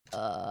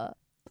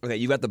Okay,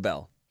 you got the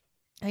bell.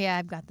 Oh, yeah,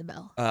 I've got the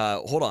bell.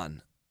 Hold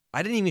on.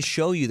 I didn't even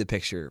show you the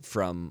picture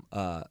from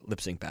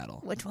Lip Sync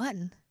Battle. Which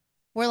one?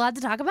 We're allowed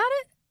to talk about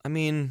it? I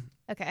mean,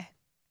 okay.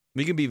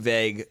 We can be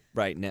vague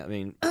right now. I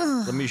mean,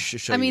 let me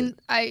show you. I mean,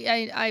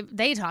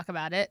 they talk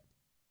about it.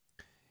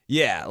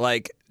 Yeah,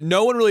 like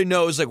no one really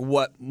knows like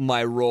what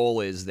my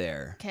role is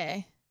there.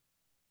 Okay.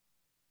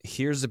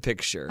 Here's the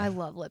picture. I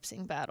love Lip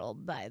Sync Battle,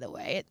 by the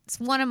way. It's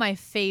one of my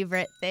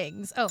favorite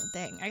things. Oh,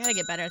 dang. I gotta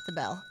get better at the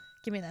bell.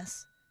 Give me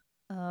this.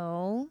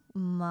 Oh,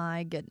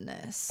 my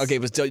goodness. Okay,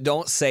 but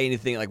don't say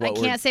anything like what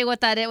I can't say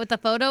what the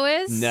photo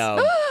is?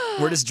 No.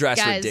 We're just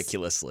dressed Guys,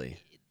 ridiculously.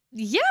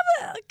 Yeah,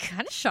 but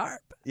kind of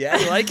sharp. Yeah,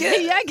 you like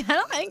it? Yeah, I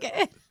kind of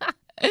like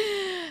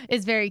it.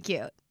 It's very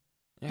cute.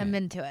 Yeah. I'm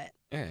into it.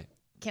 All right.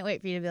 Can't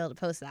wait for you to be able to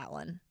post that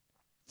one.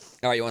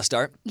 All right, you want to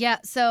start? Yeah,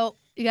 so,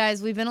 you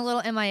guys, we've been a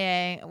little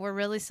MIA. We're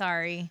really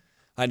sorry.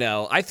 I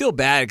know. I feel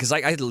bad because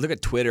I look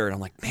at Twitter and I'm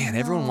like, man,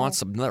 everyone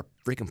wants another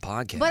freaking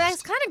podcast. But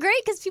it's kind of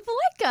great because people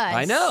like us.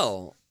 I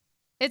know.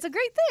 It's a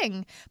great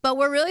thing. But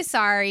we're really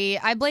sorry.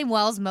 I blame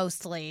Wells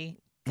mostly.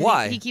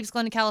 Why? He keeps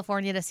going to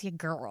California to see a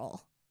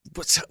girl.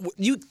 That's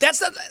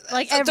not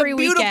Like that's every a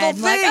beautiful weekend.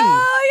 thing. Like,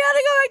 oh, you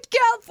gotta go back to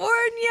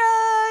California.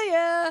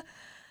 Yeah.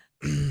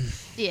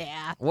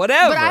 Yeah.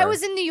 Whatever. But I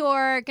was in New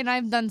York and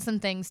I've done some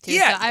things too.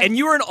 Yeah, so and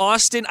you were in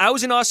Austin. I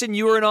was in Austin.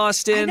 You were in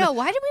Austin. I know.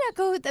 Why did we not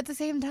go at the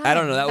same time? I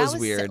don't know. That was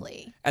weird.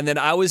 Silly. And then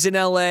I was in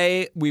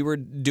LA. We were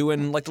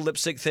doing like the lip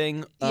sync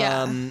thing.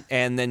 Yeah.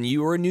 And then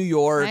you were in New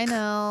York. I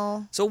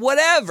know. So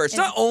whatever. It's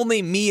not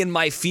only me and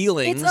my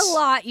feelings. It's a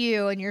lot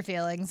you and your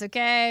feelings,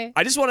 okay?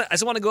 I just want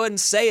to go ahead and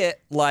say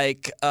it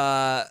like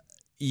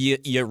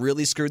you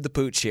really screwed the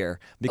pooch here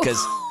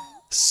because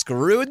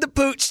screwed the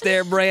pooch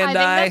there, Brandi.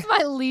 I think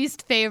that's my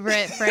least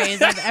favorite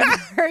phrase I've ever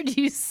heard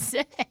you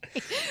say.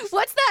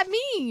 What's that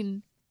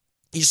mean?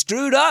 You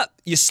screwed up.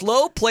 You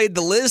slow played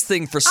the Liz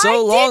thing for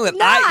so long that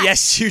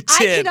yes, you did.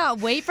 I cannot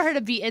wait for her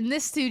to be in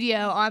this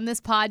studio on this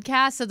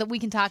podcast so that we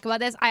can talk about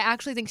this. I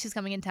actually think she's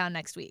coming in town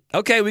next week.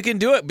 Okay, we can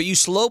do it. But you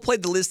slow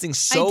played the Liz thing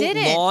so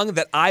long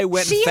that I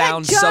went and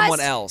found someone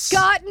else. She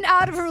had just gotten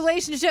out of a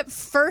relationship,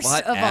 first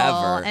of all.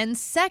 Whatever. And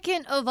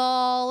second of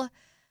all,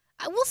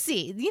 we'll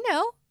see. You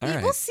know,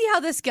 we'll see how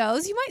this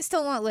goes. You might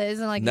still want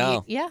Liz. And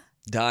No. yeah.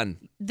 Done.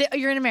 You're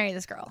going to marry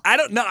this girl. I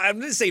don't know. I'm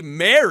going to say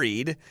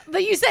married.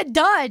 But you said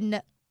done.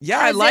 Yeah,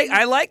 I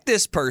like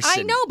this person.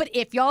 I know, but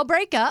if y'all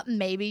break up,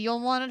 maybe you'll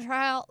want to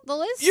try out the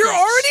Liz. You're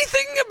already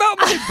thinking about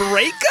my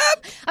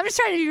breakup? I'm just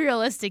trying to be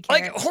realistic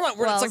here. Like, hold on. It's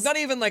like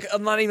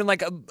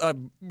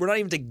we're not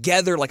even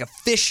together like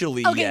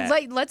officially yet.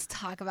 Okay, let's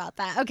talk about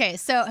that. Okay,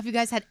 so have you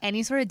guys had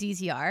any sort of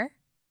DTR? Do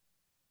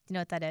you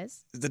know what that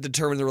is? To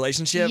determine the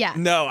relationship? Yeah.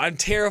 No, I'm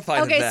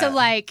terrified of that. Okay, so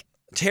like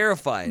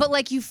terrified. But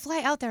like you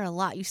fly out there a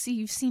lot. You've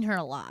seen her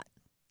a lot.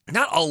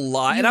 Not a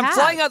lot. You I'm have.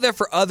 flying out there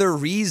for other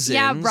reasons.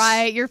 Yeah,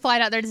 right. You're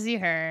flying out there to see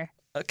her.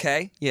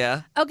 Okay,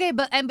 yeah. Okay,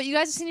 but you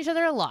guys have seen each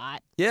other a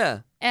lot.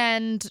 Yeah.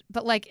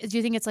 But like, do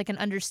you think it's like an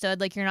understood,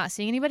 like you're not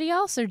seeing anybody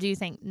else, or do you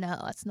think no,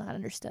 it's not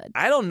understood?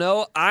 I don't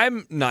know.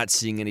 I'm not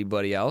seeing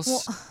anybody else.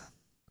 Well,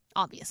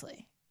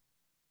 obviously.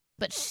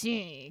 But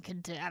she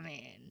could. I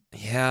mean.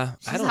 Yeah,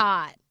 she's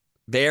hot.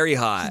 Very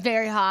hot. She's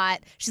very hot.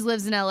 She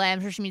lives in LA.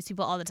 I'm sure she meets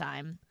people all the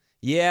time.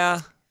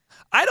 Yeah.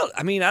 I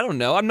don't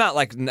know. I'm not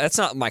like, that's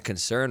not my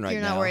concern right now.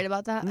 You're not worried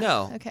about that?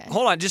 No. Okay.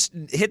 Hold on, just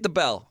hit the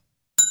bell.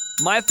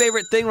 My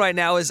favorite thing right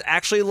now is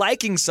actually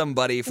liking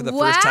somebody for the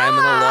first time in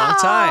a long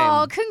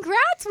time. Oh,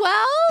 congrats,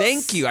 Wells.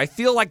 Thank you. I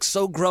feel like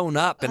so grown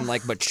up and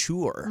like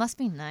mature. Must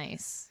be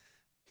nice.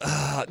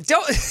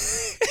 Don't.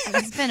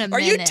 It's been a minute. Are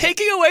you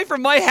taking away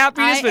from my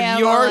happiness with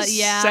your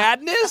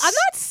sadness? I'm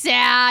not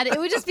sad. It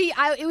would just be.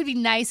 It would be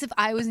nice if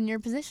I was in your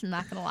position.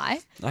 Not gonna lie.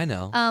 I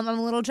know. I'm a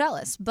little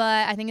jealous,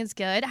 but I think it's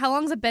good. How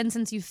long has it been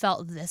since you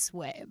felt this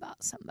way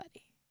about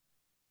somebody?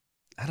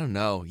 I don't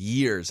know.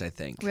 Years, I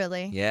think.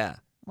 Really? Yeah.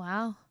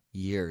 Wow.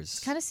 Years.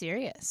 It's kind of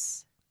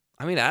serious.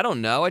 I mean, I don't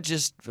know. I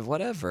just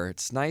whatever.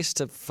 It's nice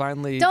to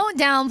finally. Don't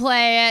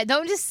downplay it.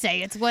 Don't just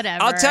say it's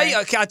whatever. I'll tell you.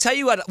 Okay, I'll tell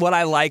you what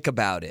I like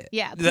about it.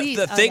 Yeah, please.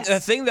 The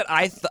thing that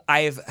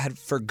I've had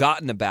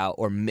forgotten about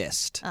or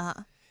missed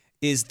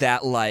is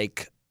that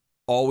like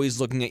always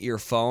looking at your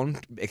phone,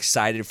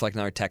 excited for like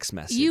another text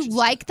message. You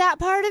like that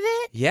part of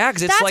it? Yeah,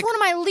 because it's that's like one of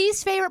my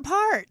least favorite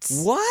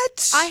parts.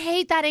 What? I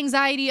hate that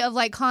anxiety of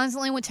like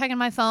constantly checking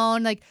my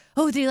phone. Like,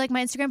 oh, did he like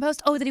my Instagram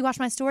post? Oh, did he watch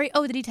my story?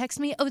 Oh, did he text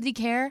me? Oh, did he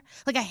care?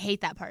 Like, I hate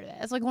that part of it.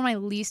 It's like one of my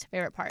least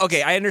favorite parts.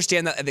 Okay, I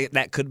understand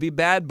that could be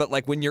bad, but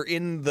like when you're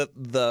in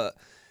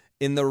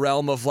the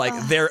realm of like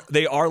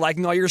they are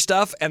liking all your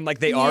stuff and like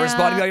they are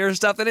responding to all your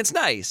stuff and it's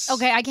nice.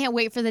 Okay, I can't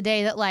wait for the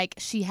day that like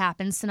she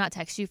happens to not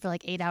text you for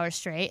like 8 hours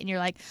straight and you're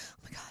like, oh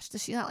my gosh,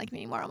 does she not like me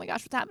anymore? Oh my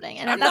gosh, what's happening?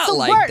 And I'm that's not the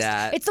like worst.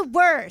 that. It's the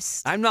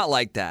worst. I'm not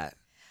like that.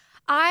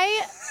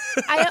 My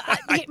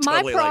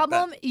totally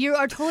problem, like you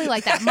are totally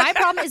like that. My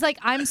problem is like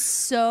I'm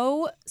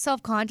so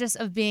self-conscious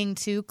of being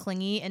too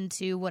clingy and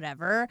too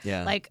whatever.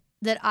 Yeah. Like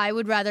that I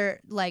would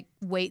rather like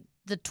wait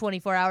the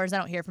 24 hours I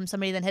don't hear from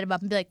somebody, then hit them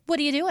up and be like, what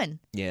are you doing?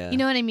 Yeah. You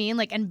know what I mean?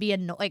 Like, and be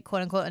like,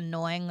 quote unquote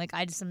annoying. Like,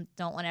 I just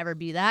don't want to ever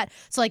be that.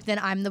 So like, then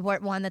I'm the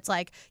one that's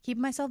like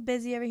keeping myself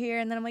busy over here,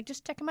 and then I'm like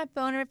just checking my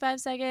phone every 5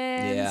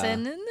 seconds,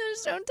 and then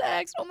there's no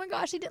text. Oh my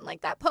gosh, he didn't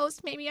like that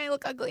post. Maybe I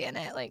look ugly in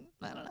it. Like,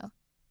 I don't know.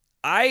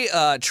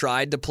 I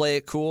tried to play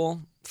it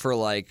cool for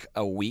like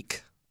a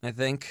week, I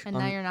think. And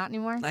now you're not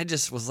anymore? I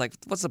just was like,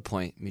 what's the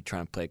point of me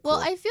trying to play it cool?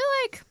 Well, I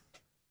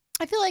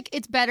feel like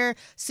it's better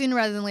sooner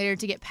rather than later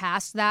to get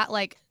past that,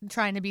 like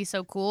trying to be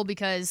so cool,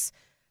 because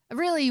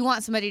really you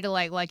want somebody to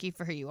like you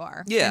for who you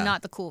are. Yeah. And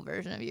not the cool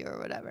version of you or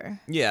whatever.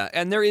 Yeah,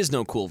 and there is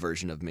no cool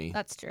version of me.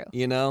 That's true.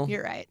 You know?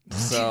 You're right.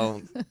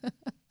 So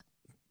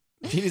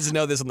he needs to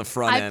know this on the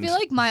front end. I feel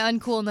like my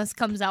uncoolness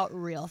comes out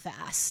real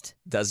fast.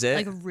 Does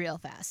it? Like real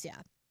fast, yeah.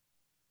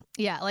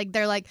 Yeah, like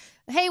they're like,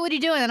 hey, what are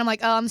you doing? And I'm like,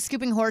 oh, I'm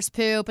scooping horse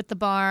poop at the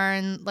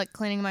barn, like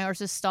cleaning my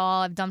horse's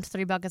stall. I've dumped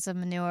 3 buckets of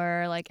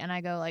manure, like, and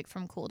I go like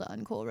from cool to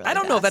uncool really I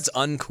don't know if fast. that's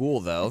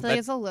uncool though. I feel like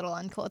it's a little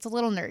uncool. It's a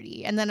little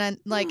nerdy. And then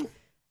like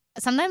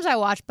sometimes I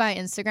watch my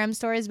Instagram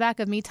stories back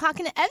of me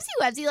talking to Evsy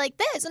Websy like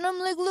this, and I'm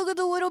like, look at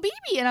the little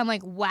baby, and I'm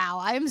like, wow,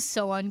 I am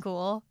so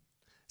uncool.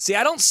 See,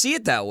 I don't see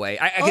it that way.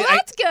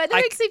 That's good. That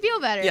makes me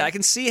feel better. Yeah, I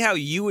can see how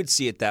you would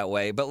see it that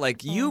way, but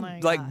like you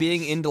like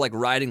being into like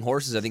riding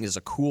horses, I think is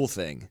a cool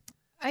thing.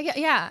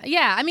 Yeah.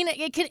 I mean,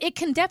 it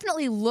can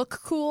definitely look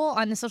cool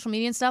on the social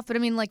media and stuff, but I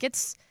mean, like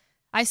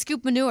I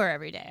scoop manure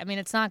every day. I mean,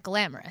 it's not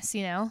glamorous,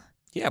 you know?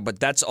 Yeah, but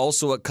that's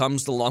also what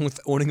comes along with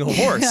owning a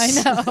horse.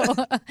 I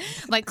know.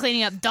 Like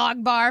cleaning up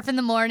dog barf in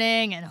the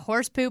morning and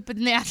horse poop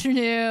in the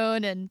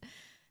afternoon, and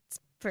it's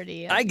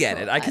pretty. I get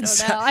it.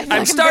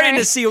 I'm starting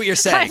to see what you're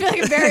saying. I feel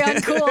like I'm very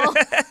uncool.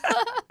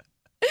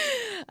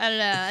 I don't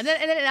know. And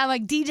then I'm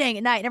like DJing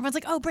at night, and everyone's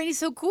like, "Oh, Brandy's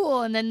so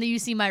cool." And then you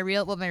see what my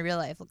real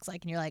life looks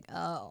like, and you're like,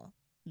 "Oh,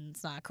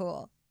 it's not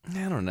cool."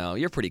 I don't know.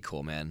 You're pretty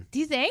cool, man. Do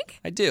you think?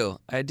 I do.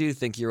 I do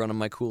think you're one of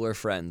my cooler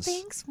friends.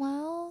 Thanks,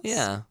 Wells.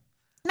 Yeah.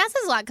 That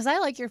says a lot, because I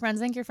like your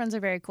friends. I think your friends are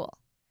very cool.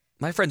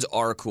 My friends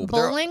are cool. But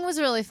bowling was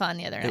really fun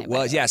the other night. It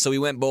was, yeah. So we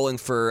went bowling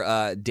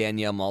for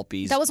Danielle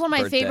Malpe's That was one of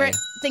my birthday. favorite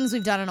things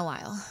we've done in a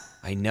while.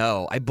 I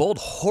know. I bowled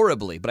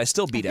horribly, but I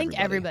still beat everybody. I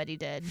think everybody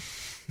did.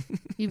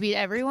 You beat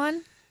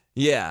everyone?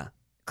 Yeah.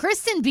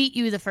 Kristen beat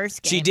you the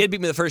first game. She did beat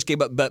me the first game,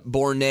 but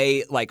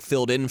Bornay like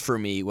filled in for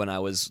me when I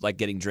was like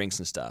getting drinks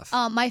and stuff.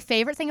 My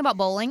favorite thing about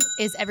bowling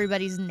is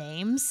everybody's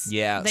names.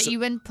 Yeah. That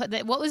you input.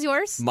 What was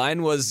yours?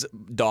 Mine was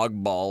dog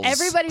balls.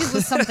 Everybody's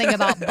was something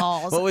about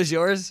balls. What was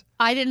yours?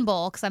 I didn't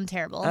bowl because I'm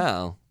terrible.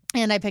 Oh.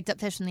 And I picked up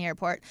fish in the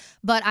airport.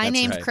 But I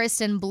named right.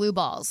 Kristen Blue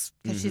Balls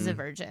because she's a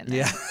virgin.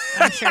 Yeah.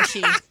 I'm sure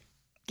she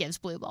gives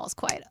blue balls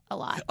quite a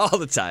lot. All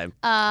the time.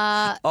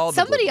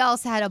 Somebody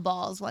else had a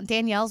balls one.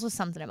 Danielle's was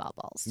something about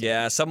balls.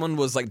 Yeah, someone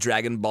was like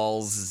Dragon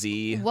Balls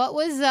Z. What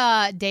was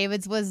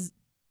David's was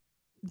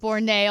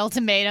Bornay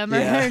Ultimatum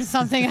or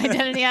something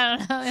identity. I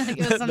don't know. I think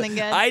it was something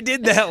good. I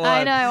did that one.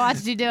 I know. I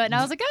watched you do it, and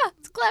I was like,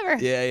 it's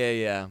clever.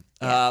 Yeah.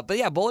 But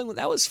yeah, bowling,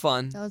 that was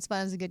fun. That was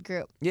fun. It was a good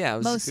group. Yeah. It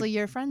was mostly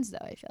your friends, though,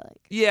 I feel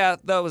like. Yeah,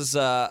 that was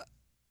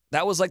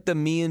like the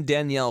me and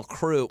Danielle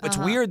crew. It's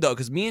weird, though,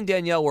 because me and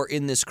Danielle were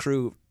in this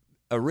crew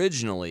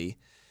originally,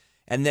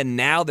 and then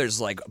now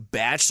there's like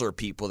bachelor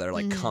people that are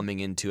like coming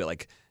into it.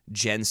 Like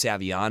Jen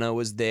Saviano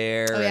was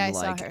there, and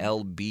like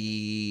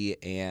LB,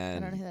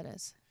 and I don't know who that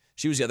is.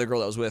 She was the other girl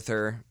that was with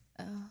her.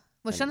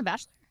 Was she on The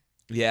Bachelor?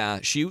 Yeah,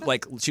 she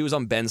was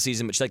on Ben's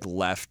season, but she like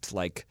left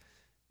like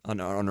on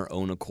her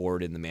own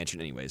accord in the mansion.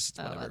 Anyways,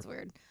 whatever. That's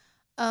weird.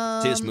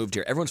 She just moved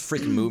here. Everyone's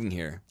freaking moving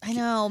here. I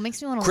know. Makes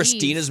me want to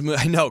Christina's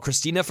I know.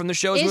 Christina from the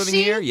show is moving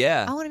here.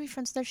 Yeah. I want to be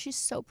friends with her. She's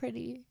so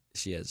pretty.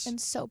 She is. And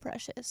so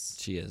precious.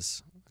 She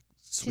is.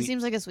 She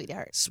seems like a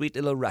sweetheart. Sweet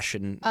little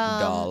Russian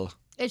doll.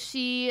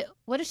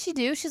 What does she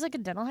do? She's like a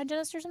dental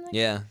hygienist or something?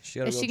 Yeah.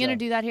 Is she going to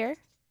do that here?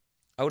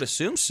 I would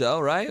assume so,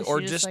 right? Does or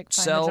she just like,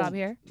 sell find a job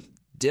here?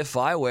 Diff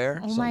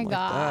eyewear. Oh my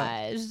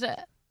gosh.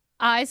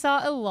 I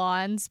saw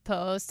Elon's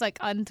post like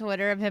on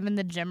Twitter of him in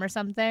the gym or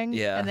something.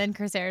 Yeah. And then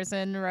Chris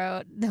Harrison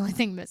wrote, the only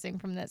thing missing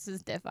from this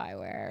is Diff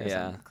eyewear or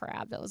some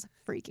crap. That was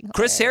freaking hilarious.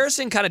 Chris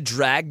Harrison kind of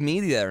dragged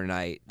me the other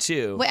night,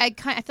 too. Wait, I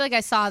feel like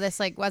I saw this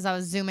like as I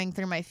was zooming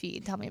through my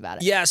feed. Tell me about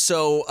it. Yeah,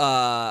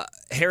 so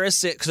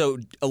Harrison, so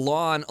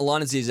Elon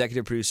is the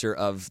executive producer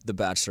of The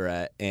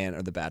Bachelorette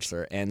or The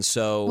Bachelor, and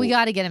so we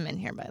got to get him in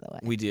here, by the way.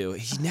 We do.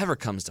 He never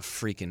comes to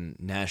freaking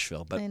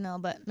Nashville, but I know,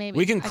 but maybe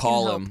we can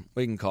call him.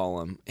 We can call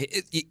him.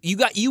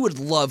 You would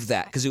love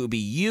that because it would be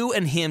you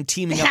and him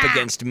teaming up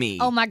against me.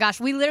 Oh my gosh,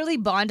 we literally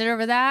bonded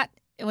over that.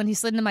 When he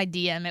slid into my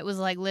DM, it was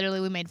like literally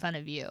we made fun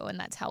of you, and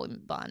that's how we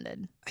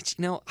bonded.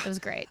 You know, it was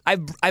great.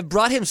 I've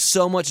brought him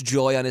so much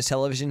joy on his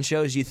television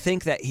shows. You'd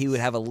think that he would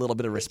have a little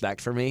bit of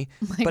respect for me,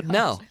 but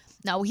no.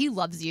 No, he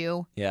loves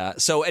you. Yeah.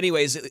 So,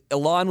 anyways,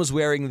 Elon was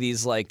wearing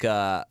these like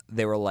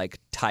they were like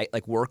tight,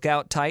 like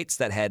workout tights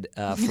that had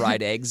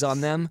fried eggs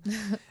on them,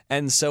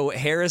 and so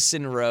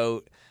Harrison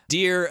wrote,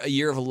 "Dear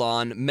Year of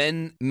Elon,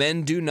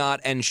 men do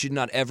not and should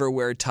not ever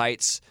wear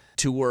tights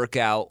to work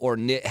out or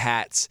knit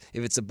hats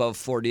if it's above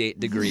 48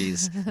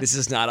 degrees. This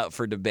is not up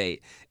for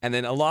debate. And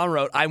then Alon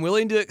wrote, I'm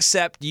willing to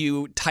accept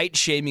you tight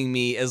shaming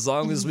me as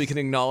long as we can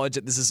acknowledge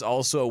that this is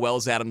also a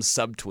Wells Adams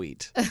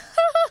subtweet.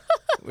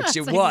 Which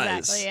it was.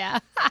 Exactly, yeah.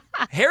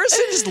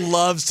 Harrison just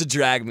loves to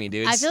drag me,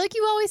 dude. I feel like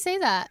you always say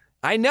that.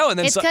 I know. And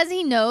then it's because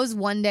he knows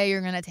one day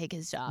you're going to take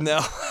his job.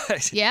 No.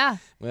 Yeah.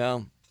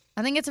 Well,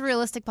 I think it's a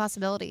realistic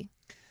possibility.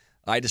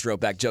 I just wrote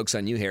back jokes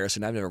on you,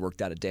 Harrison. I've never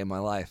worked out a day in my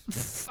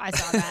life. I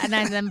saw that. And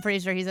I'm pretty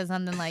sure he said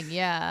something like,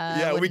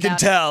 yeah, we can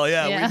tell.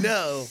 Yeah, we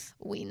know.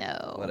 We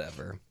know.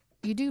 Whatever.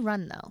 You do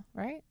run, though,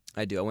 right?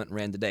 I do. I went and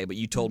ran today. But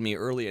you told me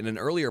earlier in an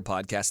earlier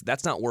podcast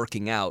that's not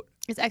working out.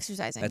 It's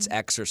exercising. That's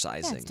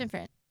exercising. Yeah, it's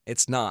different.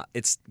 It's not.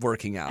 It's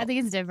working out. I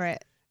think it's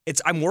different.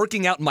 I'm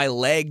working out my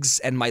legs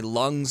and my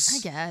lungs. I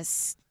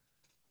guess.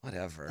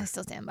 Whatever. I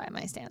still stand by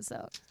my stance,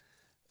 though.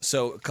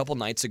 So a couple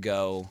nights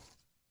ago,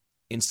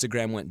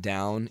 Instagram went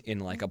down in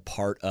like a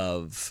part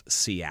of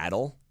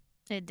Seattle.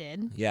 It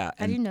did? Yeah.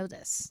 How do you know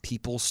this?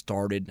 People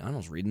started, I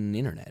was reading the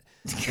internet.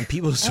 And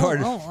people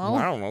started,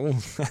 I don't know.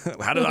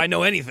 How did I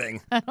know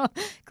anything?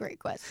 Great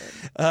question.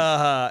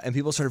 And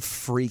people started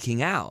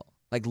freaking out.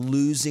 Like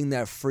losing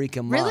their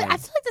freaking mind. Really? I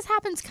feel like this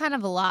happens kind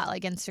of a lot.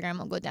 Like Instagram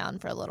will go down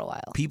for a little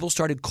while. People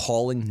started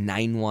calling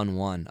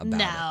 911 about it.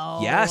 No.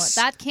 Yes.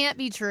 That can't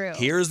be true.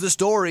 Here's the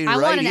story I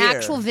want an here.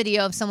 actual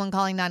video of someone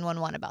calling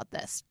 911 about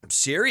this. I'm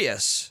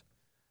serious.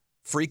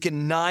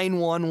 Freaking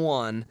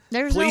 911.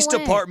 There's Police no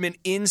way. department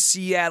in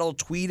Seattle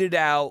tweeted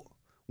out,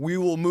 we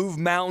will move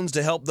mountains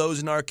to help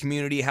those in our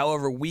community.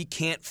 However, we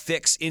can't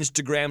fix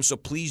Instagram, so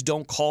please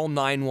don't call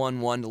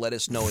 911 to let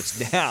us know it's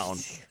down.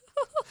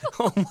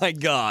 Oh, my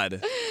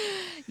God.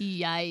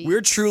 Yikes.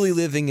 We're truly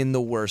living in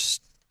the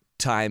worst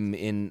time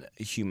in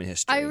human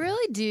history. I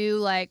really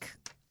do,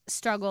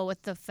 struggle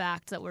with the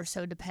fact that we're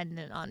so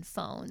dependent on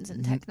phones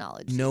and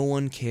technology. No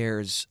one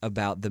cares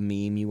about the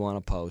meme you want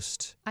to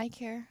post. I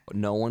care.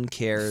 No one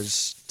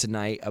cares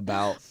tonight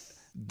about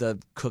the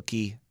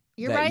cookie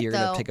You're that right, you're though.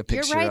 going to take a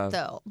picture You're right, of.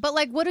 though. But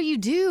what do you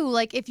do?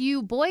 If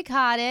you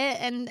boycott it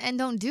and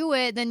don't do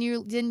it, then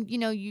you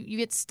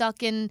get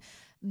stuck in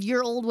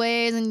your old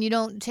ways and you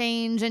don't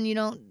change and you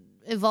don't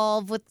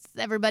evolve with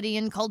everybody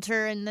in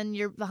culture, and then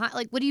you're behind.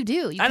 What do you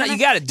do? I know, you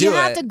got to do it. You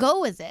have to go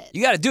with it.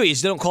 You got to do it. You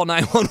just don't call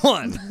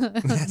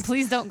 911.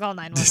 Please don't call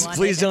 911.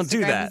 Please don't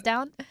do Instagram that. is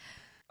down.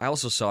 I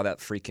also saw that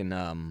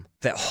freaking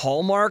that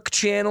Hallmark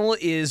Channel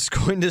is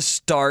going to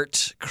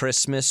start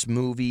Christmas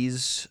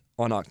movies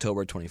on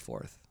October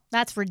 24th.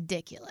 That's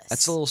ridiculous.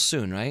 That's a little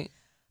soon, right?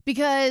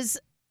 Because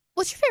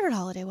what's your favorite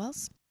holiday,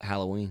 Wells?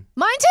 Halloween.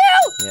 Mine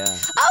too. Yeah.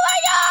 Oh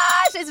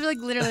my gosh, it's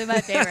literally my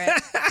favorite.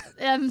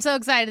 I'm so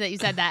excited that you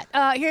said that.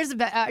 Here's a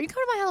bet. Are you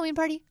coming to my Halloween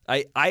party?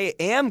 I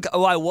am.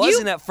 Oh, I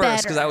wasn't at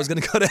first because I was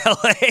going to go to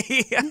LA.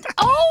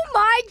 Oh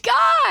my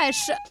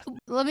gosh!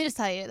 Let me just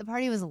tell you, the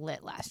party was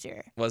lit last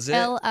year. Was it?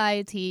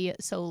 Lit,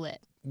 so lit.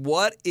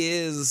 What?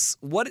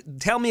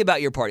 Tell me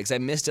about your party because I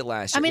missed it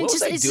last year. I mean, what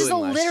it's just a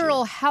last literal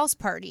year? house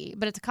party,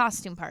 but it's a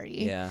costume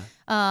party. Yeah.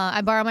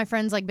 I borrow my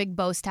friend's big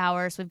Bose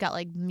tower, so we've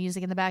got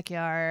music in the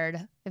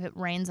backyard. If it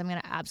rains, I'm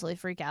gonna absolutely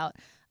freak out.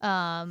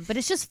 But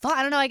it's just fun.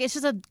 I don't know, it's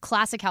just a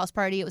classic house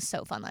party. It was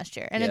so fun last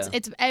year, and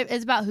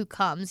it's about who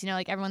comes.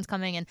 Everyone's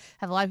coming, and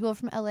have a lot of people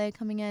from LA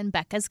coming in.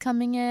 Becca's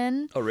coming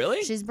in. Oh,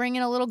 really? She's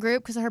bringing a little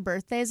group because her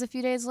birthday is a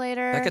few days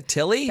later. Becca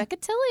Tilly? Becca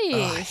Tilly.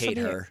 Oh, I hate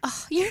her.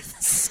 Oh, you're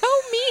so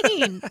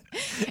mean.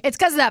 It's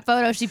because of that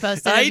photo she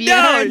posted I of you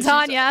know. and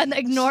Tanya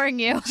ignoring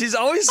you. She's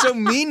always so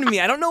mean to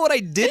me. I don't know what I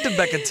did to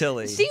Becca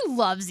Tilly. She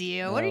loves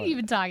you. What are you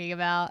even talking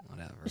about?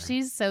 Whatever.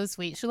 She's so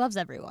sweet. She loves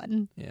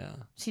everyone. Yeah.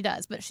 She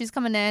does. But she's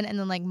coming in, and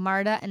then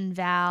Marta and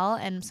Val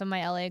and some of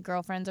my LA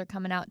girlfriends are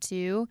coming out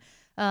too.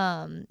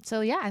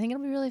 So yeah, I think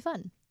it'll be really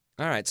fun.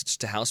 All right, so it's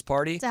just a house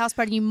party? It's a house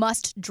party. You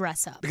must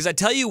dress up. Because I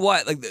tell you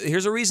what,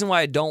 here's a reason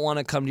why I don't want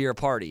to come to your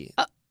party.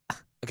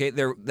 Okay,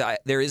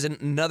 there is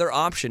another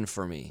option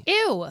for me.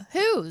 Ew.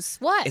 Whose?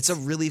 What? It's a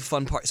really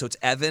fun party. So it's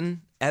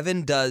Evan.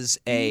 Evan does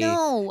a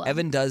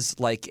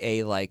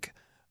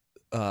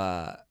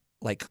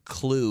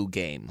Clue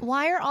game.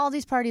 Why are all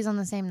these parties on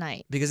the same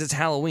night? Because it's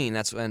Halloween.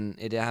 That's when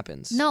it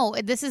happens. No,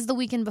 this is the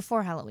weekend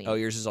before Halloween. Oh,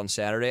 yours is on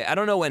Saturday? I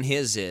don't know when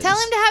his is. Tell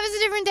him to have his a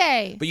different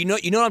day. But you know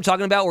what I'm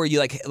talking about, where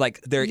you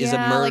there is a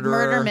murder.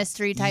 Murder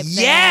mystery type thing.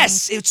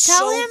 Yes, it's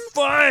so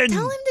fun.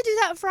 Tell him to do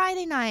that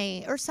Friday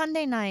night or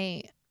Sunday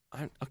night.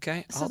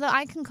 Okay. So that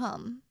I can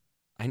come.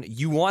 I know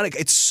you want to.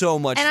 It's so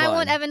much fun. And I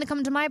want Evan to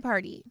come to my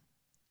party.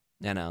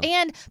 I know.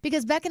 And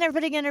because Beck and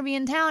everybody are going to be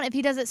in town, if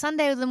he does it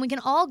Sunday, then we can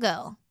all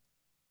go.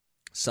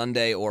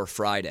 Sunday or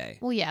Friday.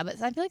 Well, yeah,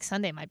 but I feel like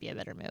Sunday might be a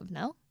better move,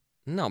 no?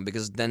 No,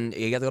 because then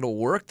you got to go to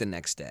work the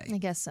next day. I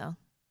guess so.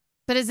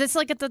 But is this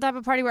the type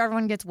of party where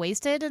everyone gets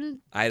wasted? And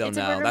I don't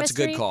know. That's a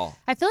good call.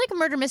 I feel like a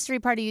murder mystery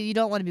party you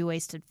don't want to be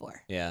wasted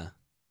for. Yeah.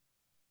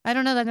 I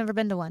don't know. I've never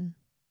been to one.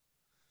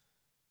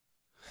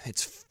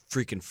 It's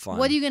freaking fun.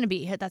 What are you going to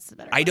be? That's the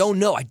better I don't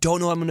know. I don't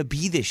know what I'm going to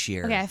be this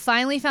year. Okay, I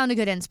finally found a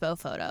good inspo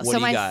photo. What So do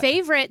you my got?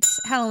 favorite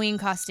Halloween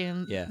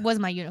costume Yeah. was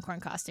my unicorn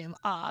costume,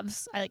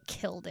 obs. I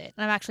killed it.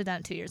 And I've actually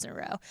done it 2 years in a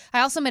row. I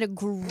also made a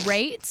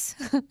great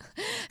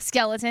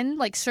skeleton,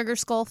 like sugar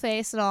skull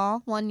face and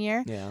all, one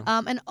year. Yeah.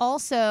 And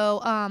also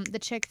the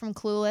chick from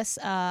Clueless,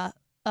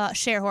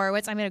 Cher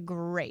Horowitz. I made a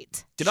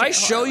great. Did Cher I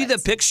show you the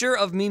Horowitz. picture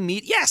of me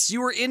meet? Yes,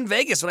 you were in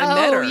Vegas when I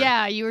met her. Oh,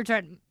 yeah. You were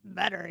trying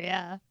better,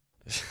 yeah.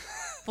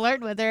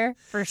 Flirt with her,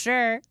 for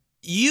sure.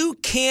 You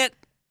can't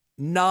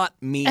not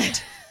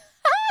meet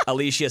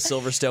Alicia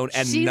Silverstone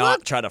and She not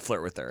looked try to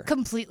flirt with her.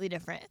 Completely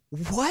different.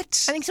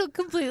 What? I think she looked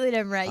completely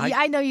different.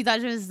 I know you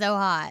thought she was so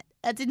hot.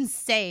 That's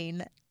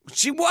insane.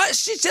 She was.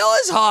 She still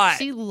is hot.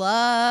 She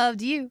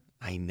loved you.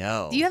 I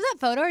know. Do you have that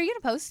photo? Are you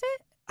going to post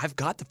it? I've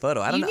got the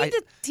photo. I don't you know. need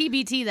to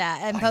TBT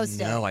that and post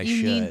it. I know I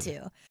you need should.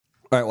 to.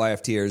 All right,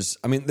 YFTers.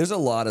 I mean, there's a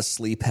lot of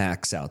sleep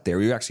hacks out there.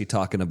 We were actually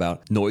talking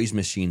about noise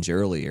machines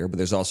earlier, but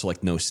there's also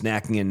like no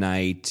snacking at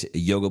night,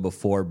 yoga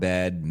before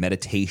bed,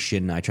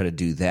 meditation. I try to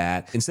do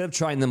that. Instead of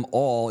trying them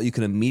all, you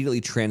can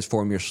immediately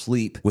transform your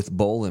sleep with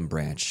Boll and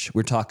Branch.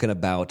 We're talking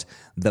about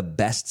the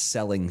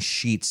best-selling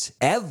sheets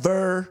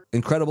ever.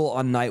 Incredible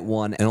on night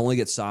one and only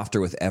get softer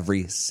with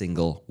every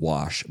single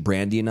wash.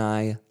 Brandi and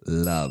I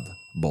love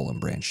Boll and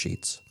Branch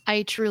sheets.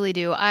 I truly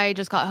do. I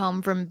just got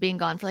home from being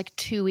gone for like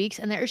 2 weeks,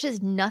 and there's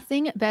just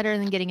nothing better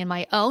than getting in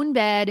my own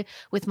bed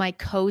with my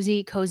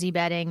cozy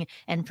bedding.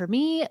 And for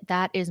me,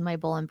 that is my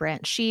Boll and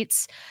Branch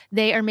sheets.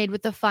 They are made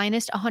with the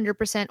finest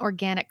 100%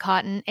 organic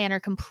cotton and are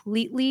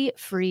completely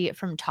free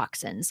from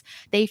toxins.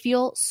 They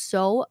feel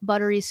so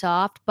buttery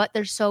soft, but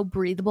they're so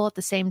breathable at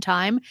the same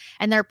time.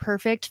 And they're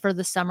perfect for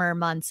the summer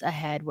months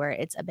ahead where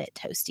it's a bit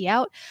toasty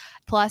out.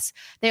 Plus,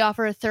 they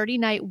offer a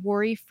 30-night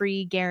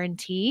worry-free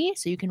guarantee,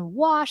 so you can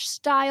wash,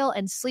 style,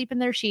 and sleep in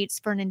their sheets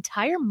for an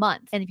entire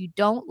month. And if you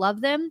don't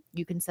love them,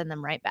 you can send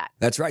them right back.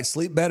 That's right.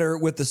 Sleep better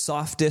with the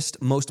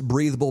softest, most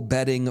breathable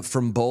bedding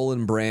from Boll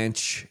and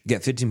Branch.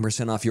 Get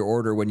 15% off your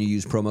order when you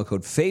use promo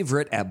code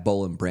FAVORITE at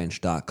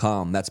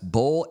bollandbranch.com. That's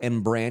Boll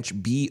and Branch,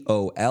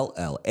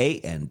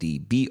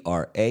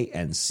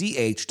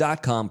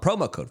 BOLLANDBRANCH.com.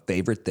 Promo code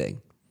FAVORITE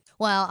thing.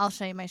 Well, I'll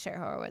show you my Cher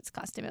Horowitz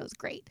costume. It was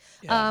great.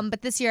 Yeah.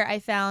 But this year I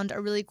found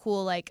a really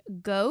cool like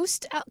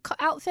ghost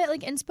outfit,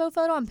 like inspo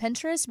photo on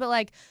Pinterest, but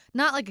like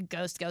not like a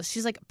ghost.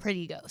 She's like a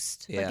pretty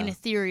ghost, like an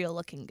ethereal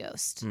looking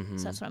ghost. Mm-hmm.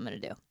 So that's what I'm going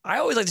to do. I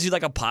always like to do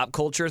like a pop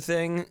culture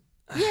thing.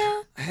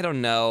 Yeah. I don't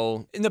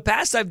know. In the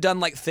past, I've done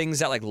like things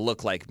that like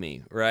look like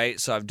me, right?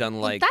 So I've done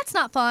like... That's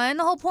not fun.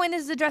 The whole point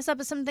is to dress up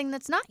as something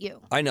that's not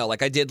you. I know.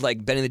 Like I did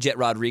like Benny the Jet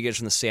Rodriguez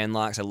from the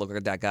Sandlocks. I look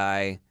like that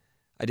guy.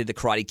 I did the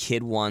Karate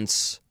Kid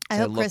once. I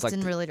So hope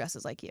Kristen really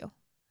dresses like you.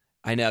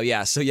 I know,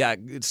 yeah. So, yeah,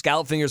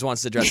 Scallop Fingers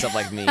wants to dress up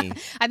like me.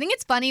 I think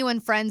it's funny when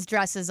friends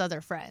dress as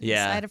other friends.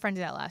 Yeah. I had a friend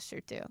do that last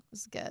year, too. It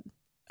was good.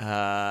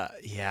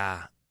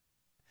 Yeah.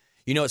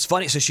 You know, it's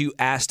funny. So she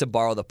asked to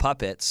borrow the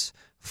puppets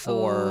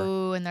for...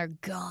 Oh, and they're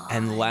gone.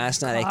 And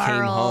last night I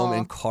came home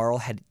and Carl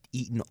had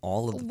eaten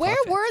all of the Where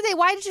puppets. were they?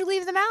 Why did you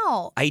leave them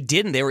out? I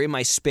didn't. They were in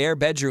my spare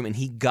bedroom, and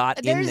he got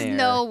in there. There's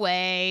no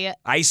way.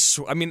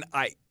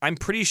 I'm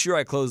pretty sure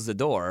I closed the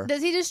door.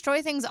 Does he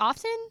destroy things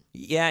often?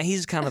 Yeah,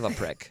 he's kind of a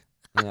prick.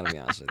 I gotta be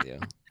honest with you.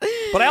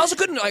 But I also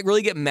couldn't like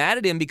really get mad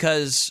at him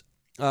because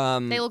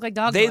they look like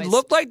dog toys. They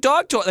look like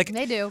dog toys. Like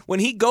they do. When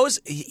he goes,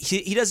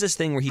 he does this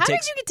thing where he How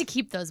takes. How did you get to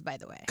keep those, by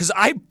the way? Because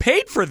I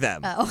paid for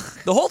them. Oh.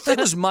 The whole thing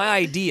was my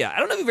idea. I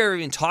don't know if you've ever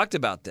even talked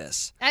about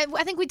this. I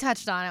think we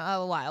touched on it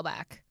a while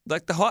back.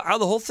 Like how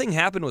the whole thing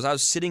happened was I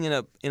was sitting in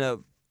a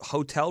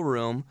hotel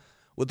room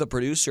with the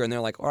producer, and they're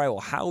like, all right, well,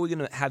 how are we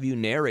going to have you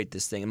narrate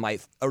this thing? And my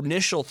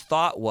initial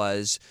thought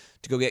was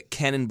to go get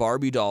Ken and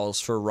Barbie dolls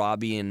for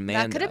Robbie and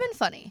Amanda. That could have been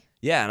funny.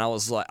 Yeah, and I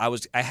was like, I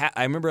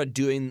remember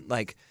doing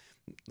like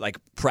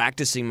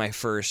practicing my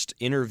first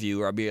interview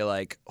where I'd be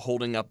like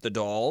holding up the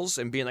dolls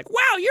and being like,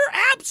 wow, your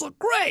abs look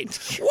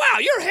great. Wow,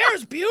 your hair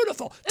is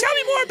beautiful. Tell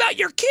me more about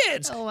your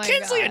kids. Oh my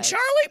Kinsley God. and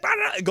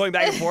Charlie. Going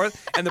back and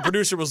forth. And the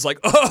producer was like,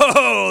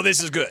 oh,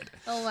 this is good.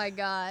 Oh my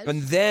God.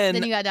 And then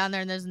you got down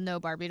there and there's no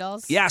Barbie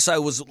dolls? Yeah, so I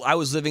was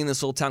living in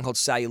this little town called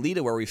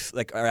Sayulita where we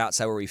are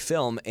outside where we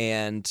film,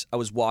 and I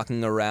was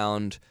walking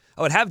around.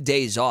 I would have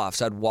days off,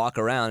 so I'd walk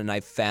around and I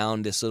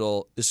found this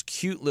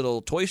cute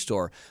little toy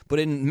store. But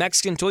in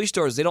Mexican toy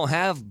stores, they don't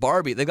have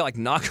Barbie. They've got like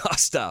knockoff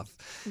stuff.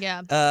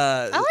 Yeah.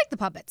 I like the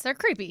puppets. They're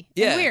creepy.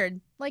 Yeah. And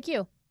weird, like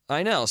you.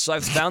 I know. So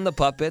I've found the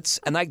puppets,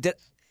 and I did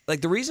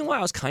like the reason why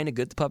I was kind of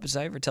good at the puppets.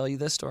 Did I ever tell you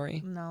this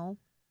story? No.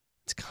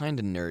 It's kind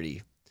of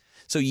nerdy.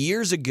 So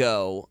years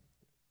ago,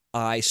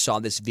 I saw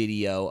this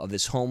video of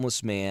this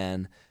homeless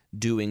man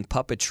doing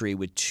puppetry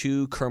with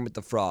two Kermit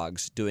the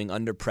Frogs doing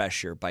Under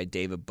Pressure by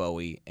David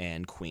Bowie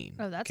and Queen.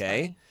 Oh, that's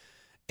okay. funny.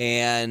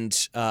 And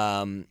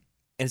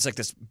it's like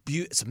this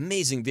it's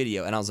amazing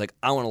video, and I was like,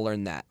 I want to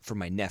learn that for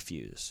my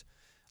nephews.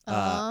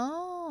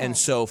 And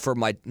so for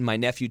my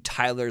nephew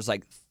Tyler's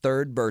like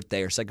third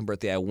birthday or second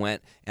birthday, I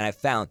went and I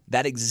found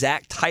that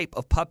exact type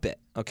of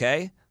puppet.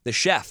 Okay, the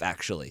chef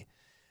actually,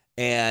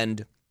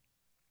 and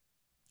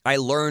I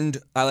went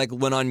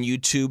on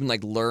YouTube and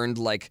like learned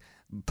like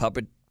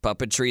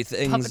puppetry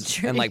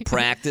things and like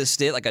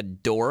practiced it like a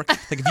dork.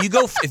 Like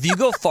if you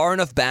go far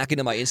enough back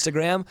into my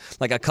Instagram,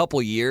 like a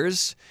couple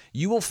years,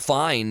 you will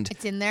find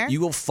it's in there.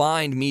 You will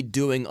find me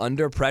doing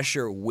under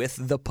pressure with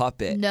the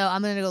puppet. No,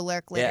 I'm gonna go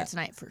lurk later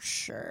tonight for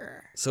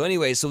sure. So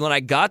anyway, when I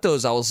got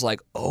those, I was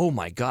like, oh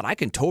my God,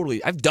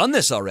 I've done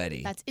this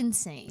already. That's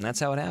insane. And that's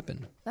how it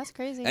happened. That's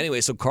crazy. Anyway,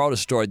 so Carl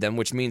destroyed them,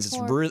 which means it's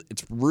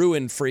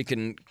ruined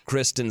freaking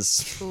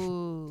Kristen's.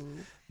 Ooh.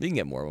 You can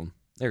get more of them.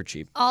 They're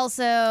cheap.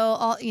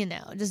 Also,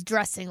 just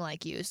dressing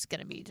like you is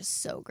gonna be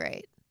just so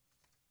great.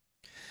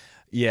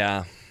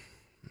 Yeah.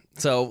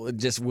 So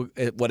just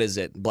what is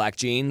it? Black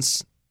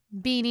jeans,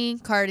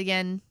 beanie,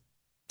 cardigan,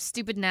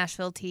 stupid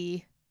Nashville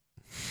tee,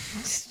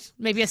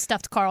 maybe a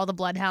stuffed Carl the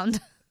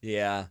Bloodhound.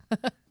 Yeah.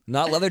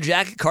 Not leather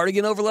jacket,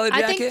 cardigan over leather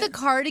jacket? I think the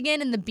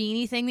cardigan and the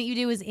beanie thing that you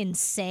do is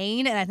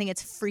insane, and I think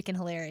it's freaking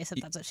hilarious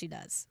that that's what she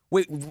does.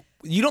 Wait,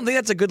 you don't think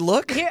that's a good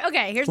look? Here's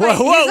my issue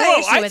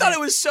I with thought it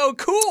was so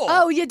cool.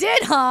 Oh, you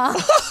did, huh?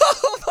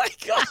 Oh, my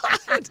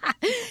God.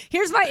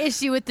 Here's my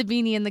issue with the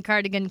beanie and the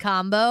cardigan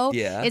combo.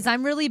 Yeah. Is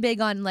I'm really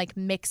big on, like,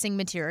 mixing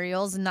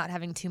materials and not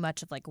having too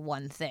much of, like,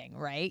 one thing,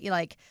 right?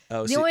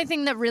 The only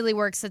thing that really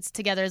works that's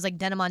together is, like,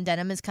 denim on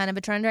denim is kind of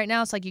a trend right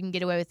now, so, like, you can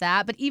get away with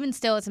that. But even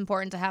still, it's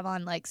important to have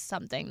on, like,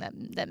 something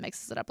that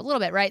mixes it up a little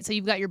bit, right? So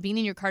you've got your beanie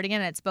and your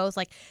cardigan, and it's both,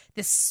 like,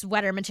 this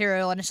sweater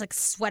material, and it's, like,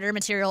 sweater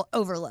material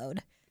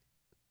overload.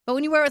 But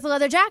when you wear it with a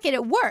leather jacket,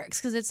 it works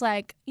because it's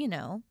like,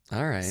 all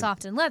right,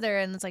 soft and leather,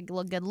 and it's like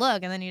a good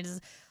look. And then you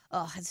just,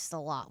 it's just a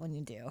lot when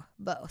you do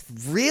both.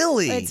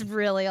 Really? It's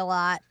really a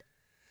lot.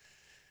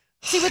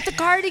 See, with the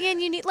cardigan,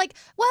 you need Wells,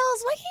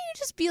 why can't you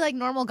just be like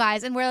normal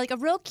guys and wear like a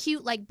real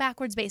cute like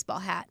backwards baseball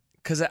hat?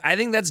 Because I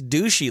think that's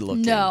douchey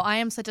looking. No, I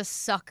am such a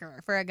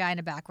sucker for a guy in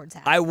a backwards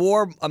hat. I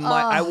wore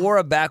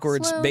a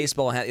backwards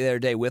baseball hat the other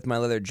day with my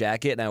leather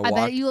jacket, and I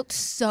bet you looked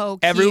so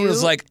cute. Everyone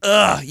was like,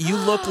 ugh, you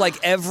look like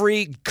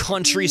every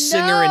country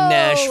singer in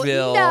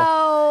Nashville.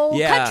 No,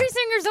 yeah. Country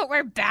singers don't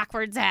wear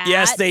backwards hats.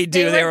 Yes, they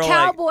do. They were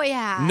cowboy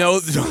hats. No,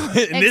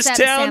 in this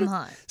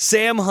town,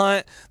 Sam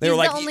Hunt. They were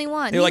like, the only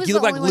one. They were like, you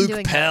look like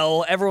Luke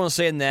Pell. Everyone was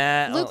saying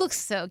that. Luke looks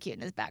so cute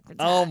in his backwards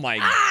hat. Oh my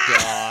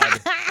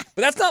God.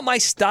 But that's not my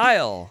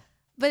style.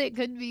 But it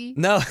could be.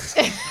 No.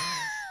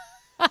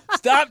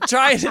 Stop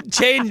trying to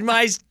change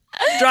my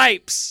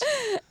stripes.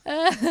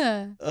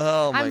 I'm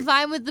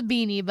fine with the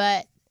beanie,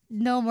 but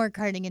no more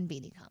cardigan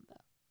beanie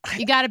combo.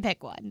 You got to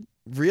pick one.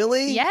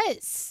 Really?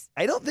 Yes.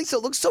 I don't think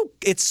so.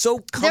 It's so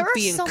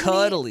comfy and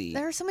cuddly.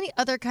 There are so many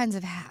other kinds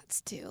of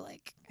hats too.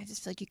 Like, I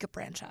just feel like you could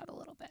branch out a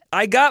little bit.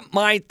 I got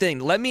my thing.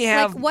 Let me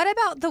have. Like, what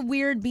about the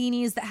weird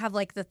beanies that have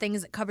like the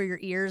things that cover your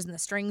ears and the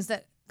strings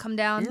that come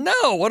down?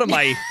 No, what am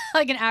I?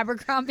 Like an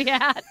Abercrombie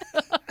hat.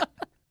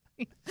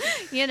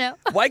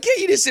 Why can't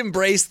you just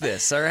embrace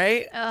this, all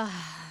right?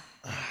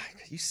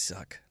 You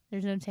suck.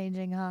 There's no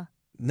changing, huh?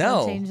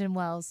 No. No changing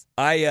Wells.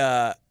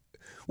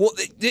 Well,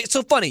 it's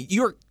so funny.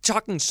 You were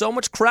talking so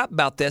much crap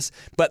about this,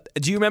 but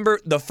do you remember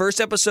the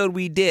first episode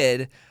we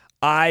did?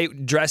 I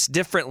dressed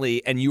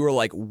differently, and you were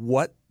like,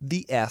 what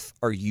the F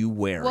are you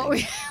wearing? What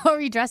were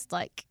you dressed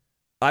like?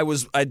 I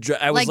was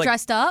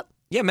dressed up?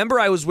 Yeah, remember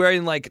I was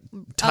wearing like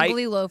tight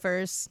ugly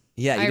loafers.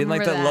 Yeah, you didn't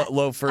like the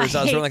loafers.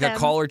 I was wearing like a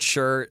collared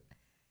shirt,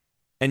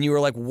 and you were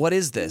like, "What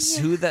is this?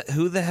 Yeah.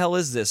 Who the hell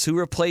is this? Who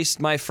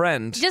replaced my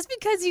friend?" Just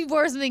because you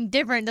wore something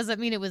different doesn't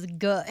mean it was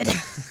good.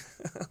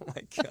 Oh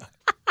my God!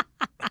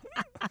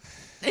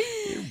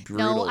 You're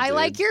brutal, no, I dude.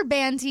 like your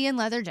band tee and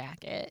leather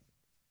jacket.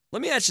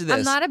 Let me ask you this.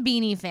 I'm not a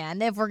beanie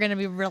fan, if we're going to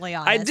be really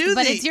honest. I do,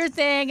 but it's your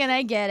thing, and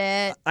I get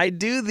it. I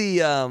do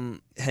the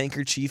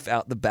handkerchief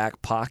out the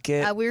back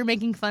pocket. We were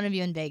making fun of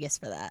you in Vegas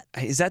for that.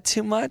 Is that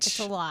too much? It's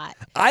a lot.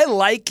 I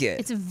like it.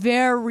 It's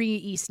very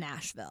East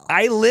Nashville.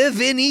 I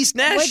live in East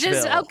Nashville. Which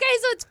is, okay,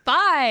 so it's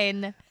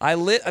fine.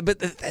 But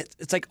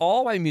it's like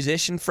all my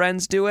musician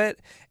friends do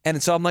it,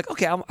 and so I'm like,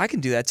 okay, I can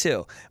do that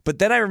too. But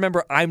then I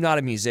remember I'm not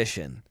a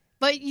musician.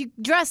 But you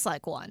dress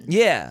like one.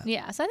 Yeah.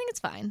 Yeah, so I think it's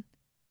fine.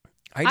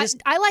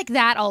 I like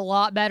that a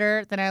lot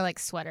better than I like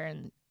sweater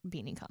and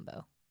beanie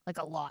combo. Like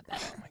a lot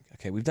better. Oh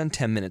okay, we've done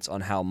 10 minutes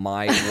on how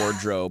my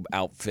wardrobe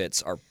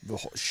outfits are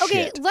shit.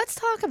 Okay, let's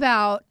talk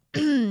about.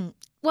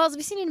 Wells, have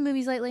you seen any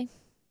movies lately?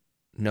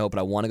 No, but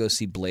I want to go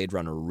see Blade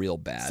Runner real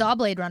bad. Saw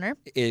Blade Runner.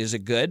 Is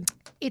it good?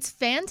 It's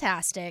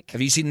fantastic.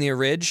 Have you seen the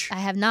Orig? I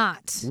have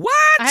not. What?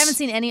 I haven't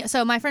seen any.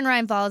 So my friend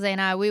Ryan Falze and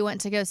I, we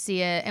went to go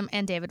see it,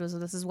 and David was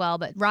with us as well.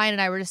 But Ryan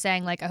and I were just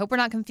saying, like, I hope we're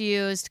not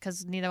confused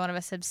because neither one of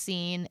us have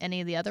seen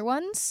any of the other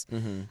ones.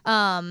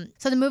 Mm-hmm.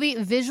 So the movie,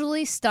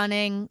 visually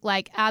stunning,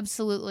 like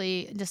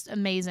absolutely just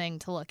amazing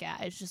to look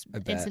at. It's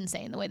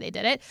insane the way they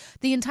did it.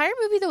 The entire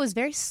movie though was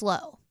very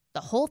slow. The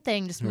whole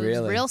thing just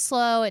moves real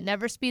slow. It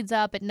never speeds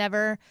up.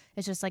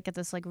 It's just like at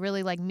this like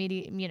really like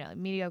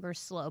mediocre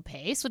slow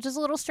pace, which is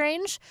a little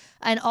strange.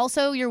 And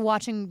also you're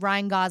watching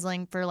Ryan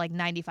Gosling for like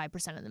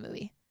 95% of the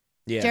movie.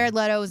 Yeah. Jared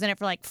Leto was in it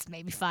for like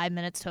maybe 5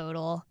 minutes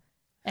total.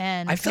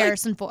 And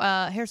Harrison Ford.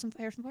 Harrison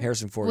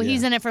Ford. Well,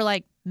 he's in it for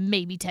like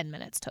maybe 10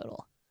 minutes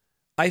total.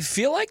 I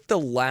feel like the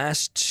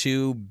last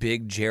 2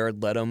 big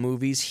Jared Leto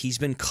movies, he's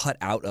been cut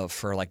out of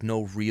for like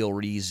no real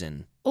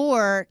reason.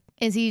 Or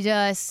is he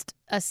just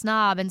a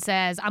snob and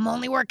says, I'm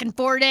only working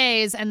 4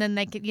 days, and then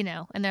they could,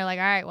 and they're like,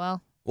 all right,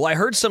 well. Well, I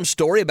heard some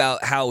story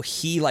about how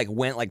he like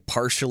went like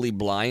partially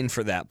blind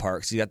for that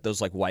part because he got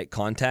those like white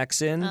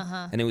contacts in,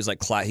 and it was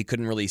like he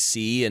couldn't really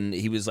see, and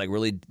he was like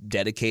really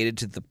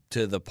dedicated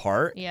to the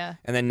part. Yeah.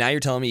 And then now you're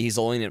telling me he's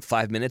only in it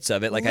 5 minutes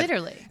of it, like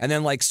literally. and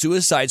then like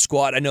Suicide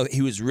Squad, I know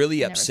he was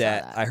really Never saw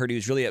upset. that. I heard he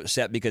was really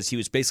upset because he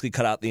was basically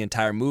cut out the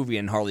entire movie,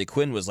 and Harley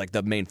Quinn was like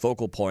the main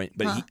focal point.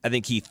 But I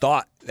think he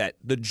thought that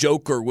the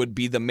Joker would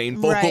be the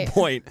main focal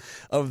point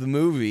of the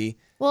movie.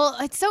 Well,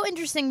 it's so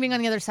interesting being on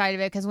the other side of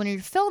it because when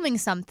you're filming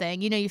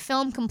something, you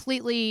film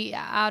completely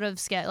out of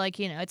sketch. Like,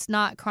 it's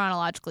not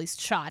chronologically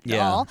shot at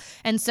all.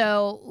 And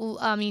so,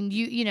 I mean,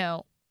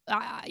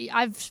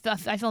 I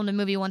filmed a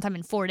movie one time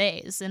in 4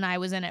 days, and I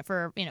was in it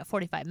for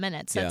 45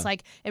 minutes. So it's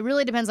like it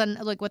really depends on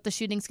like what the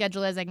shooting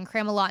schedule is. I can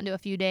cram a lot into a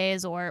few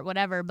days or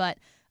whatever, but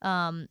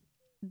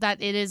that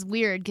it is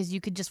weird because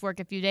you could just work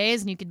a few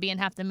days and you could be in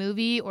half the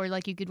movie, or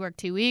like you could work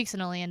 2 weeks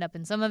and only end up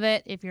in some of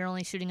it if you're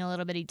only shooting a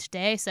little bit each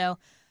day. So.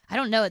 I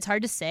don't know. It's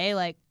hard to say.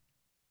 Like,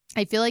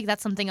 I feel like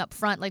that's something up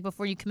front. Like,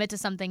 before you commit to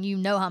something, you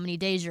know how many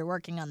days you're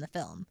working on the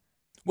film.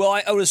 Well,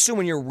 I would assume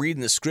when you're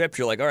reading the script,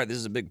 you're like, all right, this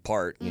is a big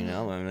part, I mean,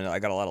 I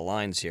got a lot of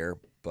lines here,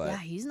 but... Yeah,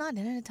 he's not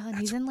in it a ton.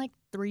 He's in, like,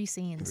 3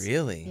 scenes.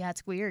 Really? Yeah,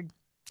 it's weird.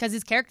 Because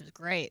his character's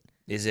great.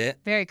 Is it?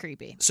 Very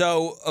creepy.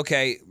 So,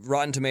 okay,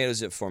 Rotten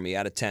Tomatoes it for me.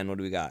 Out of 10, what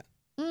do we got?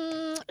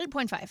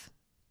 8.5.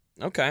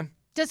 Okay.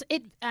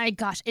 I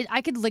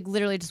could, like,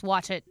 literally just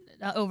watch it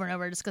over and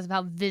over just because of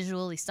how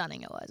visually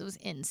stunning it was. It was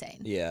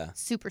insane. Yeah.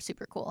 Super,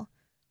 super cool.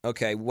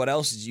 Okay, what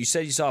else? You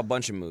said you saw a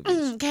bunch of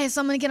movies. Okay,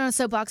 so I'm going to get on a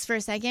soapbox for a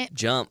second.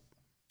 Jump.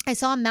 I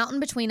saw A Mountain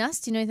Between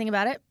Us. Do you know anything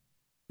about it?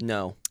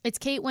 No. It's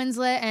Kate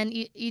Winslet and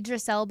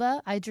Idris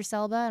Elba. I don't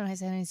know how to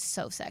say it. He's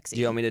so sexy.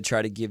 Do you want me to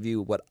try to give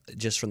you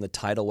just from the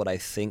title, what I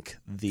think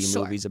the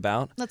movie's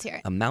about? Let's hear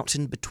it. A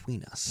Mountain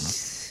Between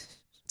Us.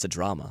 It's a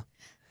drama.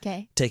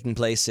 Okay. Taking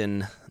place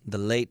in the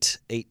late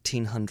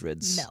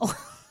 1800s. No.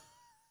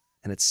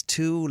 And it's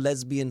 2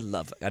 lesbian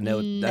lovers. I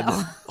know. No.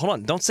 Hold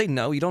on. Don't say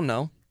no. You don't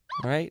know.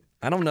 All right?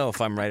 I don't know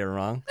if I'm right or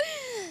wrong.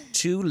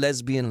 2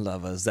 lesbian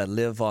lovers that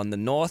live on the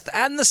north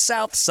and the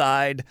south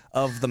side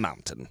of the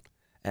mountain.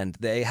 And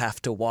they have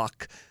to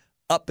walk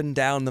up and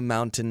down the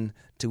mountain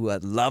to a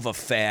love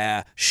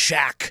affair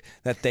shack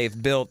that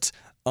they've built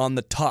on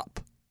the top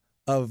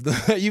of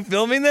the... Are you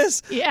filming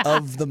this? Yeah.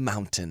 Of the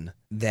mountain.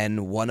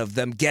 Then one of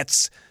them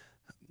gets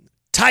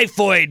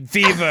typhoid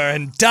fever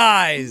and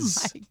dies.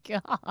 Oh my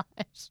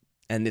gosh.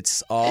 And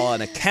it's all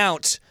an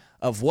account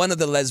of one of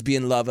the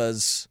lesbian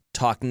lovers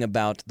talking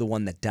about the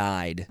one that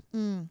died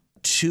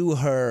to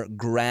her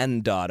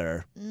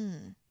granddaughter.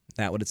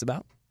 That what it's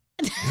about?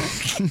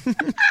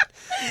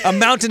 A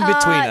Mountain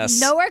Between Us.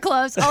 Nowhere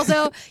close.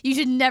 Also, you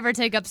should never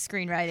take up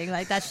screenwriting.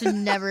 Like, that should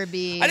never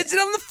be... I did it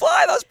on the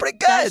fly. That was pretty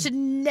good. That should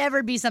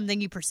never be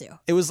something you pursue.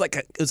 It was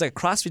like a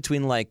cross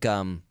between like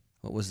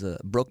what was the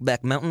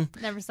Brokeback Mountain?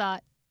 Never saw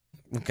it.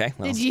 Okay.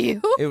 Well, Did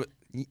you?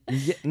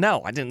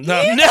 No, I didn't. No,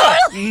 I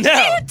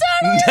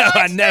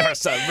never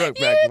saw Brokeback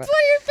It's Mountain. one of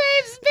your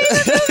favorite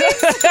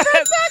movies.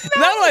 Brokeback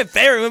Not one of my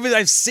favorite movies.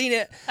 I've seen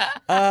it.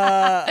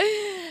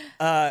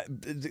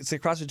 It's a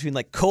cross between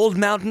like Cold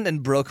Mountain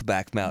and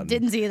Brokeback Mountain.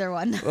 Didn't see either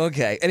one.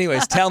 Okay.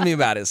 Anyways, tell me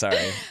about it. Sorry.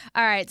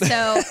 All right.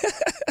 So,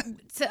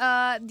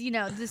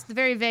 the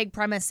very vague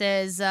premise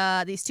is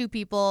these 2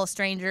 people,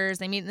 strangers,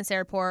 they meet in this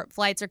airport.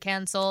 Flights are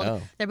canceled.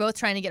 Oh. They're both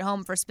trying to get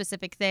home for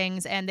specific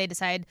things, and they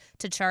decide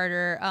to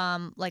charter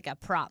like a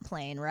prop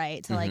plane,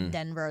 right, to like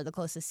Denver, the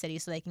closest city,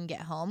 so they can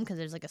get home because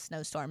there's like a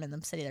snowstorm in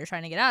the city they're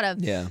trying to get out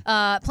of.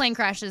 Yeah. Plane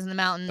crashes in the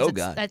mountains. Oh,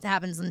 God. That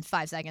happens in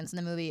 5 seconds in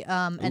the movie.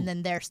 And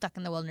then they're stuck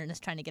in the wilderness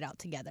trying to get out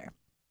together.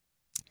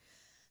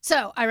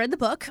 So I read the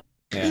book.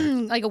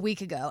 Yeah. Like a week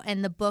ago,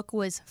 and the book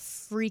was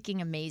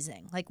freaking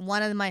amazing. Like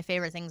one of my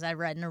favorite things I've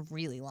read in a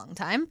really long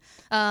time.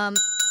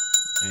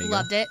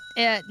 Loved it.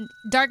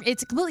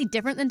 It's completely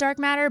different than Dark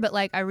Matter, but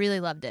like I really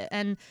loved it.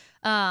 And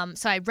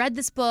so I read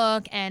this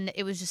book, and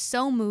it was just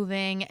so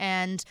moving.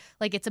 And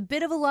like it's a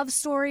bit of a love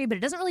story, but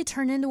it doesn't really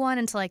turn into one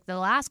until like the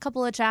last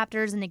couple of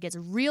chapters, and it gets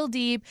real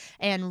deep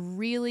and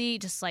really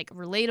just like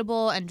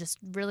relatable and just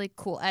really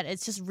cool. And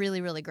it's just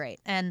really, really great.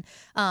 And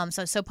so I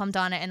was so pumped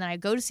on it. And then I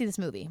go to see this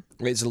movie.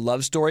 Wait, it's a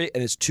love story,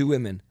 and it's 2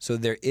 women, so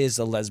there is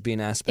a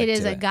lesbian aspect. It is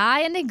to a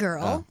guy and a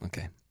girl. Oh,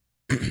 okay.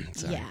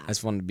 Sorry. Yeah. I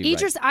just wanted to be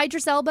Idris Elba. I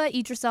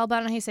don't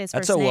know how you say his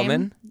That's first name. a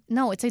woman?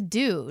 No, it's a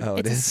dude. Oh,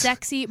 it's it a is?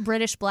 sexy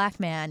British black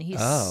man. He's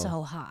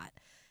so hot.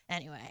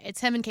 Anyway, it's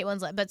him and Kate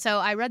Winslet. But so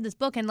I read this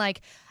book and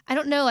like, I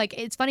don't know, like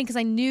it's funny because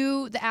I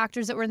knew the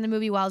actors that were in the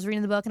movie while I was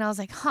reading the book and I was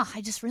like,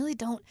 I just really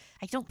don't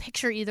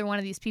picture either one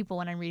of these people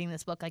when I'm reading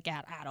this book like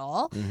at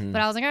all. Mm-hmm.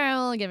 But I was like, all right,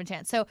 I'll give it a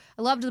chance. So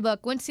I loved the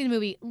book, went to see the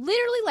movie.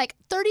 Literally like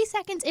 30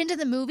 seconds into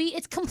the movie,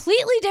 it's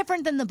completely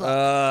different than the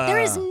book. There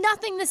is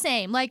nothing the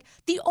same. Like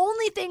the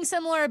only thing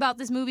similar about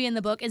this movie and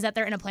the book is that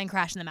they're in a plane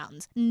crash in the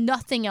mountains.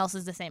 Nothing else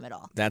is the same at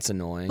all. That's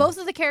annoying. Both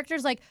of the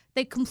characters, like,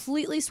 they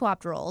completely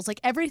swapped roles. Like,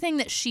 everything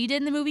that she did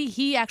in the movie,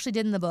 he actually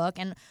did in the book,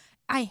 and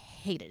I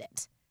hated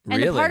it.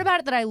 And the part about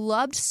it that I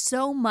loved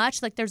so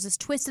much, like, there's this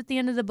twist at the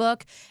end of the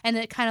book, and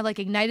it kind of, like,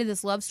 ignited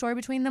this love story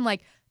between them.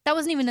 Like, that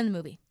wasn't even in the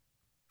movie.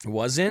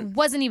 Wasn't?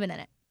 Wasn't even in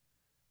it.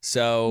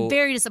 So.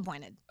 Very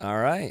disappointed. All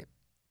right.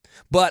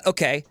 But,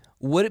 okay,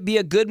 would it be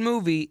a good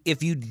movie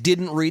if you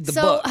didn't read the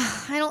book?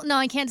 I don't know.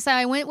 I can't decide.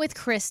 I went with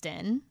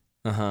Kristen.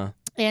 Uh-huh.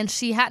 And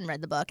she hadn't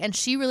read the book, and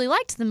she really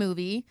liked the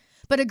movie,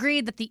 but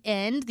agreed that the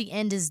end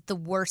is the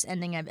worst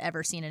ending I've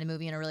ever seen in a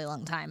movie in a really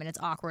long time, and it's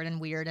awkward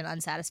and weird and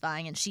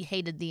unsatisfying, and she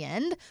hated the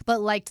end,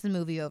 but liked the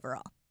movie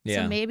overall.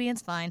 Yeah. So maybe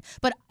it's fine.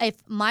 But if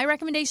my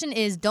recommendation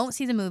is don't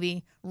see the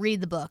movie,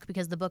 read the book,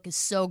 because the book is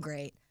so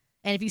great.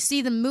 And if you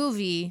see the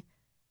movie,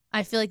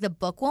 I feel like the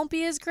book won't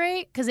be as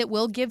great, because it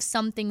will give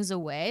some things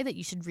away that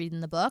you should read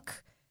in the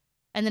book.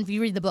 And then if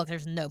you read the book,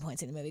 there's no point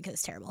seeing the movie because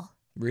it's terrible.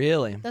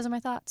 Really? Those are my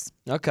thoughts.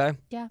 Okay.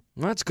 Yeah.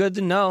 Well, that's good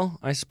to know,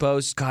 I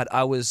suppose. God,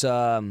 I was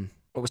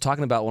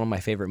talking about one of my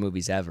favorite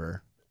movies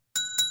ever.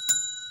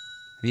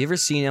 Have you ever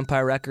seen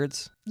Empire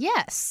Records?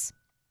 Yes.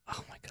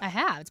 Oh, my God. I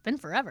have. It's been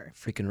forever.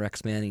 Freaking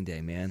Rex Manning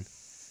Day, man.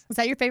 Is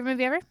that your favorite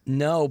movie ever?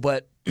 No,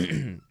 but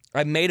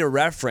I made a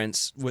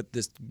reference with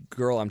this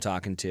girl I'm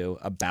talking to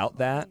about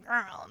that.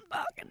 Girl, I'm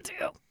talking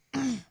to.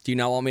 Do you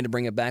not want me to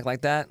bring it back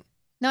like that?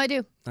 No, I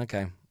do.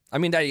 Okay. I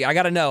mean, I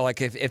got to know,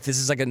 like, if this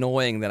is, like,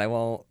 annoying, then I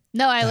won't.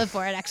 No, I live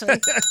for it,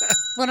 actually.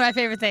 One of my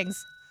favorite things.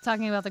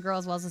 Talking about the girl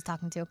as well as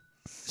talking to.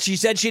 She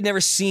said she'd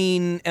never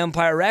seen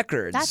Empire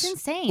Records. That's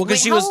insane. Well,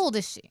 Wait, how old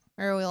is she?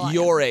 Or are we all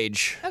your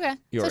age. Okay.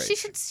 Your so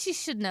age. she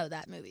should know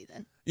that movie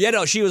then. Yeah,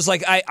 no, she was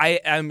like,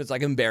 I'm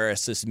like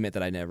embarrassed to admit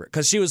that I never,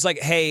 because she was like,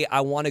 hey,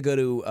 I want to go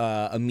to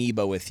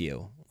Amoeba with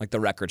you, like the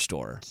record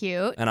store.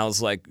 Cute. And I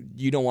was like,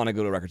 you don't want to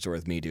go to a record store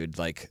with me, dude.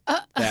 Like,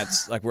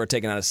 that's like we're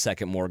taking out a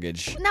second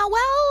mortgage. Now,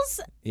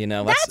 Wells, you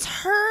know, that's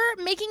her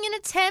making an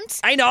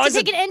attempt I know, to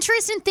take an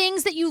interest in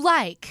things that you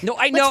like. No,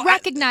 I know. Let's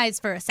recognize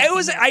for a second. It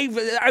was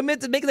I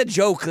meant to make the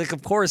joke. Like,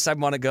 of course, I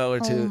want to go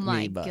to Oh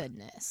my Amoeba.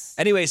 goodness.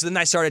 Anyway, so then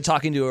I started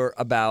talking to her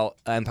about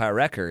Empire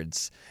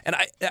Records, and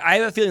I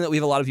have a feeling that we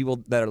have a lot of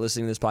people that are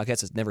listening to this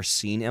podcast that's never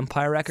seen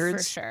Empire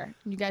Records. For sure.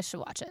 You guys should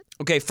watch it.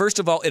 Okay, first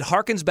of all, it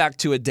harkens back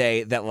to a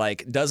day that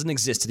like doesn't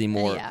exist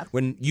anymore. Yeah.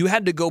 When you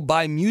had to go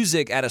buy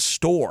music at a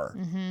store.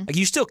 Mm-hmm. Like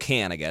you still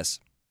can, I guess.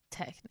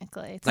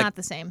 Technically. It's Like- not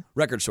the same.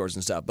 Record stores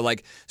and stuff. But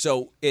like,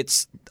 so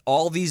it's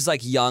all these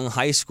like young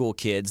high school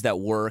kids that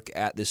work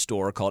at this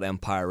store called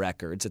Empire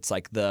Records. It's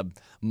like the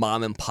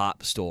mom and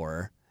pop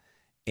store.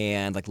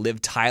 And like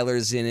Liv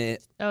Tyler's in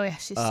it. Oh, yeah.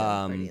 She's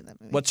so pretty in that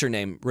movie. What's her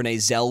name? Renee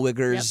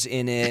Zellweger's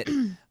in it.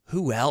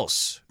 Who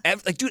else?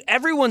 Like, dude,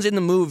 everyone's in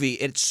the movie.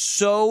 It's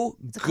so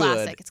It's a good.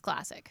 classic. It's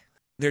classic.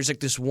 There's like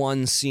this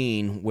one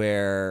scene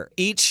where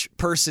each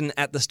person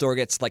at the store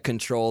gets like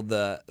control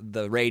the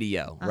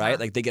radio, right?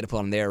 Like they get to put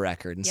on their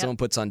record, and someone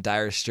puts on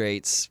Dire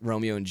Straits'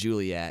 "Romeo and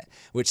Juliet,"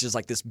 which is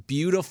like this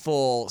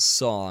beautiful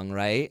song,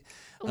 right?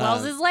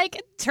 Wells is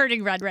like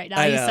turning red right now.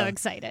 I He's know. so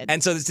excited.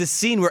 And so there's this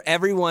scene where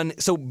everyone.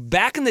 So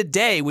back in the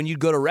day, when you'd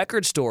go to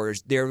record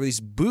stores, there were these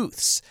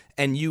booths,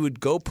 and you would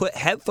go put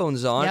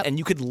headphones on, and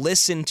you could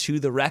listen to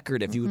the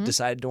record if you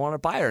decided to want to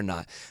buy it or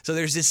not. So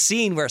there's this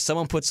scene where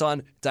someone puts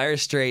on Dire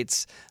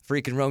Straits'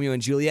 freaking Romeo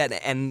and Juliet,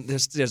 and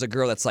there's a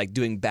girl that's like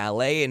doing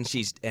ballet, and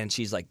she's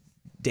like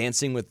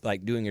dancing with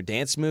like doing her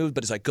dance move,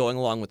 but it's like going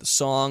along with the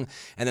song.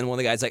 And then one of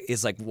the guys like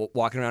is like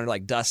walking around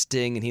like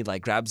dusting, and he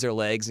like grabs their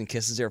legs and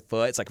kisses their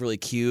foot. It's like really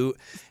cute.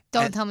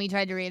 Don't tell me you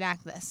tried to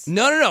reenact this.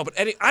 No. But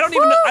I don't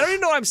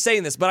even know why I'm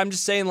saying this, but I'm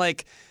just saying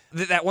like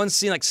that one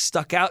scene like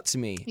stuck out to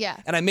me. Yeah.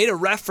 And I made a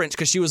reference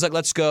because she was like,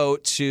 let's go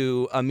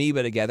to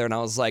Amoeba together, and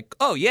I was like,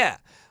 oh yeah.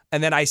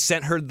 And then I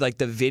sent her like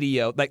the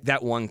video, like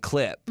that one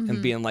clip,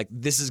 and being like,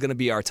 this is gonna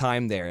be our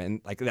time there,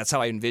 and like that's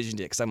how I envisioned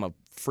it because I'm a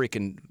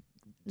freaking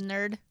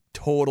Nerd.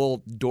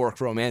 total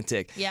dork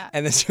romantic. Yeah.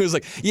 And then she was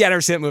like, yeah, I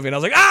never seen that movie. And I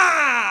was like,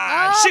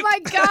 ah, Oh shoot. my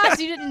gosh,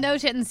 you didn't know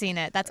she hadn't seen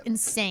it. That's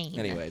insane.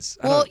 Anyways.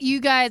 Well, you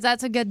guys,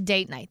 that's a good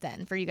date night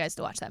then for you guys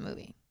to watch that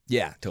movie.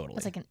 Yeah, totally.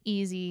 It's like an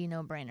easy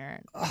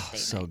no-brainer. Oh, date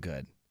so night.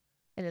 good.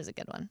 It is a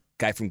good one.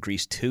 Guy from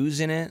Grease 2's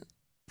in it.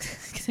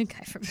 The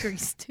guy from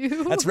Grease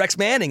too. That's Rex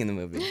Manning in the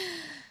movie.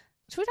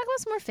 Should we talk about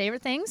some more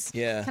favorite things?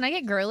 Yeah. Can I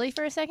get girly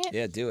for a second?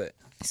 Yeah, do it.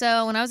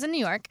 So when I was in New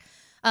York,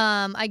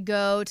 I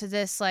go to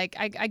this like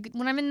I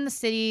when I'm in the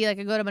city, like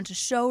I go to a bunch of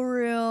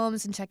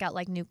showrooms and check out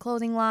like new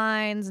clothing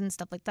lines and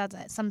stuff like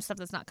that. Some stuff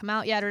that's not come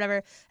out yet or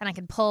whatever, and I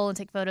can pull and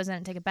take photos in it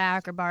and take it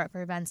back, or borrow it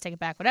for events, take it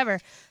back, whatever.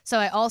 So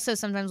I also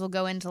sometimes will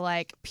go into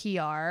like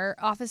PR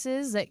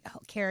offices that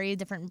carry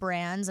different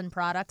brands and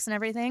products and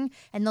everything,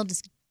 and they'll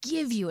just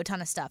give you a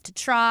ton of stuff to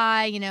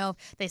try. You know,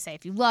 they say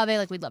if you love it,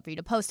 like we'd love for you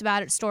to post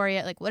about it, story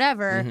it, like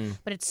whatever.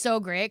 But it's so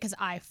great because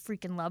I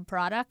freaking love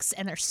products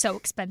and they're so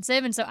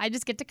expensive. And so I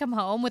just get to come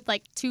home with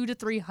like 200 to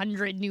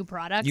 300 new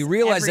products. You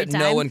realize every that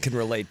time. no one can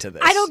relate to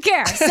this. I don't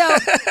care. So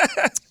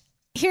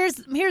here's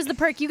the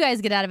perk you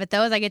guys get out of it,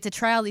 though, is I get to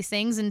try all these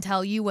things and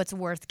tell you what's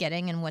worth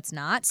getting and what's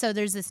not. So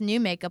there's this new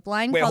makeup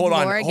line called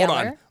Laura hold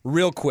Geller. on,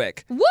 real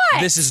quick. What?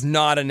 This is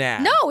not an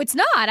ad. No, it's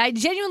not. I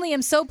genuinely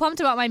am so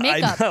pumped about my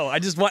makeup. I know. I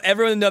just want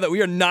everyone to know that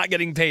we are not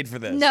getting paid for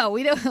this. No,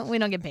 we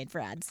don't get paid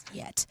for ads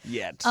yet.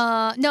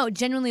 No,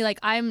 genuinely, like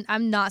I'm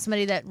not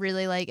somebody that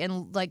really like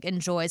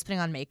enjoys putting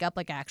on makeup.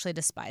 Like I actually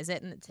despise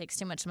it, and it takes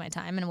too much of my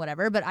time and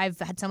whatever. But I've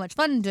had so much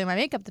fun doing my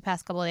makeup the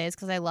past couple of days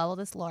because I love all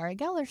this Laura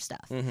Geller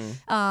stuff.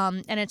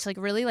 And it's like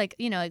really like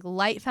like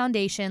light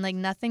foundation, like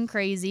nothing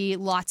crazy,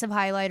 lots of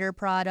highlighter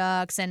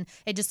products, and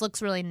it just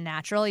looks really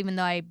natural. Even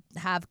though I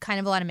have kind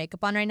of a lot of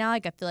makeup on right now,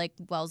 like I feel like,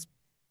 well,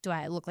 do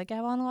I look like I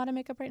have on a lot of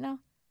makeup right now?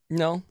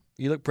 No,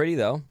 you look pretty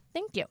though.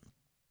 Thank you.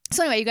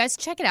 So anyway, you guys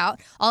check it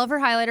out. All of her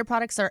highlighter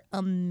products are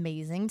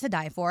amazing to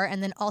die for.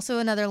 And then also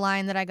another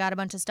line that I got a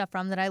bunch of stuff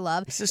from that I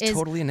love. This is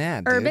totally an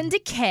ad, Urban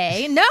dude.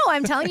 Decay. No,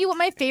 I'm telling you what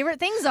my favorite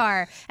things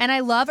are. And I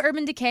love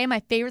Urban Decay.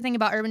 My favorite thing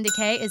about Urban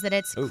Decay is that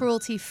it's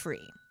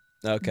cruelty-free.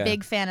 Okay.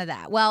 Big fan of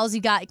that. Wells,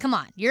 come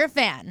on, you're a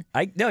fan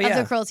of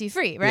the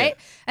cruelty-free, right?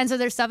 Yeah. And so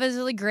their stuff is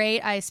really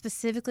great. I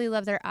specifically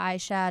love their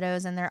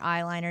eyeshadows and their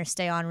eyeliners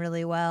stay on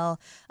really well.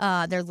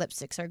 Their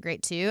lipsticks are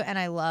great too. And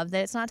I love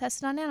that it's not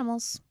tested on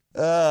animals.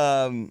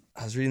 I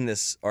was reading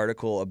this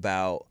article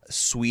about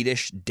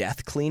Swedish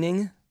death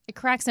cleaning. It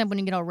cracks me up when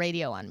you get all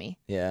radio on me.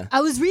 Yeah.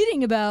 I was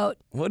reading about...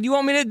 What do you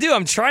want me to do?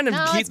 I'm trying to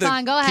keep the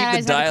fine. Go ahead.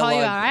 keep the dialogue.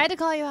 I had to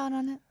call you out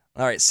on it.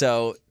 All right,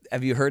 so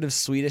have you heard of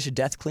Swedish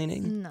death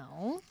cleaning?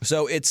 No.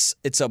 So it's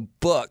a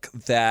book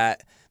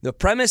that the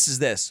premise is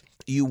this.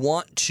 You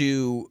want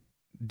to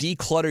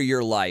declutter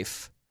your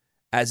life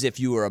as if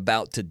you were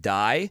about to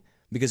die,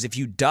 because if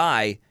you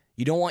die,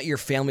 you don't want your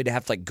family to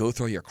have to like go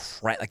through your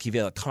crap, like you've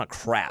got a ton of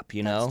crap,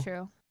 you know?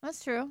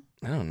 That's true.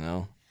 I don't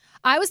know.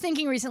 I was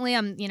thinking recently,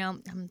 I'm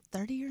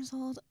 30 years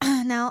old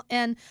now,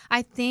 and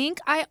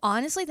I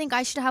honestly think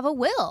I should have a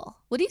will.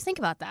 What do you think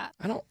about that?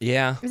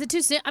 Is it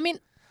too soon? I mean,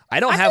 I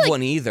don't have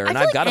one either, and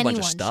I've got a bunch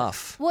of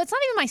stuff. Well, it's not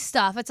even my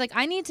stuff. It's like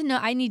I need to know.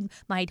 I need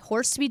my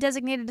horse to be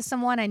designated to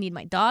someone. I need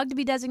my dog to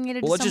be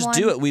designated to someone. Well, let's just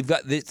do it. We've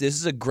got this. This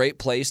is a great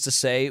place to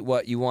say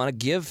what you want to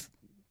give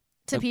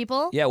to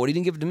people. Yeah. What are you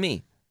gonna give to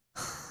me?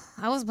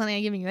 I wasn't planning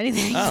on giving you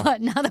anything,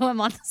 but now that I'm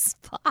on the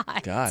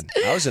spot, God,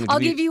 I was gonna. I'll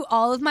give you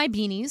all of my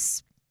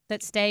beanies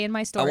that stay in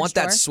my storage. I want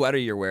that sweater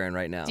you're wearing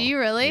right now. Do you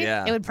really?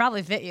 Yeah. It would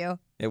probably fit you.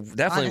 It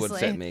definitely honestly. would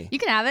fit me. You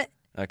can have it.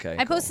 Okay.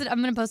 I'm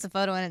going to post a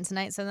photo in it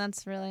tonight, so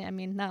that's really,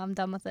 now I'm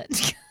done with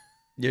it.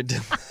 You're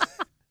done.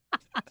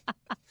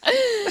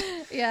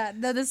 Yeah,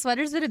 the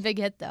sweater's been a big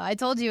hit, though. I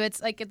told you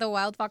it's like the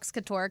Wild Fox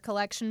Couture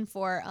collection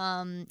for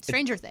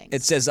Stranger Things.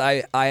 It says,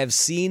 I have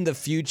seen the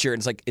future.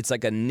 And it's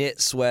like a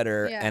knit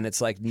sweater, and it's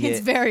like knit.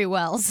 It's very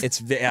Wells.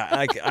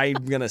 I'm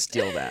going to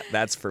steal that.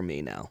 That's for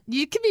me now.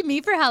 You can be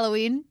me for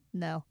Halloween.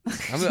 No,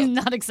 I'm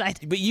not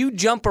excited. But you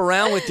jump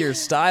around with your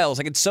styles.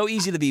 Like, it's so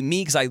easy to be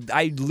me because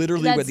I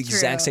literally wear the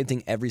exact same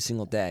thing every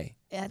single day.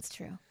 Yeah, that's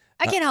true.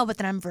 I can't help it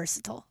that I'm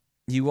versatile.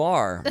 You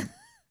are.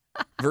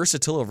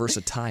 Versatile or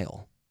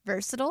versatile?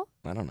 Versatile?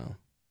 I don't know.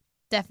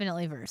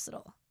 Definitely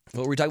versatile.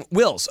 What were we talking about?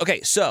 Wills.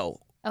 Okay, so.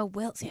 Oh,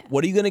 Wills, yeah.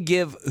 What are you going to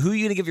give? Who are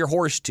you going to give your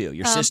horse to?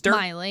 Your sister?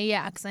 Miley,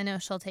 yeah, because I know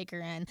she'll take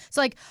her in.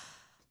 So, like,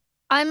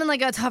 I'm in,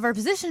 like, a tougher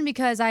position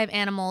because I have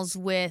animals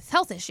with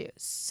health issues.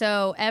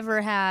 So,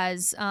 Ever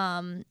has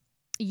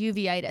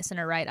uveitis in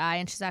her right eye,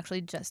 and she's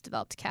actually just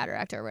developed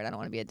cataract over it. I don't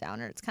want to be a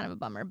downer. It's kind of a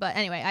bummer. But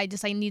anyway, I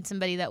need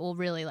somebody that will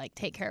really, like,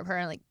 take care of her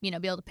and, like, be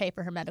able to pay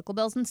for her medical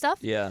bills and stuff.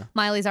 Yeah.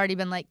 Miley's already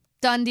been, like,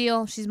 done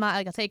deal. She's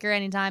I'll take her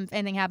anytime. If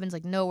anything happens,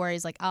 like, no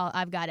worries. Like,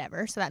 I've got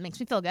Ever. So that makes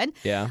me feel good.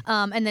 Yeah.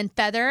 And then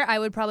Feather, I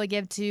would probably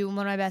give to one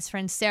of my best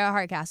friends, Sarah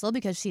Hardcastle,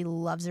 because she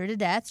loves her to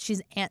death.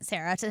 She's Aunt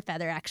Sarah to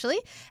Feather, actually.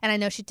 And I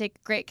know she'd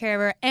take great care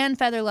of her. And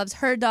Feather loves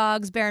her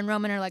dogs. Bear and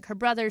Roman are like her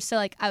brothers. So,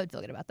 like, I would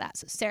feel good about that.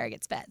 So Sarah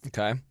gets fed.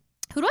 Okay.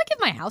 Who do I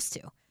give my house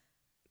to?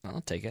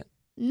 I'll take it.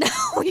 No,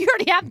 you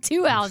already have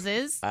two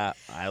houses. I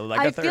feel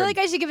like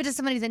I should give it to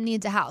somebody that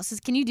needs a house.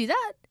 Can you do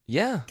that?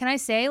 Yeah. Can I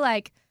say,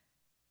 like,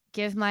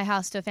 give my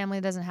house to a family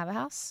that doesn't have a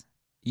house?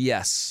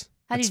 Yes.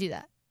 How do you do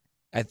that?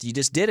 You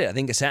just did it. I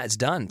think it's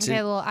done.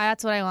 Okay, well,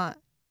 that's what I want.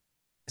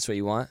 That's what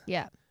you want?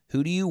 Yeah.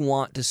 Who do you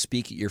want to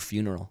speak at your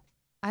funeral?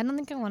 I don't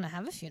think I want to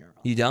have a funeral.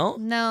 You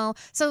don't? No.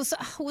 So was I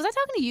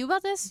talking to you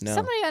about this? No.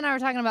 Somebody and I were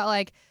talking about,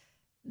 like,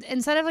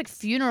 instead of, like,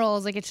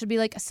 funerals, like, it should be,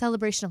 like, a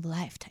celebration of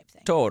life type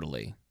thing.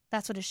 Totally.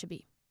 That's what it should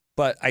be.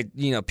 But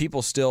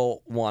people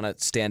still want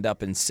to stand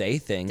up and say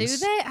things. Do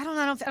they? I don't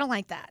know. I don't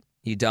like that.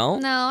 You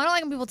don't? No, I don't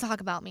like when people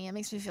talk about me. It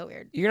makes me feel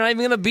weird. You're not even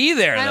going to be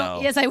there,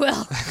 though. Yes, I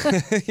will.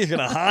 You're going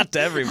to haunt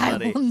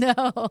everybody. I will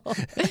know. Who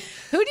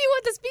do you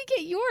want to speak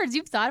at yours?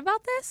 You've thought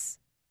about this?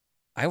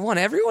 I want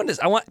everyone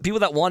to. I want people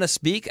that want to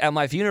speak at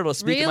my funeral to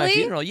speak at my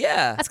funeral.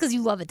 Yeah. That's because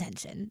you love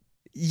attention.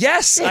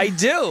 Yes, I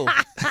do.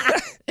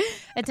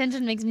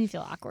 Attention makes me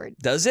feel awkward.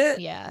 Does it?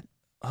 Yeah.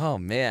 Oh,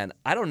 man.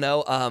 I don't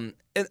know.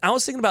 And I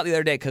was thinking about it the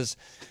other day because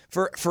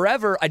for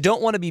forever, I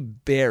don't want to be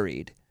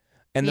buried.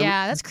 And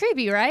That's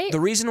creepy, right? The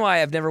reason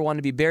why I've never wanted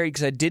to be buried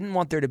because I didn't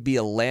want there to be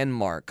a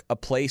landmark, a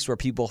place where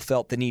people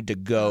felt the need to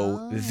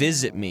go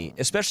visit me,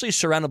 especially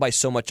surrounded by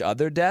so much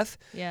other death.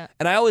 Yeah.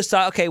 And I always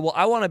thought, okay, well,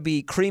 I want to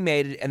be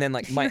cremated and then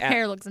like my Your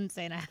hair looks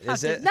insane. I have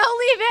Is to. it? No,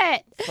 leave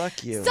it.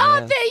 Fuck you. Stop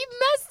man. it. You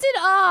messed it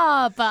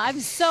up. I'm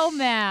so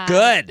mad.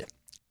 Good.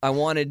 I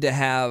wanted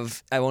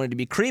to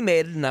be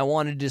cremated and I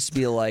wanted to just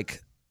be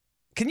like,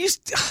 can you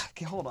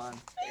okay, hold on.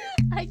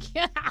 I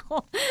can't.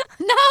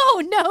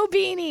 No,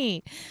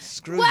 Beanie.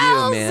 Screw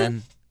Wells! you,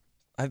 man.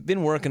 I've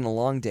been working a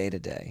long day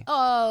today.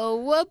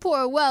 Oh,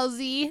 poor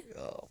Wellesley.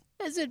 Oh.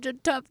 It's such a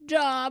tough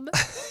job.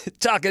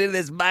 Talking into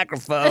this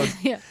microphone.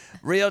 Yeah.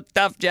 Real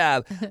tough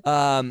job.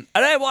 And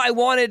I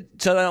wanted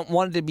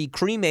to be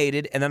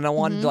cremated, and then I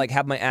wanted to like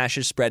have my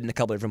ashes spread in a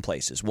couple different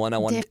places. One, I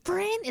wanted.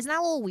 Different? Isn't that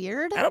a little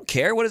weird? I don't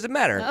care. What does it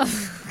matter?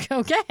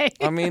 Okay.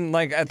 I mean,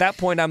 like at that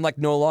point, I'm like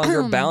no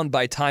longer bound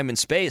by time and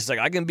space. Like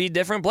I can be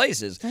different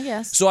places. I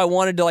guess. So I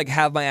wanted to like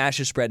have my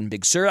ashes spread in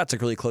Big Sur. That's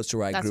like really close to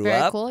where I That's grew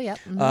very up. cool. Yep.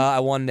 Mhm. I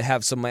wanted to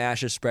have some of my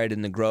ashes spread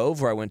in the Grove,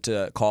 where I went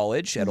to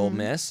college at Ole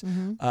Miss.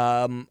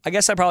 I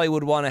guess I probably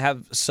would want to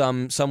have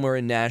somewhere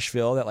in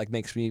Nashville that like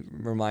makes me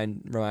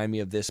remind me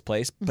of this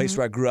place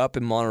where I grew up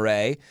in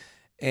Monterey,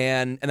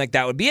 and like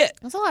that would be it.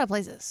 That's a lot of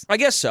places. I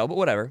guess so, but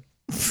whatever.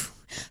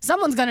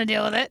 Someone's gonna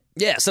deal with it.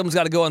 Yeah, someone's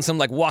got to go on some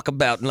like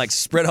walkabout and like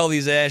spread all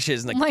these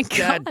ashes. And, like, Oh my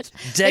God, God.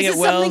 dang This it, is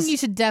Wells. something you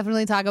should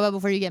definitely talk about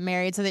before you get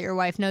married so that your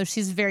wife knows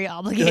she's very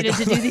obligated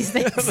to do these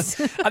things.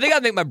 I think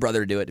I'd make my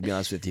brother do it, to be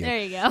honest with you. There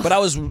you go. But I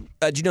was, do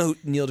you know who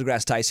Neil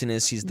deGrasse Tyson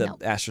is? He's the No.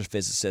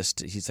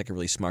 astrophysicist. He's like a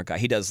really smart guy.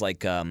 He does like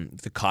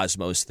the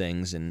cosmos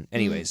things. And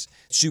anyways,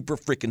 super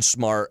freaking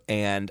smart.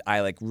 And I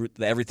like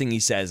everything he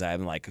says,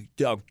 I'm like,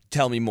 oh,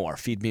 tell me more,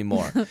 feed me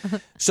more.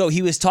 So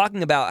he was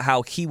talking about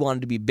how he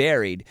wanted to be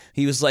buried.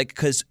 He was like,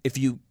 because if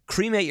you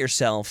cremate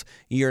yourself,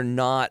 you're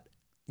not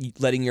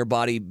letting your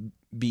body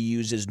be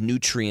used as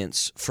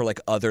nutrients for like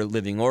other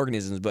living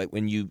organisms. But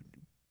when you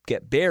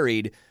get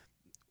buried,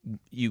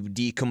 you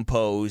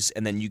decompose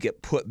and then you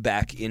get put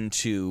back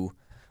into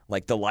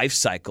like the life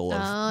cycle of,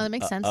 that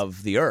makes sense.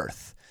 of the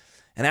earth.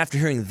 And after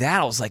hearing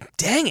that, I was like,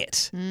 dang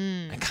it.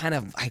 I kind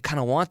of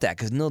want that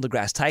because Neil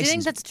deGrasse Tyson. Do you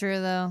think that's true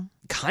though?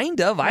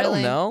 Kind of. I don't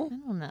Really? know.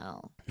 I don't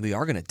know. We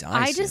are going to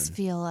die I soon. just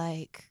feel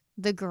like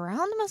the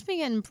ground must be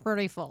getting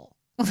pretty full.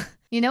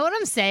 You know what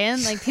I'm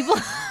saying? Like people,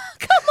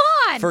 come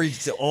on. For a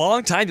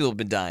long time, people have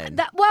been dying.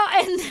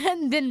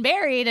 And been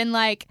buried and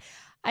like,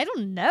 I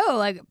don't know.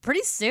 Like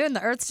pretty soon,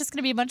 the Earth's just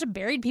gonna be a bunch of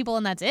buried people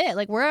and that's it.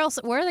 Like where else?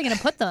 Where are they gonna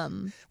put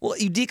them? Well,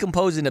 you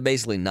decompose into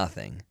basically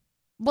nothing.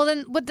 Well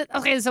then,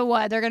 okay, so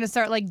what? They're gonna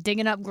start like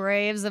digging up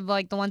graves of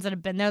like the ones that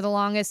have been there the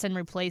longest and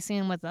replacing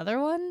them with other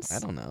ones? I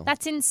don't know.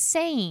 That's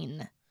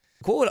insane.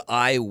 What would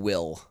I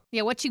will?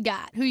 Yeah, what you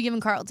got? Who you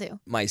giving Carl to?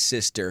 My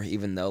sister,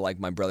 even though like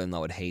my brother-in-law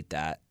would hate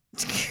that.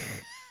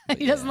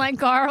 He doesn't like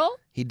Carl?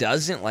 He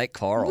doesn't like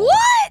Carl.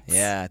 What?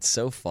 Yeah, it's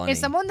so funny. If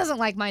someone doesn't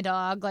like my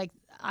dog, like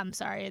I'm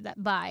sorry,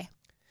 bye.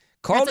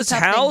 Carl That's just a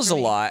tough thing howls for a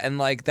me. lot, and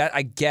like that,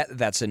 I get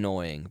that's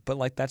annoying, but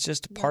like that's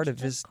just part of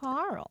his.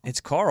 Carl.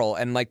 It's Carl,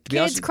 and like to be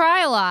Kids honest,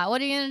 cry a lot.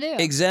 What are you gonna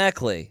do?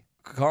 exactly.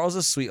 Carl's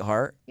a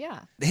sweetheart. Yeah.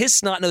 His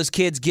snot-nosed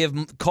kids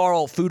give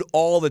Carl food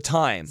all the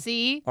time.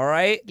 See? All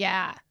right.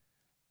 Yeah.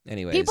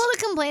 Anyways. People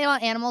that complain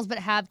about animals but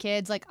have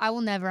kids, like I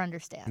will never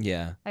understand.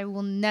 Yeah. I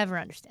will never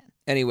understand.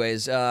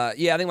 Anyways, yeah,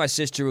 I think my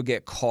sister would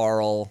get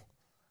Carl.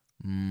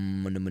 I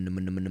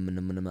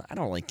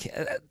don't really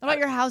care. What about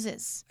your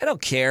houses? I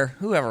don't care.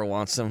 Whoever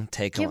wants them,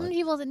 take Give them. them to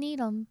people that need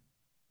them.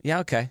 Yeah,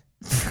 okay.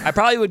 I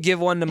probably would give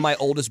one to my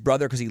oldest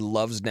brother because he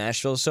loves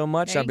Nashville so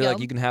much. There I'd you be go. like,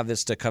 you can have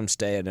this to come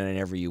stay at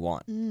whenever you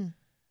want. Mm.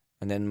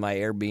 And then my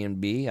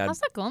Airbnb, How's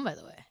that going, by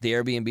the way? the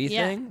Airbnb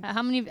Yeah. thing.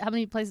 How many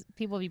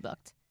people have you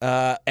booked?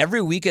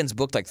 Every weekend's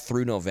booked like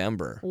through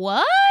November.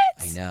 What?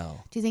 I know.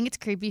 Do you think it's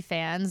creepy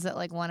fans that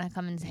like want to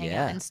come and hang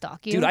Yeah. out and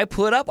stalk you? Dude, I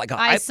put up like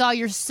I saw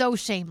you're so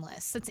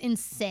shameless. That's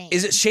insane.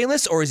 Is it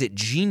shameless or is it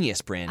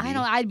genius, Brandi? I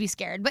know I'd be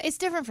scared, but it's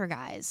different for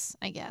guys,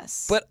 I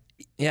guess. But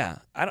yeah,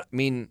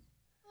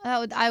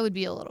 I would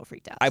be a little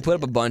freaked out. I put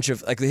up a bunch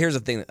of like. Here's the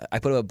thing. I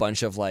put up a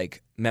bunch of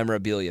like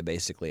memorabilia.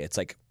 Basically, it's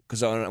like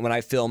because when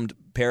I filmed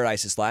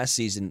Paradise this last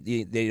season,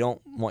 they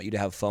don't want you to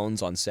have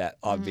phones on set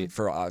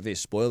for obvious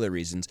spoiler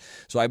reasons.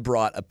 So I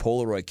brought a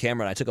Polaroid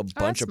camera and I took a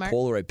bunch of smart.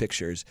 Polaroid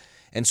pictures,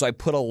 and so I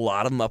put a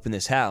lot of them up in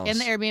this house. in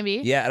the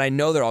Airbnb? Yeah, and I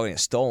know they're all gonna get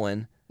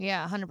stolen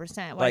Yeah,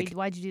 100%.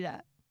 Why'd you do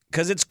that?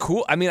 because it's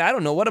cool. I mean, I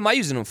don't know what am I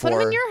using them for. Put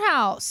them in your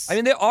house. I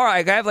mean, they are.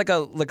 I have like a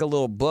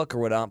little book or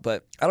whatnot,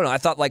 but I don't know. I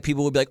thought like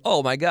people would be like,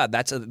 "Oh my god,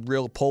 that's a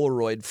real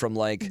Polaroid from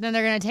like then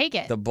they're gonna take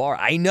it. the bar."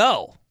 I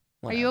know.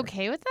 Are you Whatever.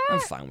 okay with I'm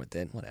that? fine with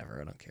it.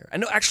 Whatever. I don't care. I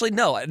know. Actually,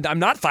 no. I'm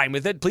not fine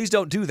with it. Please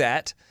don't do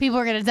that. People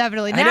are gonna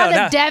definitely I know, they're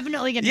now-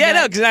 definitely gonna. Yeah, do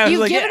no, it. 'cause I was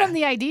You've like, given yeah. them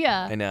the idea.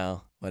 I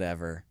know.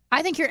 Whatever.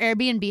 I think your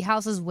Airbnb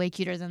house is way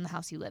cuter than the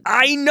house you live in.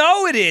 I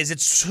know it is.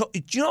 It's so,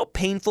 do you know how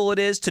painful it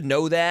is to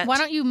know that? Why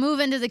don't you move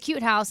into the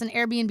cute house and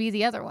Airbnb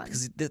the other one?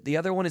 Because the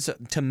other one is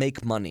to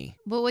make money.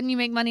 But wouldn't you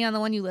make money on the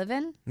one you live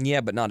in?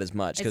 Yeah, but not as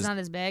much. It's not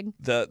as big.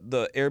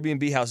 The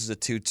Airbnb house is a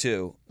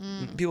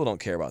 2-2. People don't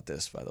care about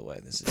this, by the way.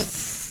 This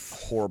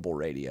is horrible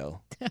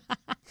radio.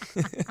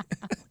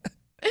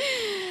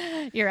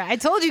 You're right. I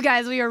told you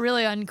guys we were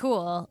really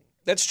uncool.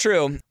 That's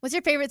true. What's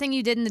your favorite thing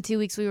you did in the 2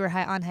 weeks we were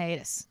on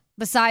hiatus?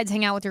 Besides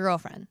hang out with your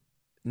girlfriend?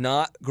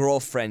 Not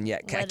girlfriend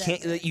yet.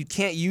 You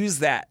can't use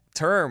that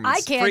term. It's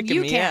I can. freaking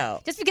You me can't.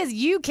 out. Just because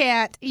you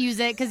can't use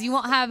it because you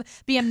won't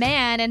be a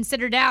man and sit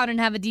her down and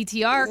have a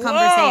DTR Whoa,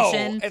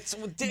 conversation. it's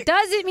ridiculous.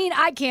 Doesn't mean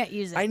I can't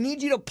use it. I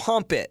need you to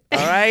pump it,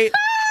 all right?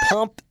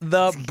 Pump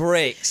the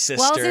brakes,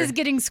 sister. Wells is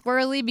getting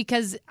squirrely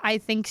because I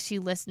think she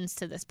listens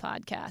to this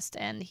podcast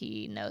and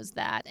he knows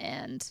that.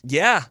 And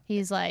yeah.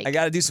 he's like, I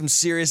got to do some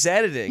serious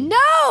editing.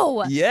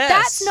 no! Yes.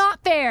 That's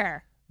not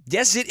fair.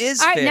 Yes, it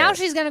is All right, fair. now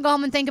she's going to go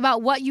home and think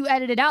about what you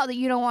edited out that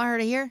you don't want her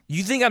to hear.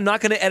 You think I'm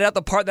not going to edit out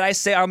the part that I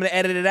say I'm going to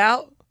edit it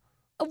out?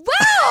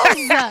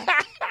 Wells!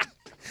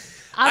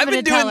 I'm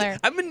going to tell her.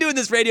 I've been doing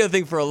this radio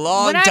thing for a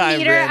long When time, I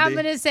meet her, Brandi. I'm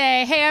going to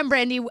say, hey, I'm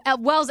Brandi.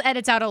 Wells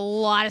edits out a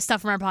lot of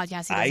stuff from our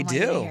podcast. He doesn't I want you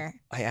to do. hear.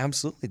 I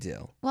absolutely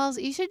do. Wells,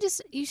 you should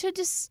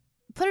just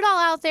put it all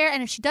out there.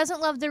 And if she doesn't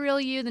love the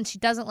real you, then she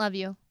doesn't love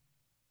you.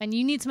 And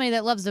you need somebody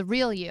that loves the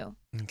real you.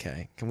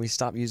 Okay. Can we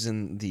stop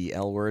using the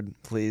L word,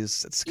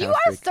 please? It's kind You of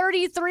are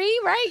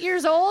 33, right?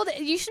 Years old.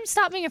 You should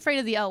stop being afraid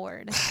of the L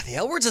word. The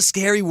L word's a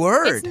scary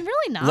word. It's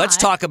really not. Let's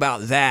talk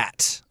about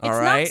that. All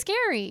right. It's not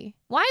scary.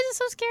 Why is it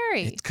so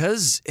scary? It's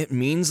because it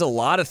means a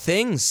lot of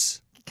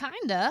things.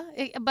 Kinda.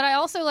 But I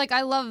also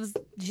I love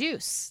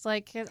juice.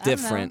 I don't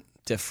know.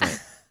 Different.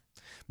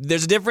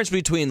 There's a difference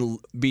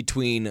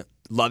between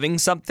loving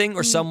something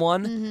or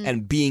someone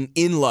and being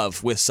in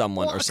love with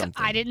someone or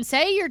something. I didn't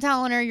say you're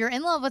telling her you're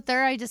in love with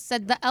her. I just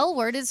said the L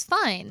word is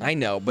fine. I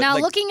know, but now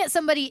looking at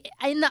somebody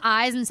in the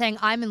eyes and saying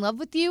I'm in love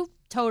with you,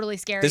 totally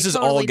scary. This is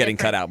totally all getting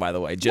different. cut out, by the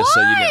way, just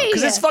so you know.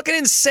 Because it's fucking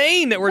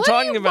insane that we're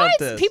talking about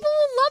this. People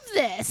will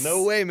love this.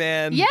 No way,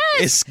 man. Yes.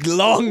 It's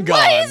long gone.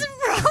 What is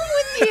wrong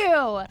with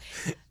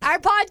you? Our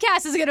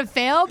podcast is going to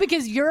fail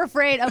because you're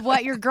afraid of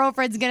what your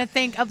girlfriend's going to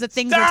think of the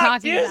things we're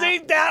talking about. Stop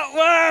using that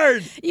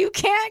word. You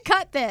can't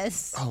cut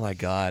this. Oh, my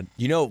God.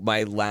 You know,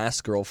 my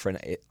last girlfriend,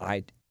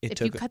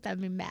 If you cut that,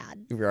 I'd be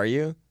mad. Are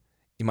you?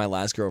 My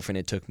last girlfriend,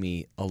 it took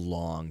me a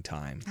long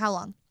time. How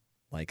long?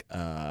 Like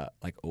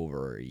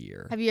over a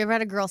year. Have you ever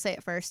had a girl say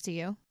it first to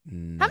you?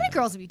 No. How many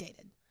girls have you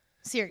dated?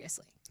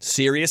 Seriously.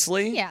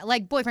 Seriously? Yeah,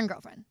 like boyfriend,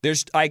 girlfriend.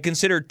 I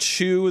consider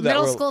two that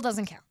Middle were... school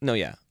doesn't count. No,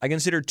 yeah. I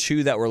consider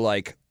two that were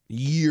like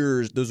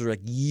years. Those were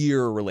like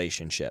year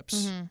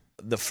relationships. Mm-hmm.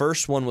 The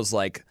first one was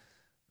like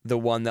the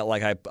one that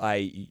like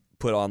I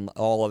put on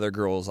all other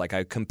girls. Like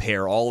I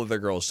compare all other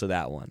girls to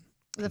that one.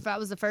 That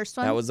was the first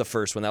one? That was the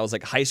first one. That was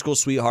like high school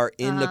sweetheart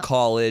into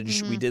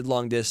college. We did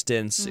long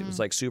distance. It was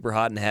like super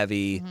hot and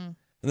heavy.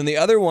 And then the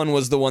other one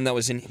was the one that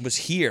was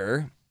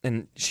here,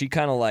 and she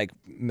kind of like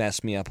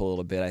messed me up a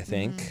little bit, I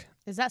think.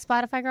 Is that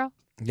Spotify girl?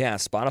 Yeah,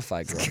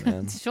 Spotify girl,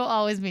 man. She'll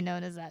always be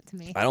known as that to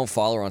me. I don't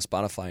follow her on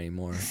Spotify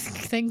anymore.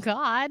 Thank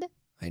God.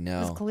 I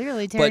know. It's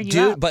clearly tearing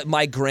you up. But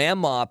my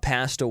grandma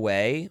passed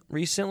away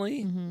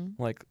recently,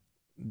 like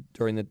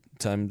during the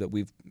time that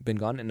we've been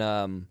gone,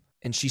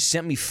 and she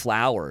sent me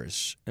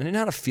flowers, and I didn't know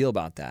how to feel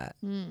about that.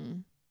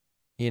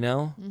 You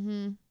know?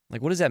 Mm-hmm.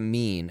 Like, what does that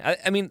mean?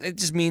 I mean, it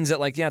just means that,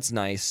 like, yeah, it's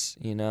nice,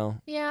 you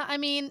know? Yeah, I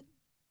mean...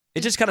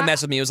 It just kind of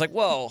messed with me. It was like,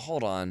 whoa,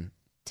 hold on.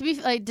 To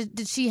be like,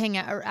 did she hang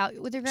out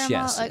with your grandma?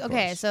 Yes, like, of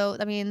okay, course. so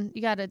I mean,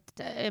 you gotta.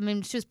 I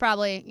mean, she was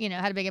probably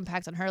had a big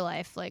impact on her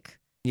life. Like,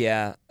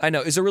 Yeah, I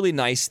know. It's a really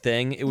nice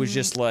thing. It was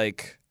just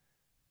like,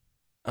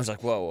 I was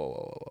like,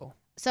 whoa.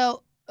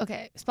 So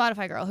okay,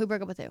 Spotify girl, who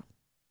broke up with who?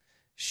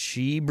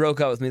 She broke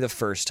up with me the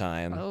first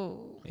time.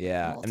 Oh,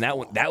 Yeah, and that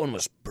one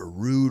was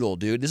brutal,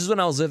 dude. This is when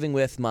I was living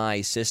with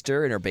my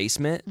sister in her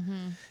basement,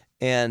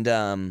 and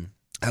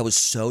I was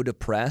so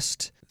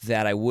depressed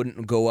that I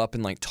wouldn't go up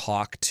and like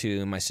talk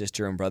to my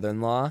sister and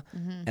brother-in-law,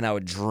 and I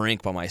would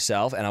drink by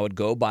myself, and I would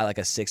go buy like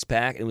a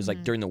 6-pack. It was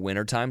like during the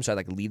winter time, so I'd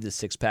like leave the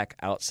 6-pack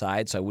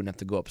outside so I wouldn't have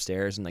to go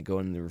upstairs and like go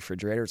in the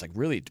refrigerator. It's like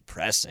really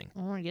depressing.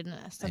 Oh my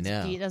goodness, I that's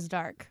know. deep. That's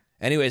dark.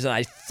 Anyways, and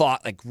I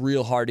fought like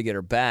real hard to get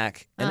her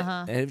back,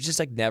 and it was just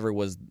like never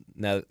was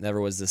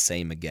the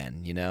same again,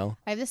 you know?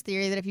 I have this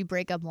theory that if you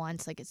break up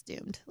once, like it's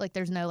doomed. Like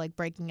there's no like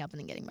breaking up and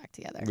then getting back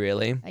together.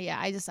 Really? Yeah,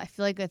 I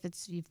feel like if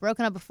you've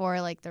broken up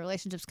before, like the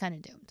relationship's kind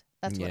of doomed.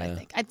 That's what I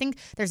think. I think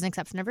there's an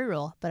exception to every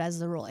rule, but as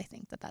the rule, I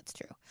think that's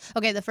true.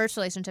 Okay, the first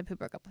relationship, who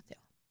broke up with you?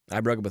 I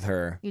broke up with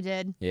her. You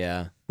did?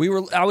 Yeah.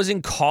 I was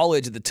in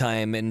college at the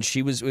time, and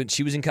she was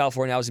in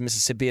California, I was in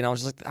Mississippi, and I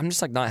was just like, I'm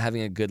just like not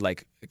having a good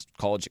like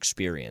college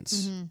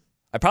experience.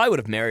 I probably would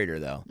have married her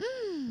though.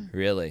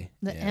 Really.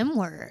 The M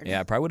word.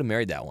 Yeah, I probably would have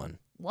married that one.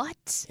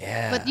 What?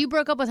 Yeah. But you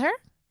broke up with her?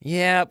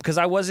 Yeah, because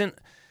I was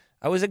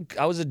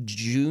a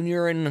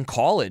junior in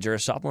college or a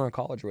sophomore in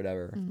college or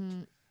whatever.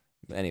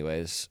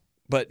 Anyways,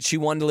 But she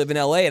wanted to live in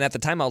LA, and at the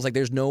time I was like,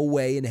 "There's no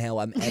way in hell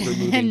I'm ever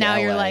moving." And now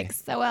to you're LA. like,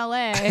 so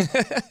LA.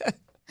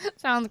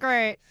 Sounds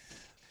great.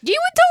 You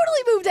would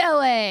totally move to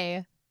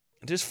LA.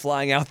 Just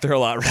flying out there a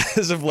lot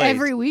as of late.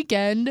 Every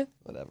weekend.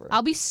 Whatever.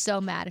 I'll be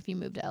so mad if you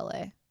move to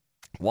LA.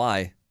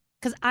 Why?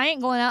 Because I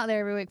ain't going out there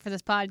every week for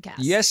this podcast.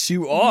 Yes,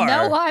 you are.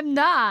 No, I'm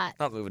not.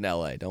 Not moving to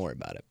LA. Don't worry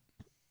about it.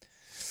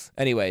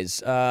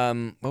 Anyways,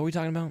 what were we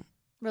talking about?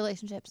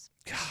 Relationships.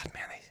 God,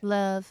 man,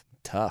 Love.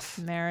 tough.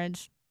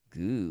 Marriage.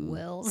 Ooh.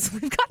 Wills.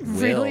 We've gotten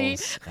really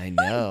Wills. I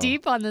know.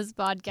 deep on this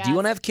podcast. Do you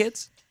want to have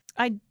kids?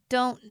 I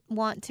don't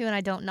want to, and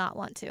I don't not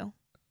want to.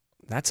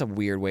 That's a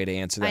weird way to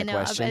answer that I know.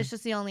 question. It's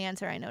just the only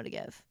answer I know to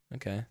give.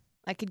 Okay.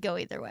 I could go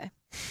either way.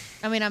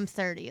 I mean, I'm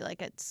 30.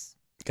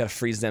 Gotta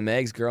freeze them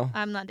eggs, girl.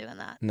 I'm not doing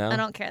that. No? I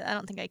don't care. I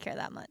don't think I care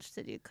that much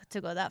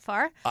to go that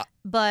far. Uh,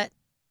 but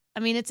I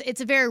mean, it's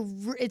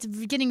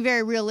getting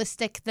very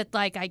realistic that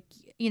I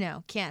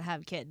can't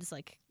have kids.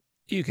 Like,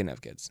 You can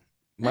have kids.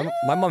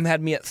 My mom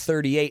had me at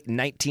 38 in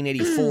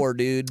 1984,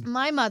 dude.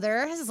 my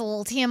mother, this is a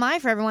little TMI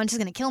for everyone. She's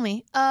gonna kill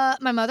me.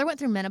 My mother went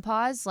through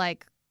menopause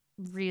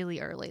really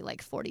early,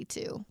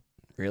 42.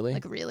 Really?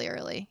 Really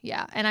early.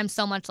 Yeah. And I'm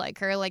so much like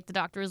her. The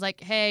doctor was like,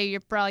 hey,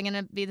 you're probably going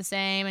to be the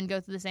same and go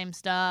through the same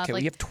stuff. Okay,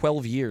 well, you have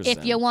 12 years If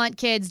then. you want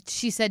kids,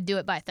 she said do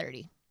it by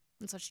 30.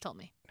 That's what she told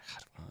me.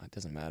 Well, it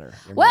doesn't matter.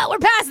 Well, we're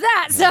past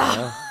that, so.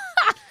 Yeah.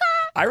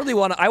 I really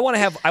want to. I want to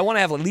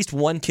have at least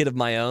one kid of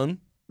my own,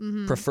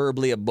 Mhm.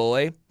 preferably a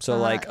boy. So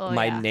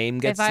my yeah. name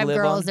gets If I to have live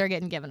girls, on. they're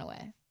getting given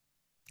away.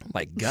 Oh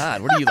my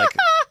God, what are you like?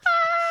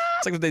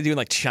 It's like what they do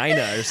in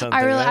China or something.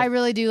 I right?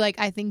 really do.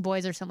 I think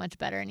boys are so much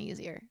better and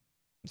easier.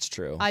 It's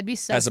true. I'd be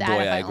so As a sad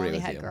boy, if I I agree only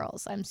with had you.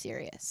 girls. I'm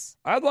serious.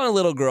 I'd want a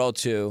little girl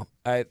too.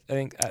 I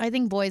think I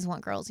think boys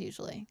want girls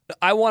usually.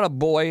 I want a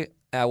boy.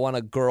 I want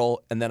a girl,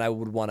 and then I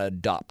would want to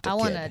adopt a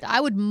kid. I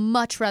would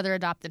much rather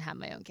adopt than have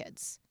my own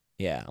kids.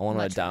 Yeah, I want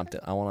to Much adopt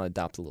it. I want to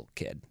adopt a little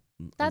kid.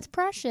 That's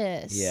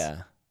precious.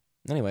 Yeah.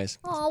 Anyways.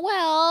 Oh,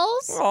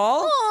 Wells.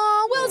 Aw.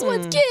 Aw, Wells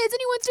wants kids and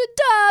he wants to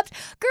adopt.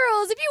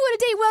 Girls, if you want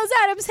to date Wells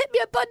Adams, hit me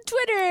up on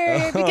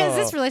Twitter. Because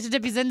this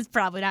relationship he's in is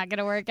probably not going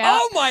to work out.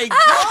 Oh my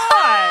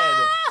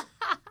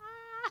God!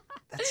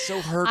 That's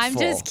so hurtful. I'm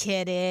just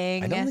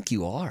kidding. I don't think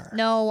you are.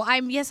 No,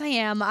 yes, I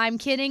am. I'm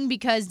kidding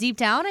because deep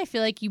down, I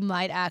feel like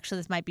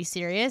this might be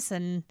serious.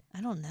 And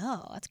I don't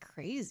know. That's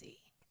crazy.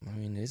 I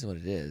mean, it is what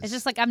it is. It's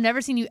just I've never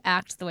seen you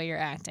act the way you're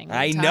acting. when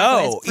I you talk.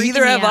 know. It's freaking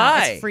Either me have out.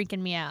 I. It's freaking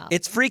me out.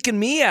 It's freaking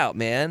me out,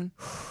 man.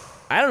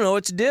 I don't know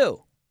what to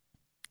do.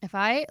 If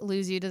I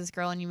lose you to this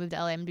girl and you move to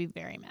LA, I'm going to be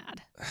very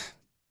mad.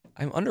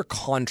 I'm under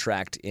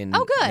contract in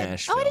Oh, good.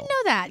 Nashville. Oh, I didn't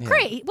know that. Yeah.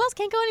 Great. Wells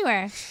can't go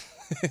anywhere.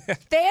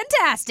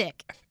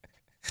 Fantastic.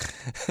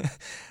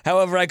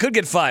 However, I could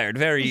get fired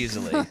very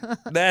easily.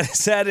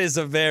 that is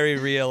a very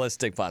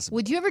realistic possibility.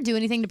 Would you ever do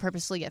anything to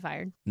purposely get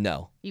fired?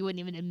 No. You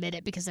wouldn't even admit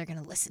it because they're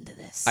going to listen to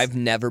this. I've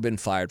never been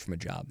fired from a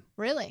job.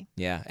 Really?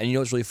 Yeah. And you know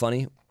what's really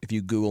funny? If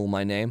you Google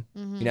my name,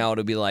 you know,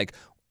 it'll be like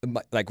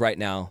right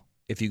now,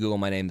 if you Google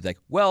my name, it's like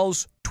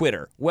Wells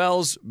Twitter,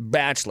 Wells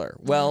Bachelor,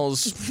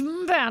 Wells.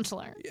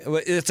 Bachelor.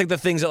 It's like the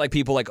things that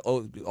people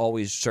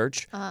always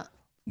search.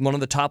 One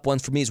of the top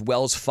ones for me is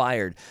Wells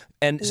fired.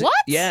 And What?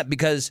 Yeah,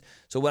 because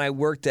when I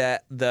worked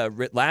at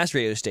the last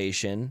radio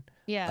station,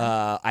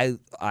 Yeah.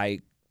 I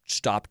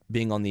stopped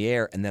being on the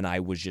air and then I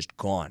was just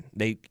gone.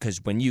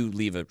 Because when you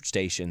leave a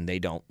station, they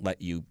don't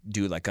let you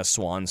do a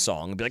swan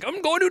song and be like,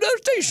 I'm going to another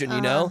station,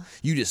 you know?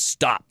 You just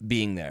stop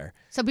being there.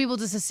 So people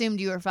just assumed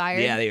you were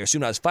fired? Yeah, they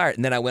assumed I was fired.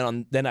 And then I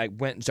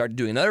went and started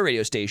doing another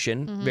radio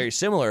station, very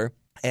similar,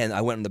 and I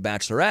went on The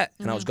Bachelorette,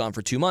 and I was gone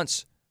for 2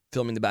 months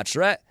filming The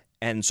Bachelorette.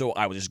 And so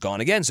I was just gone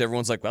again. So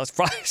everyone's like, well, it's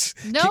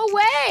fired. No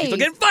way. People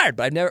getting fired,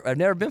 but I've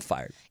never been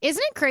fired.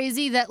 Isn't it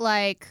crazy that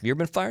You ever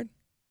been fired?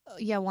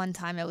 yeah, one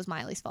time it was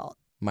Miley's fault.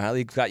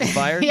 Miley got you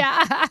fired?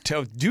 Yeah.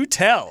 Do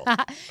tell.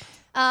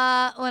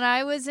 When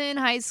I was in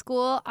high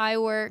school, I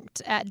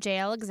worked at J.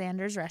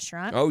 Alexander's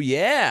restaurant. Oh,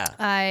 yeah.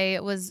 I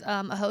was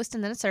a host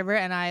and then a server,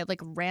 and I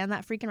ran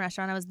that freaking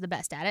restaurant. I was the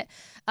best at it.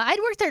 I'd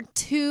worked there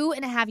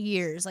 2.5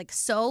 years,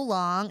 so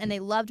long, and they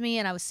loved me,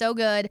 and I was so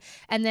good.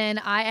 And then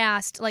I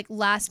asked,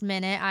 last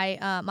minute,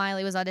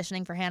 Miley was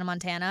auditioning for Hannah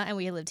Montana, and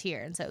we lived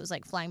here, and so it was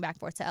flying back and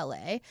forth to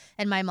LA.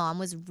 And my mom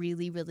was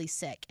really, really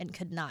sick and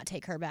could not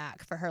take her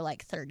back for her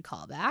third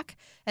call back,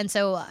 and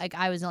so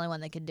I was the only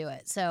one that could do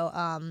it. So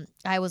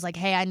I was like,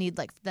 hey, I need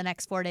the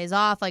next 4 days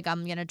off. I'm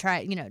gonna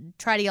try to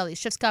get all these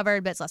shifts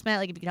covered, but it's last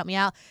minute. If you can help me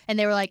out. And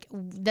they were like,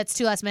 that's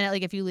too last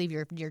minute. If you leave,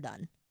 you're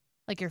done.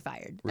 You're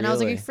fired. And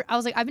Really? I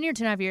was like, I've been here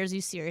 2.5 years. Are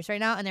you serious right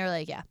now? And they were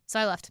like, yeah. So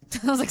I left.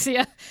 I was like, see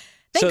ya.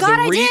 Thank So God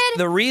I did.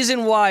 the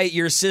reason why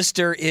your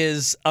sister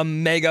is a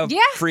mega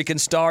Yeah. freaking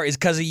star is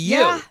because of you.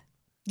 Yeah.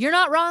 You're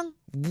not wrong.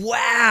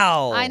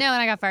 Wow. I know,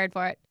 and I got fired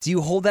for it. Do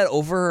you hold that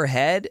over her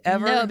head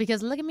ever? No,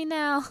 because look at me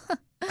now.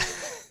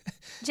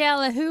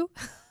 Jella who?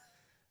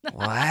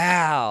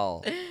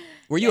 Wow.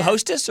 Were you a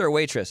hostess or a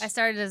waitress? I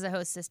started as a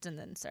hostess and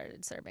then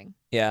started serving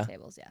Yeah.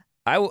 tables. Yeah.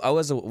 I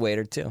was a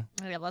waiter too.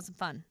 I We have lots of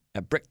fun.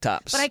 At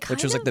Bricktops, But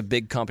which was like the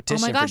big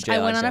competition. Oh my gosh, for Jay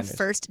I went on a Alexander's.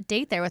 first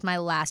date there with my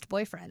last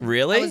boyfriend.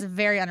 Really? I was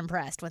very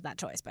unimpressed with that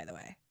choice, by the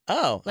way.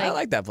 Oh, I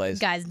like that place.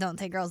 Guys, don't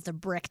take girls to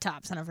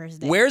Bricktops on a first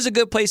date. Where's a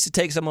good place to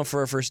take someone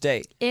for a first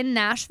date? In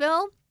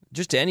Nashville?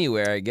 Just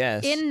anywhere, I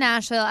guess. In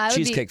Nashville, I would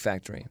Cheesecake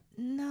Factory.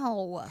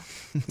 No.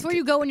 It's where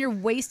you go when you're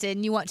wasted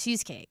and you want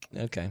cheesecake.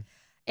 Okay.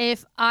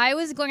 If I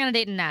was going on a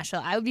date in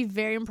Nashville, I would be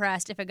very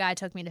impressed if a guy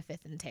took me to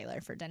Fifth and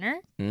Taylor for dinner.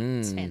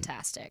 It's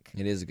fantastic.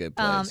 It is a good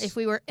place. If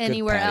we were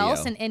anywhere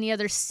else in any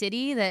other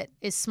city that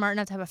is smart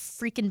enough to have a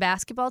freaking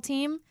basketball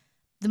team,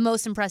 the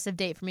most impressive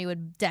date for me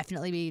would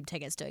definitely be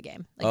tickets to a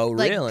game.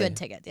 Really? Like good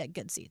tickets, yeah,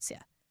 good seats, yeah.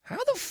 How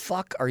the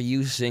fuck are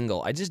you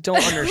single? I just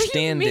don't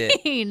understand what do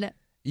it. you mean?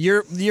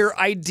 Your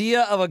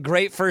idea of a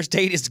great first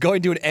date is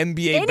going to an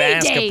NBA Any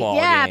basketball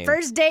date, yeah, game.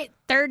 first date,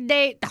 third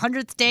date,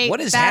 100th date.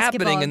 What is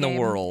basketball happening in game. the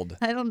world?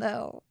 I don't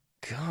know.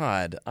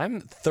 God,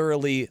 I'm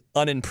thoroughly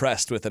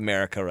unimpressed with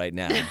America right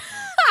now.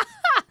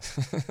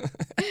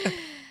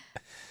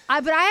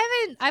 I've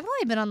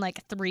only been on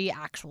like 3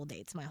 actual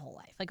dates my whole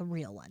life, like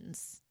real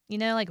ones. You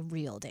know, like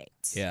real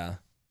dates. Yeah.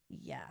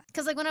 Yeah.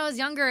 Because like when I was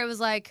younger, it was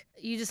like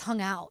you just hung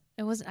out.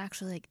 It wasn't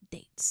actually like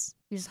dates.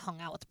 You just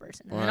hung out with the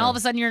person. And then all of a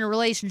sudden you're in a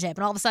relationship.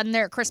 And all of a sudden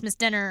they're at Christmas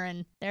dinner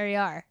and there you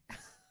are.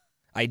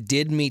 I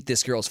did meet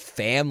this girl's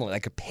family,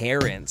 like her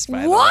parents,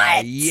 by What?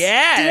 the way.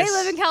 Yes. Do they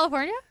live in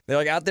California? They're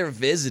like out there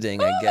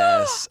visiting, I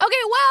guess. Okay,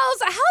 well,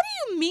 so how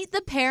do you meet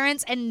the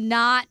parents and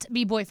not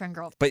be boyfriend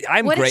girlfriend? But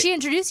I'm What great. did she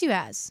introduce you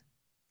as?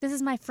 This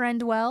is my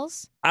friend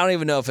Wells. I don't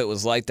even know if it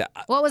was like that.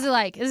 What was it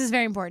like? This is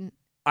very important.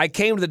 I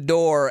came to the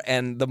door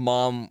and the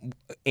mom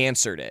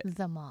answered it.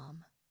 The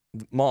mom.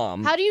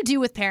 Mom. How do you do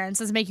with parents?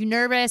 Does it make you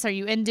nervous? Are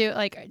you into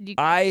like? Do you,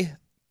 I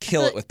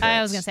kill it with parents.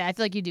 I was gonna say I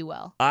feel like you do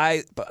well.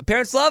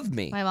 Parents love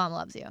me. My mom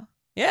loves you.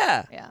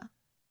 Yeah. Yeah.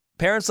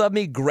 Parents love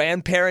me.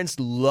 Grandparents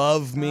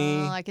love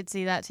me. Oh, I could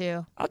see that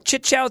too. I'll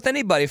chit chat with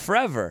anybody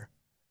forever.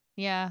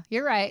 Yeah,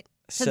 you're right.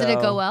 So did it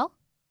go well?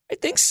 I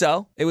think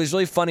so. It was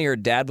really funny. Her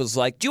dad was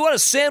like, "Do you want a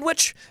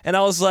sandwich?" And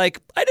I was like,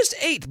 "I just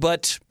ate,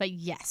 but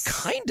yes,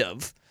 kind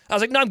of." I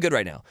was like, "No, I'm good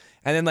right now."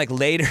 And then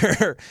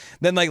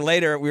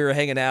later, we were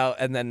hanging out,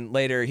 and then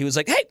later he was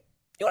like, "Hey,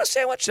 you want a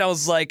sandwich?" And I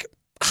was like,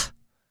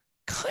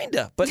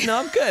 "Kinda, but no,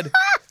 I'm good."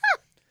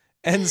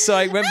 And so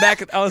I went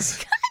back, and I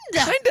was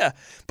kinda,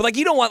 but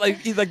you don't want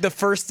like the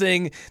first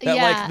thing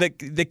that like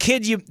the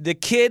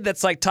kid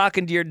that's like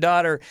talking to your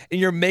daughter, and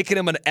you're making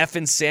him an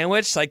effing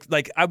sandwich.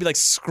 Like I'd be like,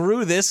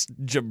 "Screw this,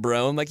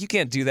 jabron! Like you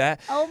can't do that."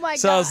 Oh my god!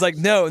 So I was like,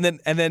 "No," and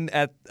then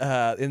at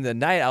in the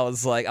night, I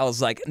was like,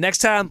 "Next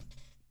time,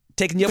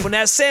 taking you up on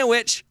that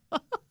sandwich."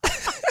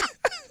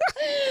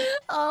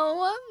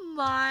 Oh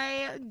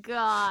my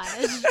gosh.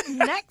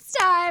 Next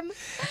time,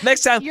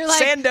 You're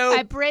like, Sando.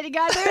 I pray to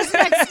God there's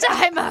next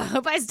time. I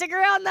hope I stick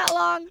around that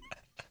long.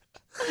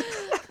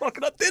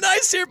 Walking up thin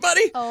ice here,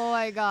 buddy. Oh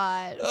my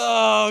God.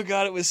 Oh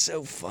God, it was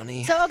so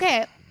funny. So,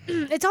 okay.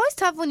 It's always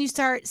tough when you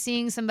start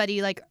seeing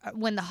somebody like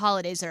when the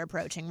holidays are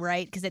approaching,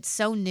 right? Because it's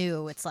so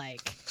new. It's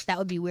like, that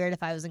would be weird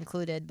if I was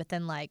included. But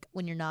then like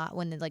when you're not,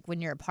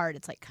 when you're apart,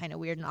 it's like kind of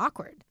weird and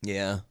awkward.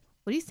 Yeah.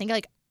 What do you think?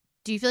 Like,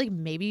 do you feel like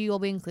maybe you'll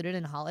be included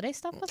in holiday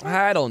stuff with her?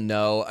 I don't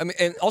know. I mean,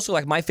 and also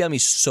like my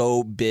family's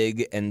so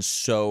big and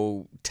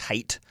so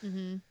tight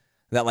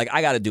that like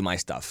I got to do my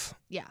stuff.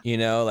 Yeah. You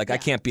know, like I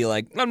can't be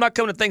like, I'm not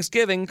coming to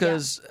Thanksgiving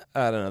because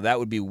I don't know, that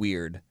would be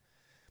weird.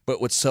 But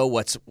what's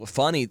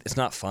funny? It's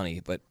not funny,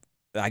 but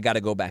I got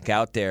to go back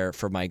out there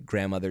for my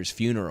grandmother's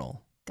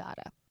funeral.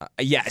 Gotta.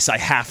 Yes, I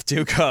have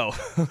to go.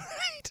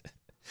 Right.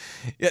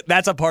 Yeah,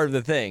 that's a part of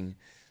the thing.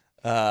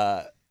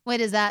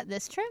 Wait, is that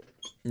this trip?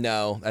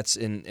 No, it's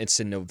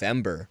in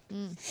November.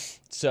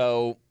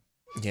 So,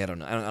 yeah, I don't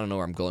know. I don't know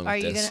where I'm going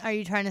with this. Are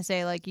you trying to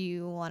say like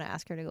you want to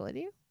ask her to go with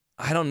you?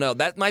 I don't know.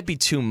 That might be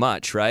too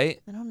much, right?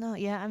 I don't know.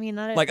 Yeah, I mean,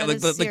 that Like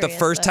is the serious,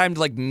 first but- time to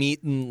like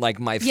meet and like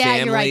my Yeah,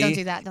 family. you're right. Don't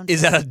do that. Don't do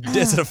Is that.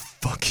 is it a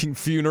fucking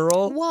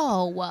funeral?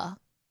 Whoa. What?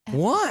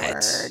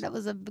 F-word. That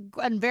was a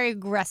very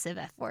aggressive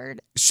F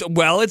word. So,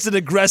 well, it's an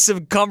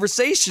aggressive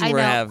conversation I we're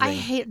know. having. I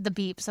hate the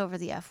beeps over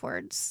the F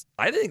words.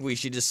 I think we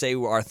should just say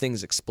our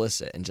things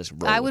explicit and just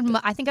roll with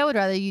it. I think I would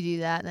rather you do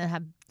that than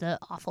have the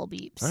awful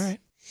beeps. All right.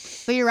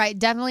 But you're right.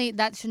 Definitely,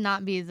 that should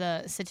not be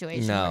the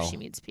situation No. where she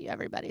meets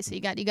everybody. So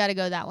you got to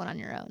go that one on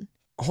your own.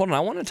 Hold on.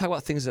 I want to talk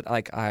about things that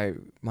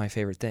my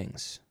favorite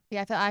things.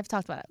 Yeah, I've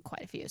talked about it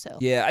quite a few. So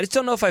Yeah, I just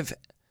don't know if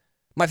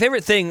my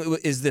favorite thing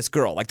is this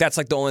girl. Like that's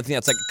like the only thing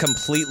that's like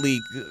completely.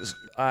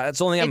 That's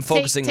the only thing I'm It's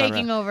focusing on.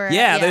 taking over.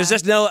 Yeah, there's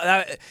just no.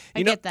 I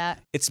get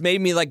that. It's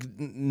made me like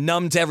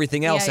numb to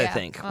everything else. Yeah, I yeah.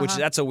 think, which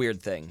that's a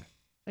weird thing,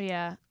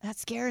 Yeah, that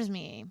scares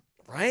me.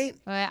 right?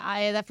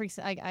 That freaks.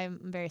 I'm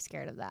very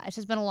scared of that. It's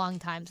just been a long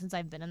time since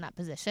I've been in that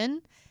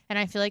position, and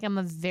I feel like I'm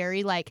a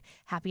very like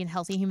happy and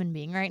healthy human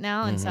being right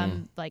now, and so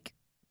I'm like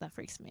that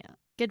freaks me out.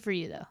 Good for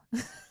you though.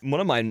 One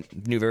of my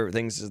new favorite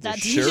things is the That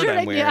shirt t-shirt.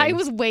 I'm wearing. Yeah, I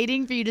was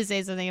waiting for you to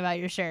say something about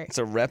your shirt. It's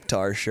a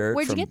Reptar shirt.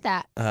 Where'd you get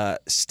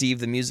that? Steve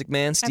the Music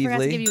Man, I Steve forgot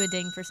Lee. to give you a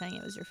ding for saying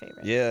it was your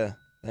favorite. Yeah,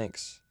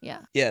 thanks. Yeah.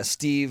 Yeah,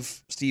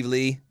 Steve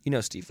Lee. You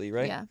know Steve Lee,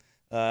 right? Yeah.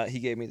 He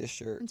gave me this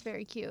shirt. It's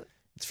very cute.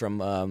 It's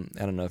from, I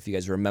don't know if you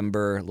guys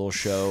remember, a little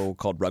show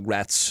called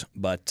Rugrats,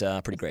 but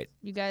pretty great.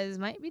 You guys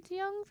might be too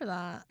young for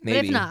that. Maybe.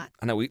 But if not.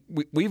 I know,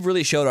 we've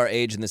really showed our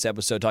age in this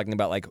episode talking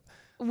about, like,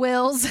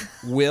 wills,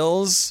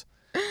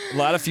 a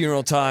lot of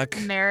funeral talk.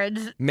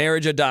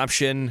 Marriage,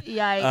 adoption.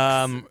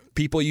 Yikes.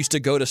 People used to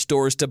go to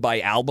stores to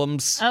buy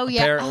albums, oh,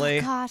 yeah. apparently.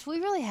 Oh, gosh, we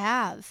really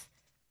have.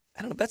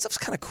 I don't know, that stuff's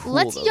kind of cool,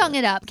 Let's though. young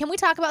it up. Can we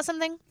talk about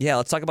something? Yeah,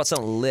 let's talk about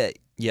something lit,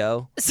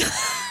 yo.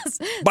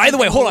 By the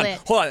way, hold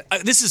on.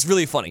 This is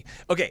really funny.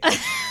 Okay,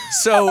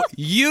 so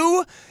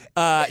you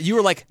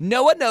were like,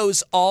 Noah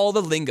knows all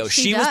the lingo.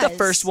 She was the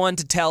first one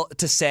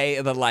to say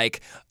the,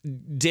 like,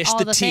 dish all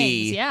the the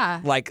tea. things,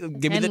 yeah. Like,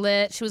 give me and the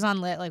lit. She was on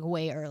lit like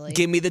way early.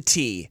 give me the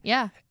tea.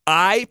 Yeah.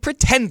 I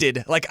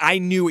pretended like I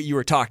knew what you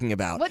were talking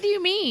about. What do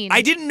you mean?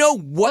 I didn't know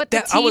what the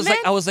that. tea I was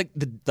meant?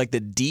 like the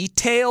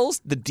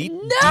details. No, detail.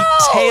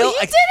 you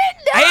Like,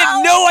 didn't know. I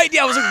had no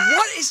idea. I was like,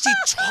 what is she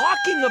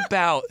talking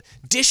about?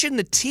 Dishing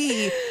the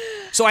tea.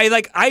 So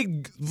I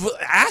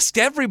asked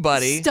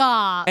everybody.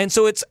 Stop. And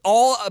so it's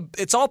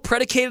all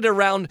predicated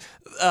around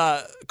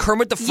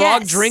Kermit the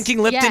Frog drinking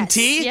Lipton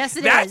tea. Yes,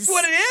 That's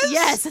what it is.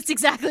 Yes, that's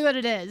exactly what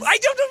it is. I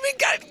don't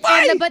know.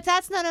 Why? But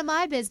that's none of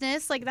my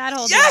business. Like that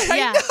whole Yeah,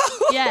 thing. I know.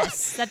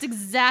 Yes, that's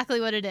exactly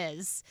what it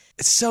is.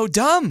 It's so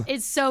dumb.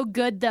 It's so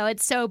good though.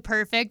 It's so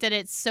perfect, and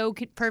it's so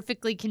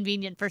perfectly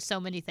convenient for so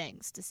many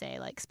things to say.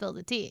 Like, spill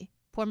the tea,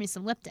 pour me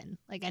some Lipton.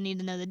 Like, I need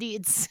to know the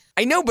deeds.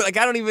 I know, but like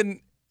I don't even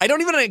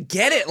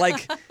get it.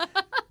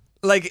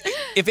 Like,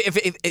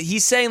 if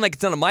he's saying like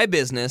it's none of my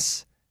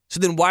business, so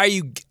then why are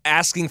you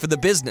asking for the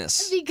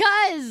business?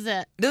 Because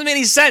It doesn't make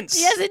any sense.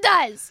 yes, it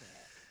does.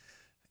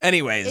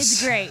 Anyways,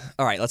 It's great.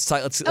 All right, let's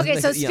talk. Okay,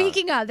 so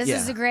speaking of, this Yeah.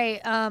 is a great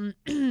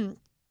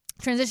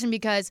transition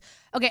because,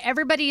 okay,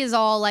 everybody is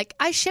all like,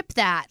 I ship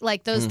that.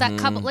 Like, that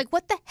couple. Like,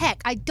 what the heck?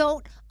 I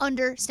don't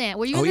understand.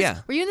 Were you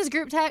in this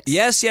group text?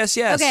 Yes.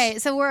 Okay,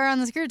 so we're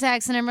on this group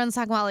text and everyone's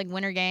talking about like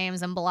winter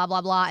games and blah,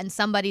 blah, blah. And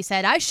somebody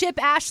said, I ship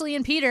Ashley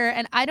and Peter.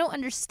 And I don't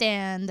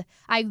understand.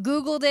 I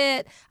Googled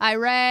it. I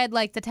read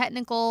like the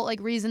technical like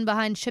reason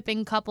behind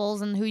shipping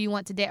couples and who you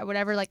want to date or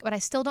whatever. Like, but I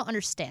still don't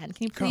understand.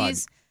 Can you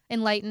please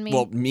enlighten me?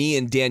 Well, me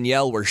and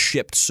Danielle were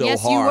shipped so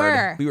Yes, you hard.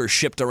 were. We were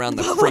shipped around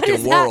the What freaking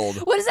is that? world.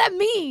 What does that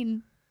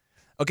mean?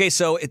 Okay,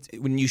 so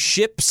when you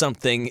ship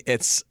something,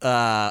 it's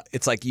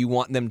like you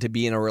want them to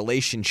be in a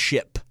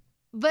relationship.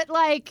 But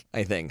like,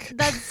 I think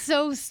that's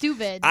so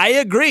stupid. I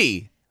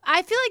agree.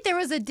 I feel like there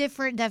was a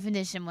different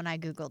definition when I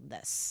Googled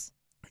this.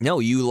 No,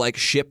 you like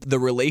ship the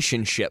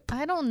relationship.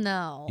 I don't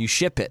know. You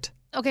ship it.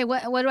 Okay,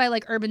 what do I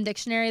like? Urban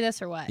Dictionary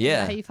this or what? Is Yeah.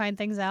 that how you find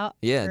things out?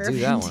 Yeah, Urban do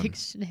that one.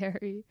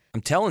 Dictionary.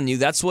 I'm telling you,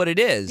 that's what it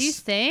is. Do you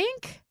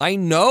think? I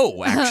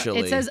know, actually.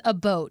 It says a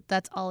boat.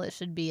 That's all it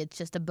should be. It's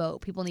just a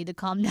boat. People need to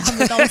calm down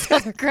with all this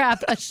other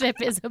crap. A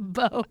ship is a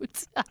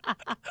boat.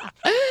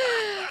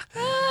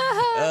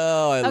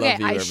 Oh, I love okay,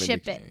 the I Urban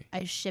ship Dictionary. it.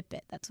 I ship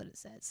it. That's what it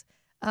says.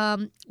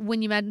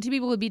 When you imagine two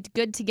people would be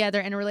good together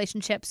in a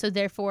relationship, so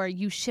therefore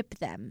you ship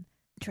them.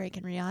 Drake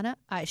and Rihanna,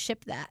 I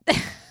ship that.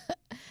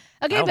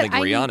 Okay, I don't but think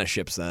Rihanna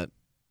ships that.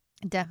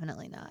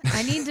 Definitely not.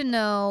 I need to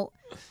know,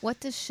 what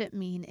does ship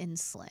mean in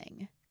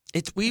slang?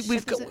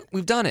 We've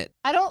done it.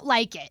 I don't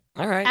like it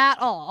All right. at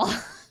all.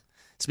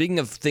 Speaking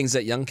of things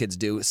that young kids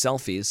do,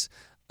 selfies.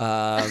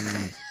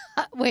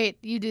 Wait,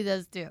 you do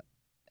those too.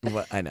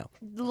 I know.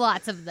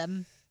 Lots of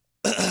them.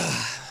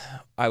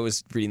 I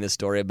was reading this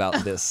story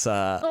about this.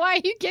 Why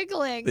are you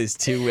giggling? These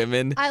two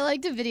women. I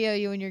like to video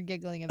you when you're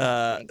giggling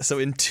about things. So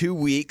in 2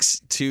 weeks,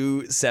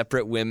 2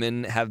 separate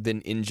women have been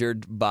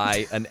injured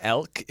by an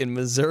elk in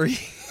Missouri.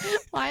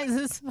 Why is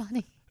this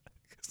funny?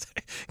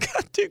 They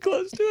got too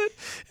close to it,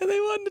 and they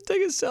wanted to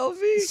take a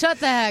selfie. Shut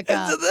the heck And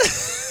up. so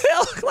the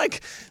elk,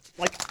 like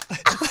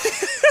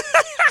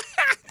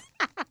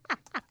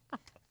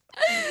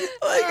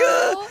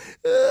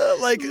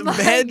my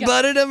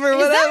headbutted him or Is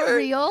whatever. that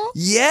real?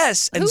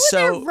 Yes, and Who so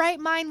in their right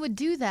mind would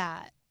do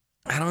that?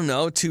 I don't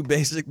know, 2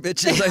 basic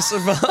bitches, I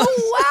suppose.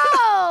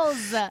 Wow!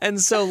 And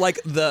so, like,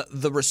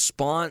 the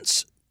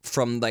response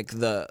from, like,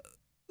 the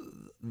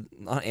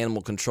not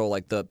animal control,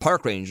 like, the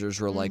park rangers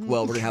were like,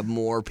 well, we're going to have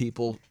more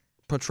people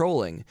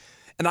patrolling.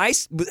 And I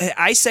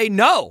say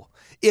no.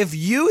 If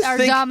you Are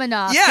think... dumb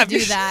enough yeah, to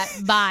do that,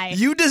 bye.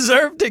 You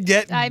deserve to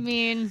get I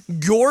mean,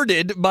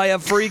 gourded by a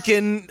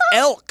freaking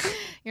elk.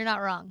 you're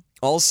not wrong.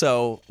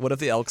 Also, what if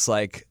the elk's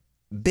like,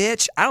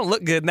 bitch, I don't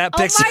look good in that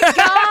picture. Oh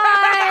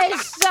my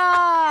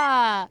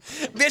gosh!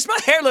 Bitch, my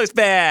hair looks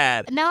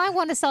bad. Now I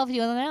want to selfie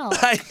with an elk.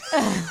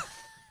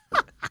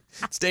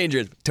 It's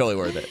dangerous. Totally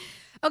worth it.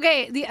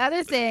 Okay, the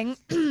other thing,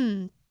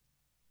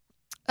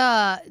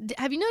 have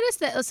you noticed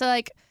that? So,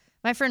 like,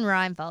 my friend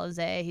Ryan follows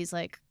he's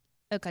like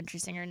a country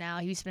singer now.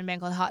 He used to be in a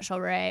band called Hot Shell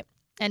Ray,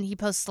 and he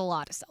posts a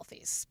lot of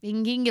selfies. He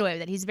can get away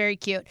with it. He's very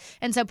cute.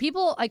 And so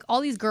people, like,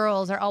 all these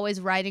girls are always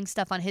writing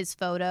stuff on his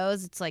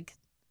photos. It's like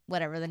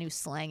whatever the new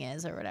slang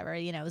is or whatever.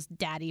 You know, it was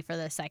daddy for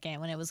the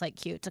second when it was, like,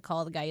 cute to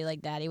call the guy you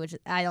like daddy, which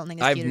I don't think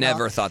is I've cute at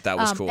never all. thought that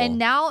was cool. And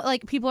now,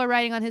 like, people are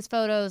writing on his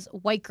photos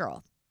white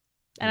girl.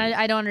 And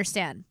I don't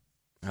understand.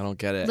 I don't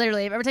get it.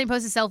 Literally, every time you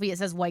post a selfie, it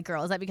says white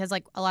girl. Is that because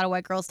like a lot of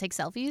white girls take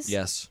selfies?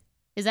 Yes.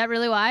 Is that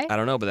really why? I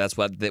don't know, but that's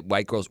what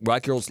white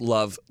girls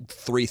love.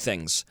 3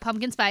 things.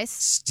 Pumpkin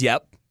spice.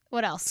 Yep.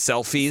 What else?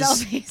 Selfies.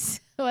 Selfies.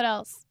 What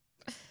else?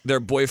 Their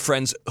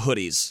boyfriend's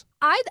hoodies.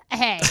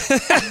 Hey.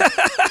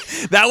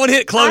 That one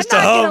hit close to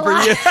home for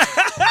you.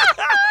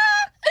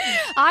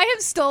 I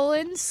have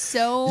stolen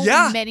so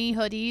many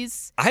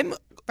hoodies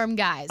from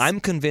guys. I'm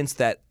convinced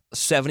that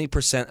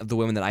 70% of the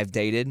women that I've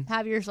dated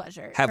have your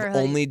sweatshirt. have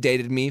only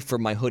dated me for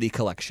my hoodie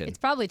collection. It's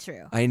probably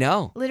true. I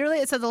know.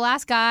 Literally, so the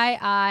last guy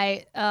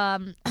I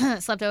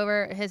slept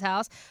over at his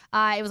house,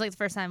 it was like the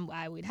first time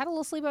we'd had a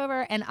little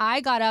sleepover, and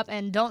I got up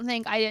and don't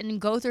think I didn't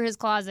go through his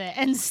closet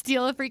and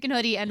steal a freaking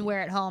hoodie and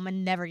wear it home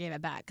and never gave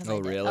it back. Oh,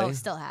 really? Oh,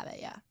 still have it,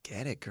 yeah.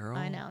 Get it, girl.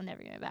 I know,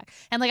 never gave it back.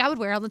 And like I would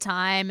wear it all the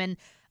time, and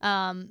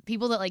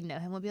people that like know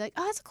him would be like,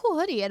 "Oh, that's a cool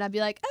hoodie," and I'd be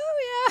like,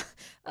 "Oh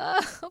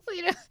yeah, hopefully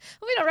you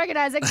don't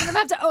recognize it, because I'm gonna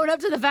have to own up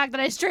to the fact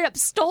that I straight up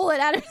stole it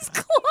out of his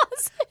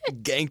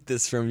closet." Ganked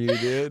this from you,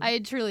 dude. I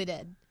truly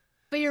did.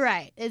 But you're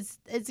right. It's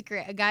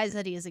great. A guy's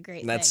hoodie is a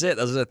great That's thing. it.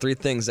 Those are the 3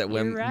 things that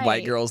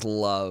white girls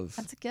love.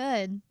 That's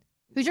good.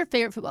 Who's your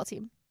favorite football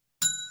team?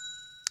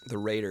 The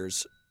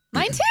Raiders.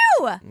 Mine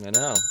too. I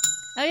know.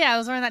 Oh yeah, I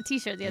was wearing that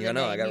T-shirt the other day. I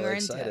know. I got you really were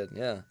into excited. it.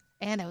 Yeah.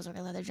 And I was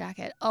wearing a leather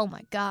jacket. Oh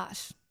my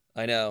gosh.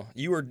 I know.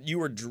 You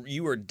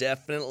were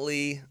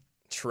definitely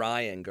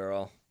trying,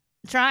 girl.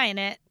 Trying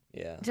it.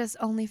 Yeah. Just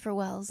only for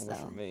Wells, Only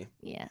though. for me.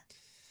 Yeah.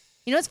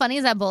 You know what's funny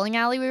is that bowling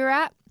alley we were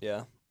at.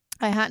 Yeah.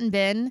 I hadn't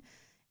been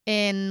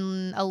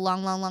in a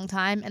long, long, long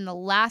time, and the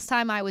last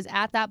time I was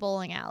at that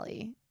bowling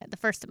alley, the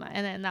first time,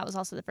 and then that was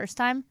also the first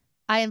time,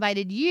 I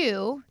invited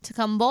you to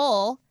come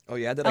bowl. Oh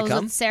yeah, did I was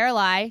come? with Sarah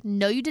Lai.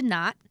 No, you did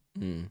not.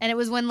 Mm. And it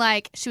was when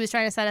like she was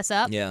trying to set us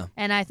up. Yeah.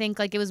 And I think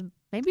like it was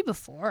maybe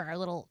before our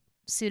little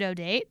pseudo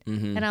date.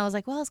 Mm-hmm. And I was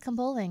like, well, let's come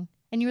bowling.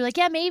 And you were like,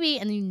 yeah, maybe.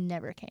 And you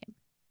never came.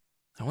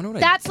 I wonder what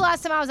That's the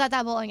last time I was at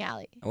that bowling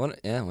alley.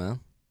 Yeah,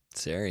 well,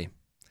 sorry.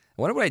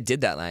 I wonder what I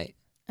did that night.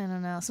 I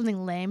don't know.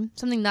 Something lame.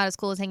 Something not as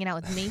cool as hanging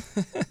out with me.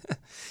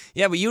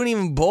 Yeah, but you don't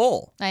even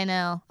bowl. I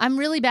know. I'm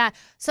really bad.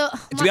 So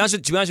To be honest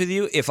with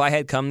you, if I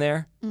had come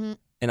there Mhm.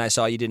 and I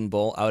saw you didn't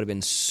bowl, I would have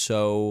been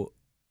so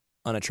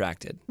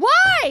unattracted.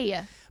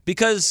 Why?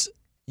 Because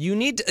you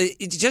need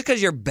to, just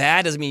because you're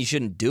bad doesn't mean you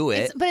shouldn't do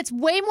it. But it's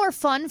way more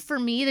fun for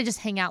me to just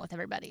hang out with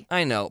everybody.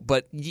 I know,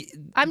 but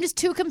I'm just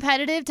too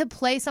competitive to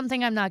play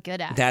something I'm not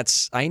good at.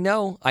 I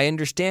know, I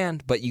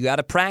understand, but you got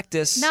to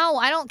practice. No,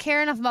 I don't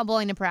care enough about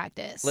bowling to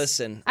practice.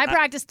 Listen, I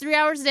practice 3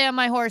 hours a day on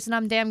my horse, and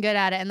I'm damn good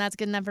at it, and that's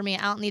good enough for me.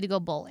 I don't need to go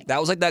bowling. that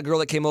was like that girl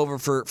that came over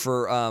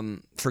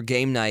for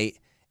game night,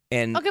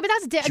 and Okay, but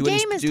that's a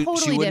game is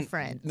totally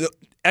different.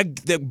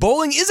 The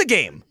bowling is a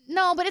game.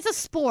 No, but it's a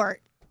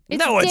sport. It's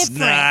No, it's different.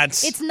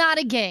 not. It's not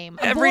a game.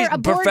 A Every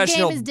board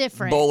professional game is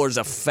different. bowler's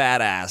a fat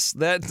ass.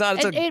 That's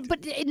not.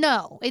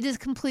 No, it is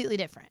completely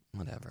different.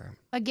 Whatever.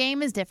 A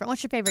game is different.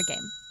 What's your favorite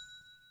game?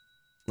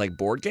 Like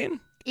board game?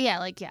 Yeah,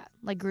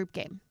 like group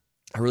game.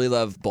 I really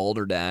love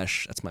Boulder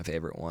Dash. That's my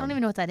favorite one. I don't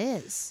even know what that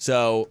is.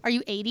 So Are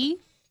you 80?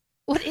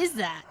 What is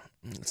that?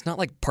 it's not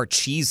like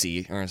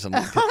Parcheesi or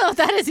something. I don't know what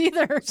that is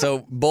either.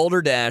 So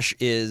Boulder Dash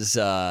is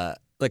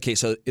okay.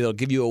 So it'll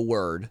give you a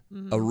word,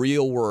 a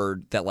real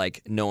word that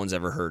like no one's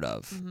ever heard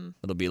of.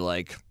 It'll be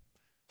like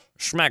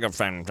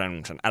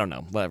schmagafan. I don't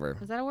know, whatever.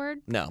 Is that a word?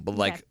 No, but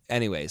like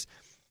anyways.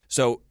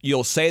 So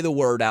you'll say the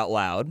word out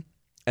loud,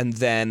 and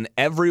then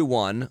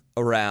everyone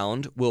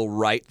around will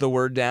write the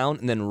word down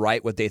and then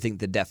write what they think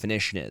the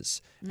definition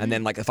is. And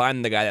then like if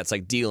I'm the guy that's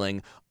like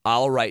dealing,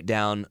 I'll write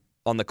down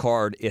on the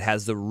card it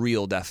has the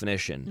real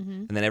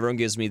definition. And then everyone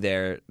gives me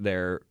their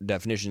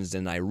definitions,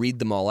 and I read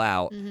them all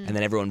out, and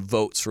then everyone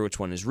votes for which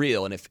one is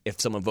real. And if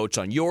someone votes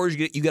on yours,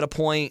 you get a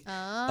point.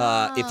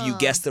 If you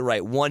guess the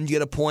right one, you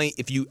get a point.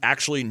 If you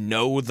actually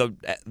know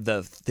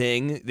the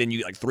thing, then you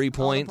get like 3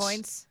 points. All the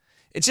points.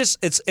 It's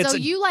just So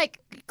you like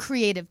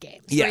creative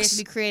games. Where you have Yes. to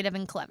be creative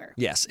and clever.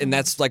 yes, and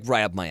that's like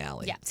right up my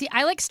alley. Yeah. See,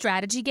 I like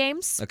strategy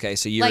games. Okay,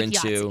 so you're Like into.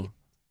 Yahtzee.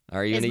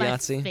 Are you Is into my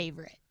Yahtzee?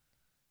 favorite.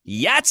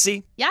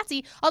 Yahtzee.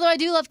 Yahtzee. Although I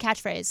do love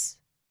catchphrase,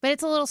 but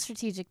it's a little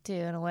strategic too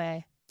in a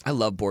way. I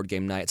love board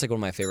game night. It's like one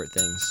of my favorite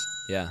things.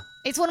 Yeah.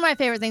 It's one of my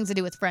favorite things to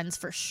do with friends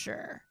for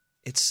sure.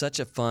 It's such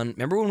a fun.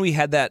 Remember when we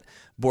had that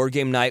board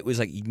game night? It was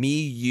like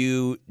me,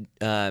 you,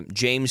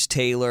 James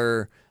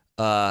Taylor,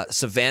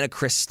 Savannah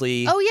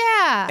Chrisley. Oh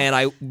yeah.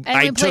 And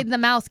we took, played the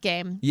mouth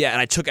game. yeah, and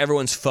I took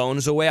everyone's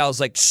phones away. I was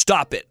like,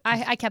 stop it.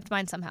 I kept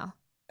mine somehow.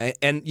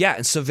 And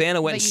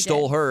Savannah went But and you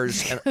stole did.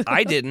 hers, and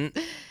I didn't.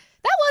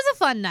 That was a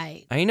fun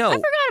night. I know. I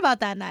forgot about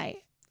that night.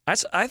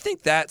 I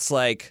think that's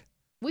like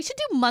We should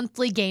do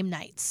monthly game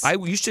nights.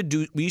 we used to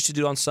do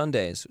it on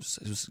Sundays.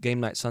 It was game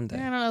night Sunday. I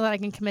don't know that I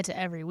can commit to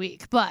every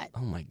week, but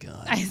Oh my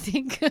god. I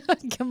think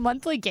a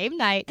monthly game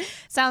night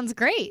sounds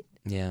great.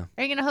 Yeah.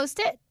 Are you going to host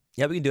it?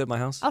 Yeah, we can do it at my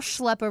house. I'll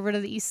schlep over to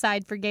the east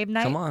side for game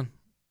night. Come on.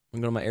 We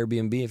can go to my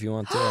Airbnb if you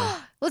want to.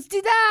 Let's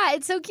do that.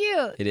 It's so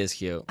cute. It is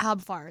cute. How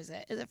far is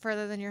it? Is it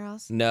further than your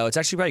house? No, it's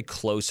actually probably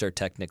closer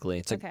technically.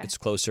 It's like Okay. it's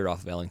closer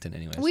off of Ellington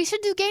anyways. We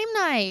should do game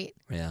night.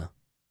 Yeah.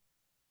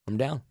 I'm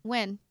down.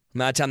 When?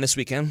 I'm out of town this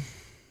weekend.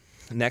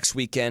 Next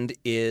weekend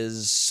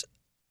is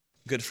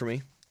good for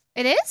me.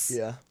 It is?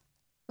 Yeah.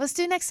 Let's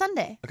do next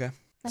Sunday. Okay.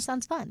 That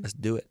sounds fun. Let's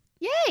do it.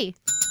 Yay!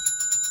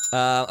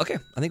 Okay.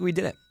 I think we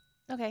did it.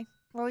 Okay.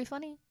 Were we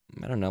funny?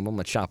 I don't know. I'm going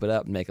to chop it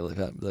up and make it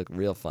look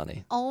real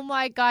funny. Oh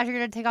my gosh, you're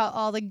going to take out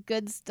all the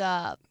good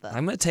stuff.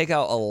 I'm going to take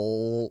out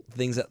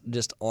things that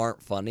just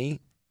aren't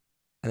funny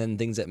and then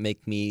things that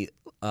make me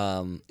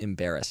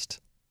embarrassed.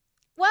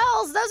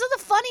 Well, those are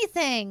the funny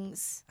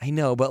things. I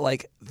know, but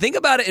like think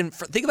about it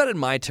in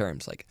my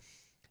terms. Like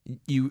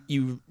you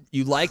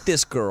like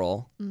this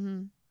girl,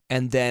 Mm-hmm.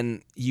 and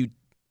then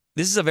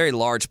this is a very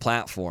large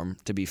platform,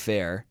 to be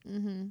fair,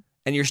 Mm-hmm.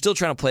 and you're still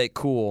trying to play it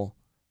cool.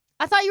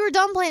 I thought you were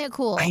done playing it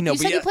cool. I know, You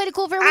but said you played it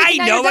cool for a week. I and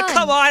now know, you're but done.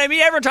 come on. I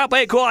mean, everyone trying to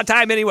play it cool all the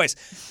time,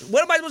 anyways.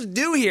 What am I supposed to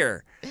do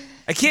here?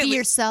 I can't. Be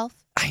yourself.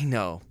 I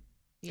know.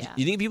 Yeah.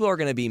 You think people are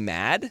going to be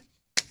mad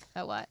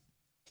At what?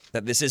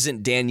 that this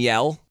isn't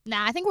Danielle?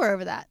 Nah, I think we're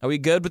over that. Are we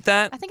good with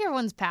that? I think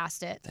everyone's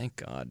past it. Thank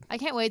God. I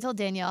can't wait till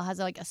Danielle has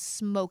like a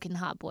smoking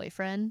hot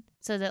boyfriend,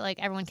 so that like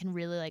everyone can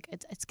really like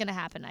it's gonna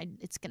happen.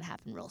 It's gonna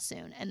happen real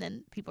soon, and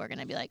then people are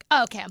gonna be like,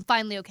 oh, okay, I'm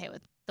finally okay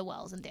with the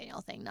Wells and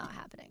Danielle thing not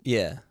happening.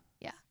 Yeah.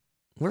 Yeah.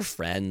 We're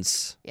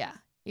friends. Yeah,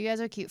 you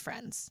guys are cute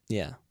friends.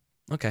 Yeah.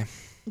 Okay.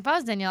 If I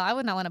was Danielle, I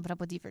would not want to put up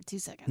with you for 2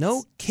 seconds.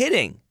 No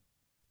kidding.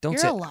 Don't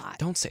You're say a lot.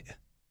 Don't say it.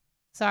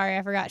 Sorry,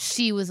 I forgot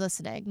she was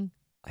listening.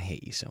 I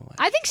hate you so much.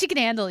 I think she can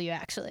handle you,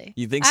 actually.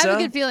 You think I so? have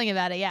a good feeling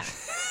about it, yeah.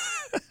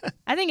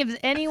 I think if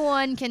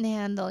anyone can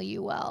handle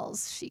you,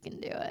 Wells, she can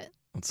do it.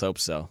 Let's hope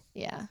so.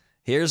 Yeah.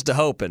 Here's to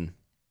hoping.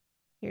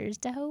 Here's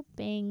to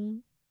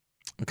hoping.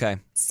 Okay.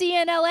 See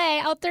you in LA,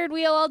 out third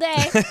wheel all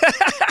day.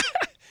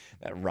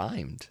 That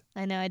rhymed.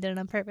 I know, I did it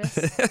on purpose.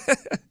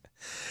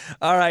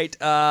 All right.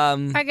 All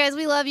right, guys,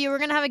 we love you. We're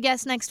going to have a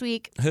guest next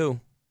week. Who?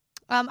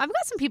 I've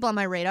got some people on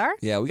my radar.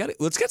 Yeah,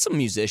 let's get some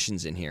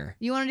musicians in here.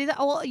 You want to do that?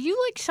 Oh, well, you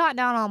like shot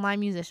down all my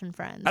musician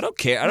friends. I don't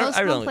care. Most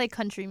I of them don't play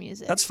country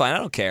music. That's fine. I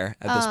don't care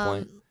at this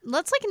point.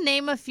 Let's like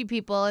name a few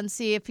people and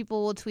see if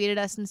people will tweet at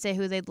us and say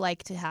who they'd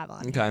like to have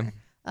on. Okay. Here.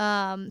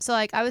 So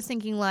like I was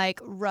thinking like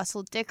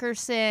Russell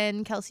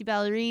Dickerson, Kelsey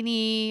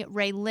Ballerini,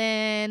 Ray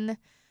Lynn,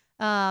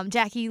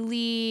 Jackie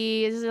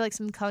Lee. These are like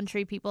some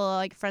country people,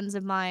 like friends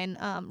of mine.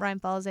 Ryan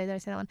Falze, did I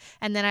say that one?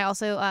 And then I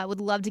also would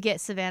love to get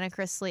Savannah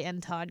Chrisley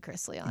and Todd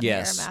Chrisley on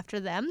Yes. here. I'm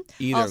after them.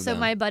 Either of Also, them.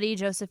 my buddy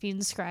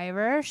Josephine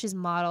Scriver. She's a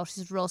model.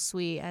 She's real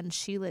sweet, and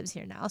she lives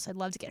here now. So I'd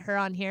love to get her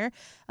on here.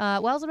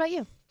 Wells, what about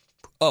you?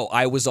 Oh,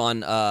 I was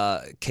on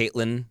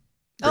Caitlin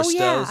Bristow's. Oh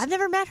yeah, I've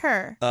never met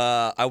her.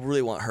 I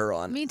really want her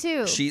on. Me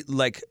too.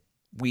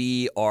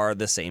 We are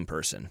the same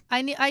person.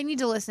 I need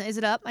to listen. Is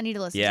it up? I need to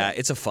listen. Yeah, to it.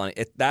 it's a funny.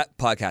 That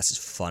podcast is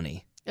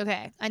funny.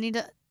 Okay, I need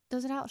to.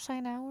 Does it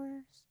outshine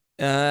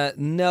ours?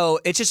 No,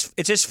 it's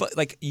just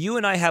like you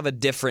and I have a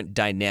different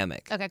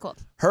dynamic. Okay, cool.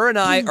 Her and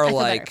I are feel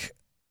like, better.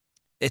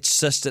 it's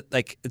just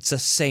like it's the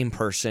same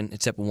person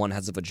except one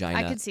has a vagina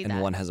I could see and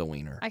that. one has a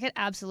wiener. I could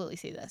absolutely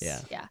see this. Yeah.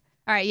 Yeah.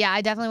 All right. Yeah,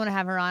 I definitely want to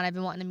have her on. I've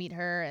been wanting to meet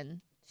her,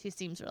 and she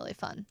seems really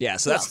fun. Yeah,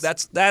 so Who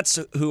that's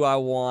who I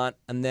want,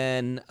 and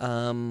then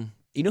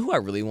you know who I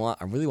really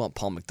want? I really want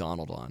Paul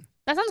McDonald on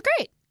That sounds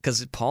great.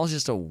 because Paul's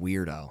just a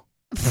weirdo.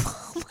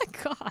 Oh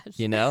my gosh.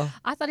 You know,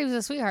 I thought he was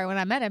a sweetheart when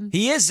I met him.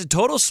 he is a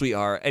total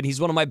sweetheart, and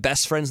he's one of my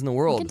best friends in the We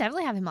world. can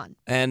definitely have him on.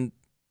 And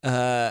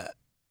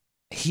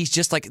he's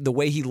just like the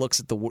way he looks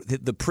at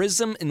the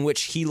prism in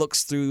which he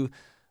looks through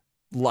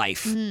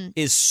life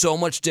is so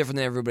much different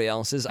than everybody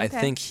else's. I Okay.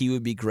 think he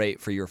would be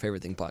great for Your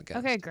Favorite Thing podcast.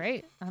 Okay,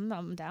 great.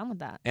 I'm down with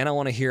that. And I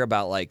want to hear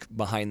about like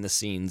behind the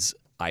scenes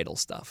idol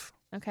stuff.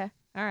 Okay.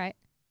 All right.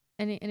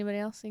 Anybody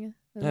else singing?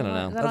 I don't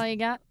know. Is that all you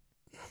got?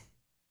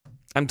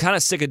 I'm kind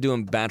of sick of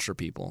doing Bachelor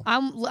people.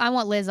 I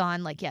want Liz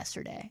on like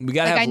yesterday. We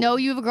gotta like have- I know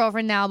you have a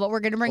girlfriend now, but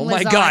we're gonna bring Oh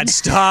Liz my on. God,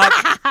 stop.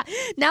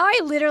 Now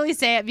I literally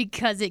say it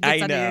because it gets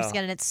I under your know.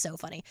 skin and it's so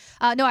funny.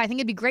 No, I think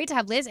it'd be great to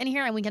have Liz in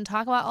here and we can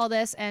talk about all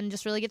this and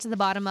just really get to the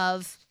bottom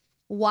of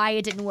why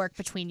it didn't work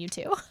between you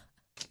two.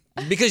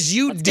 Because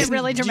you Let's get didn't,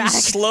 really you dramatic.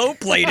 slow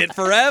played it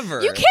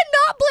forever. You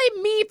cannot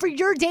blame me for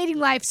your dating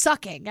life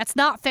sucking. That's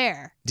not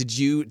fair. Did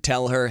you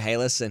tell her, hey,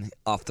 listen,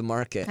 off the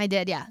market? I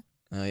did, yeah.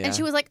 Oh, yeah. And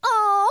she was like,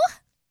 oh.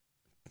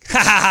 Ha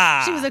ha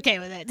ha! She was okay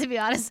with it, to be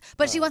honest.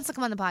 But she wants to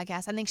come on the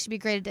podcast. I think she'd be a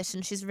great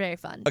addition. She's very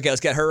fun. Okay,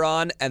 let's get her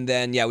on, and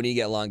then, yeah, we need to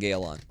get Alon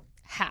Gale on.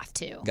 Have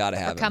to. Gotta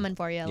have We're him. coming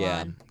for you, Alon.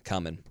 Yeah,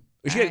 coming.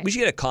 We All should, right. we should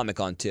get a comic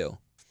on, too.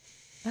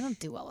 I don't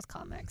do well with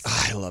comics.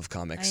 I love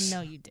comics. I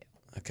know you do.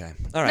 Okay.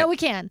 All right. No, we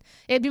can.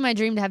 It'd be my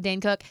dream to have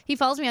Dane Cook. He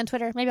follows me on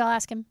Twitter. Maybe I'll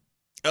ask him.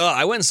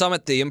 I went and saw him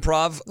at the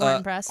Improv. We're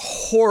impressed.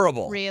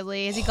 Horrible.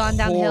 Really? Has he gone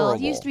downhill? Horrible.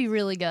 He used to be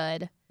really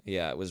good.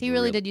 Yeah, it was. He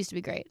really did used to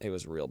be great. It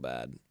was real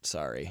bad.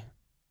 Sorry.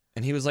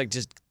 And he was like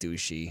just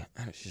douchey.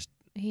 I was just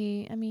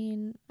I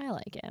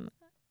like him.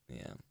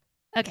 yeah.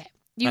 Okay.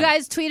 You All right.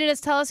 guys tweeted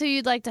us. Tell us who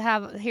you'd like to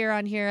have here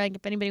on here. Like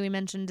if anybody we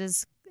mentioned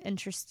is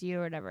interests you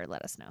or whatever,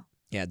 let us know.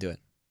 Yeah, do it.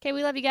 Okay,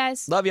 we love you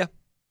guys. Love ya.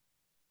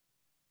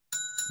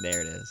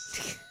 There it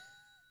is.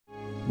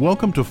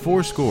 Welcome to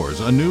Four Scores,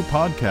 a new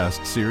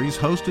podcast series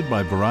hosted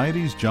by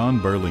Variety's John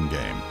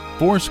Burlingame.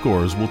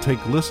 Fourscores will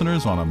take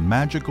listeners on a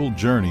magical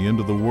journey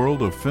into the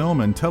world of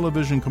film and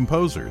television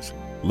composers.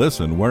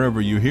 Listen wherever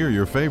you hear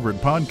your favorite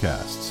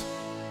podcasts.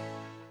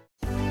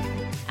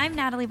 I'm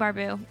Natalie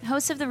Barbu,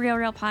 host of the Real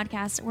Reel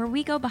podcast, where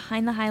we go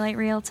behind the highlight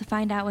reel to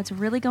find out what's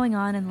really going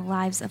on in the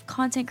lives of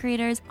content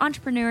creators,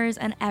 entrepreneurs,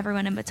 and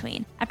everyone in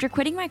between. After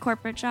quitting my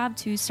corporate job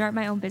to start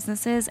my own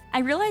businesses, I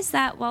realized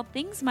that while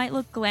things might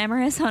look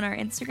glamorous on our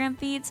Instagram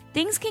feeds,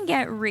 things can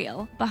get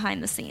real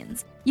behind the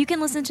scenes. You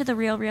can listen to The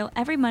Real Reel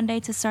every Monday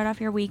to start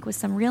off your week with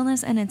some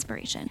realness and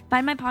inspiration.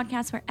 Find my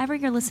podcast wherever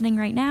you're listening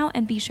right now,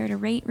 and be sure to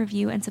rate,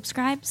 review, and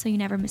subscribe so you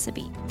never miss a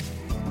beat.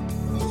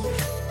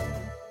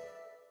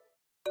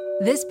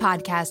 This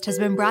podcast has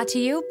been brought to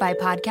you by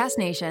Podcast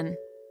Nation.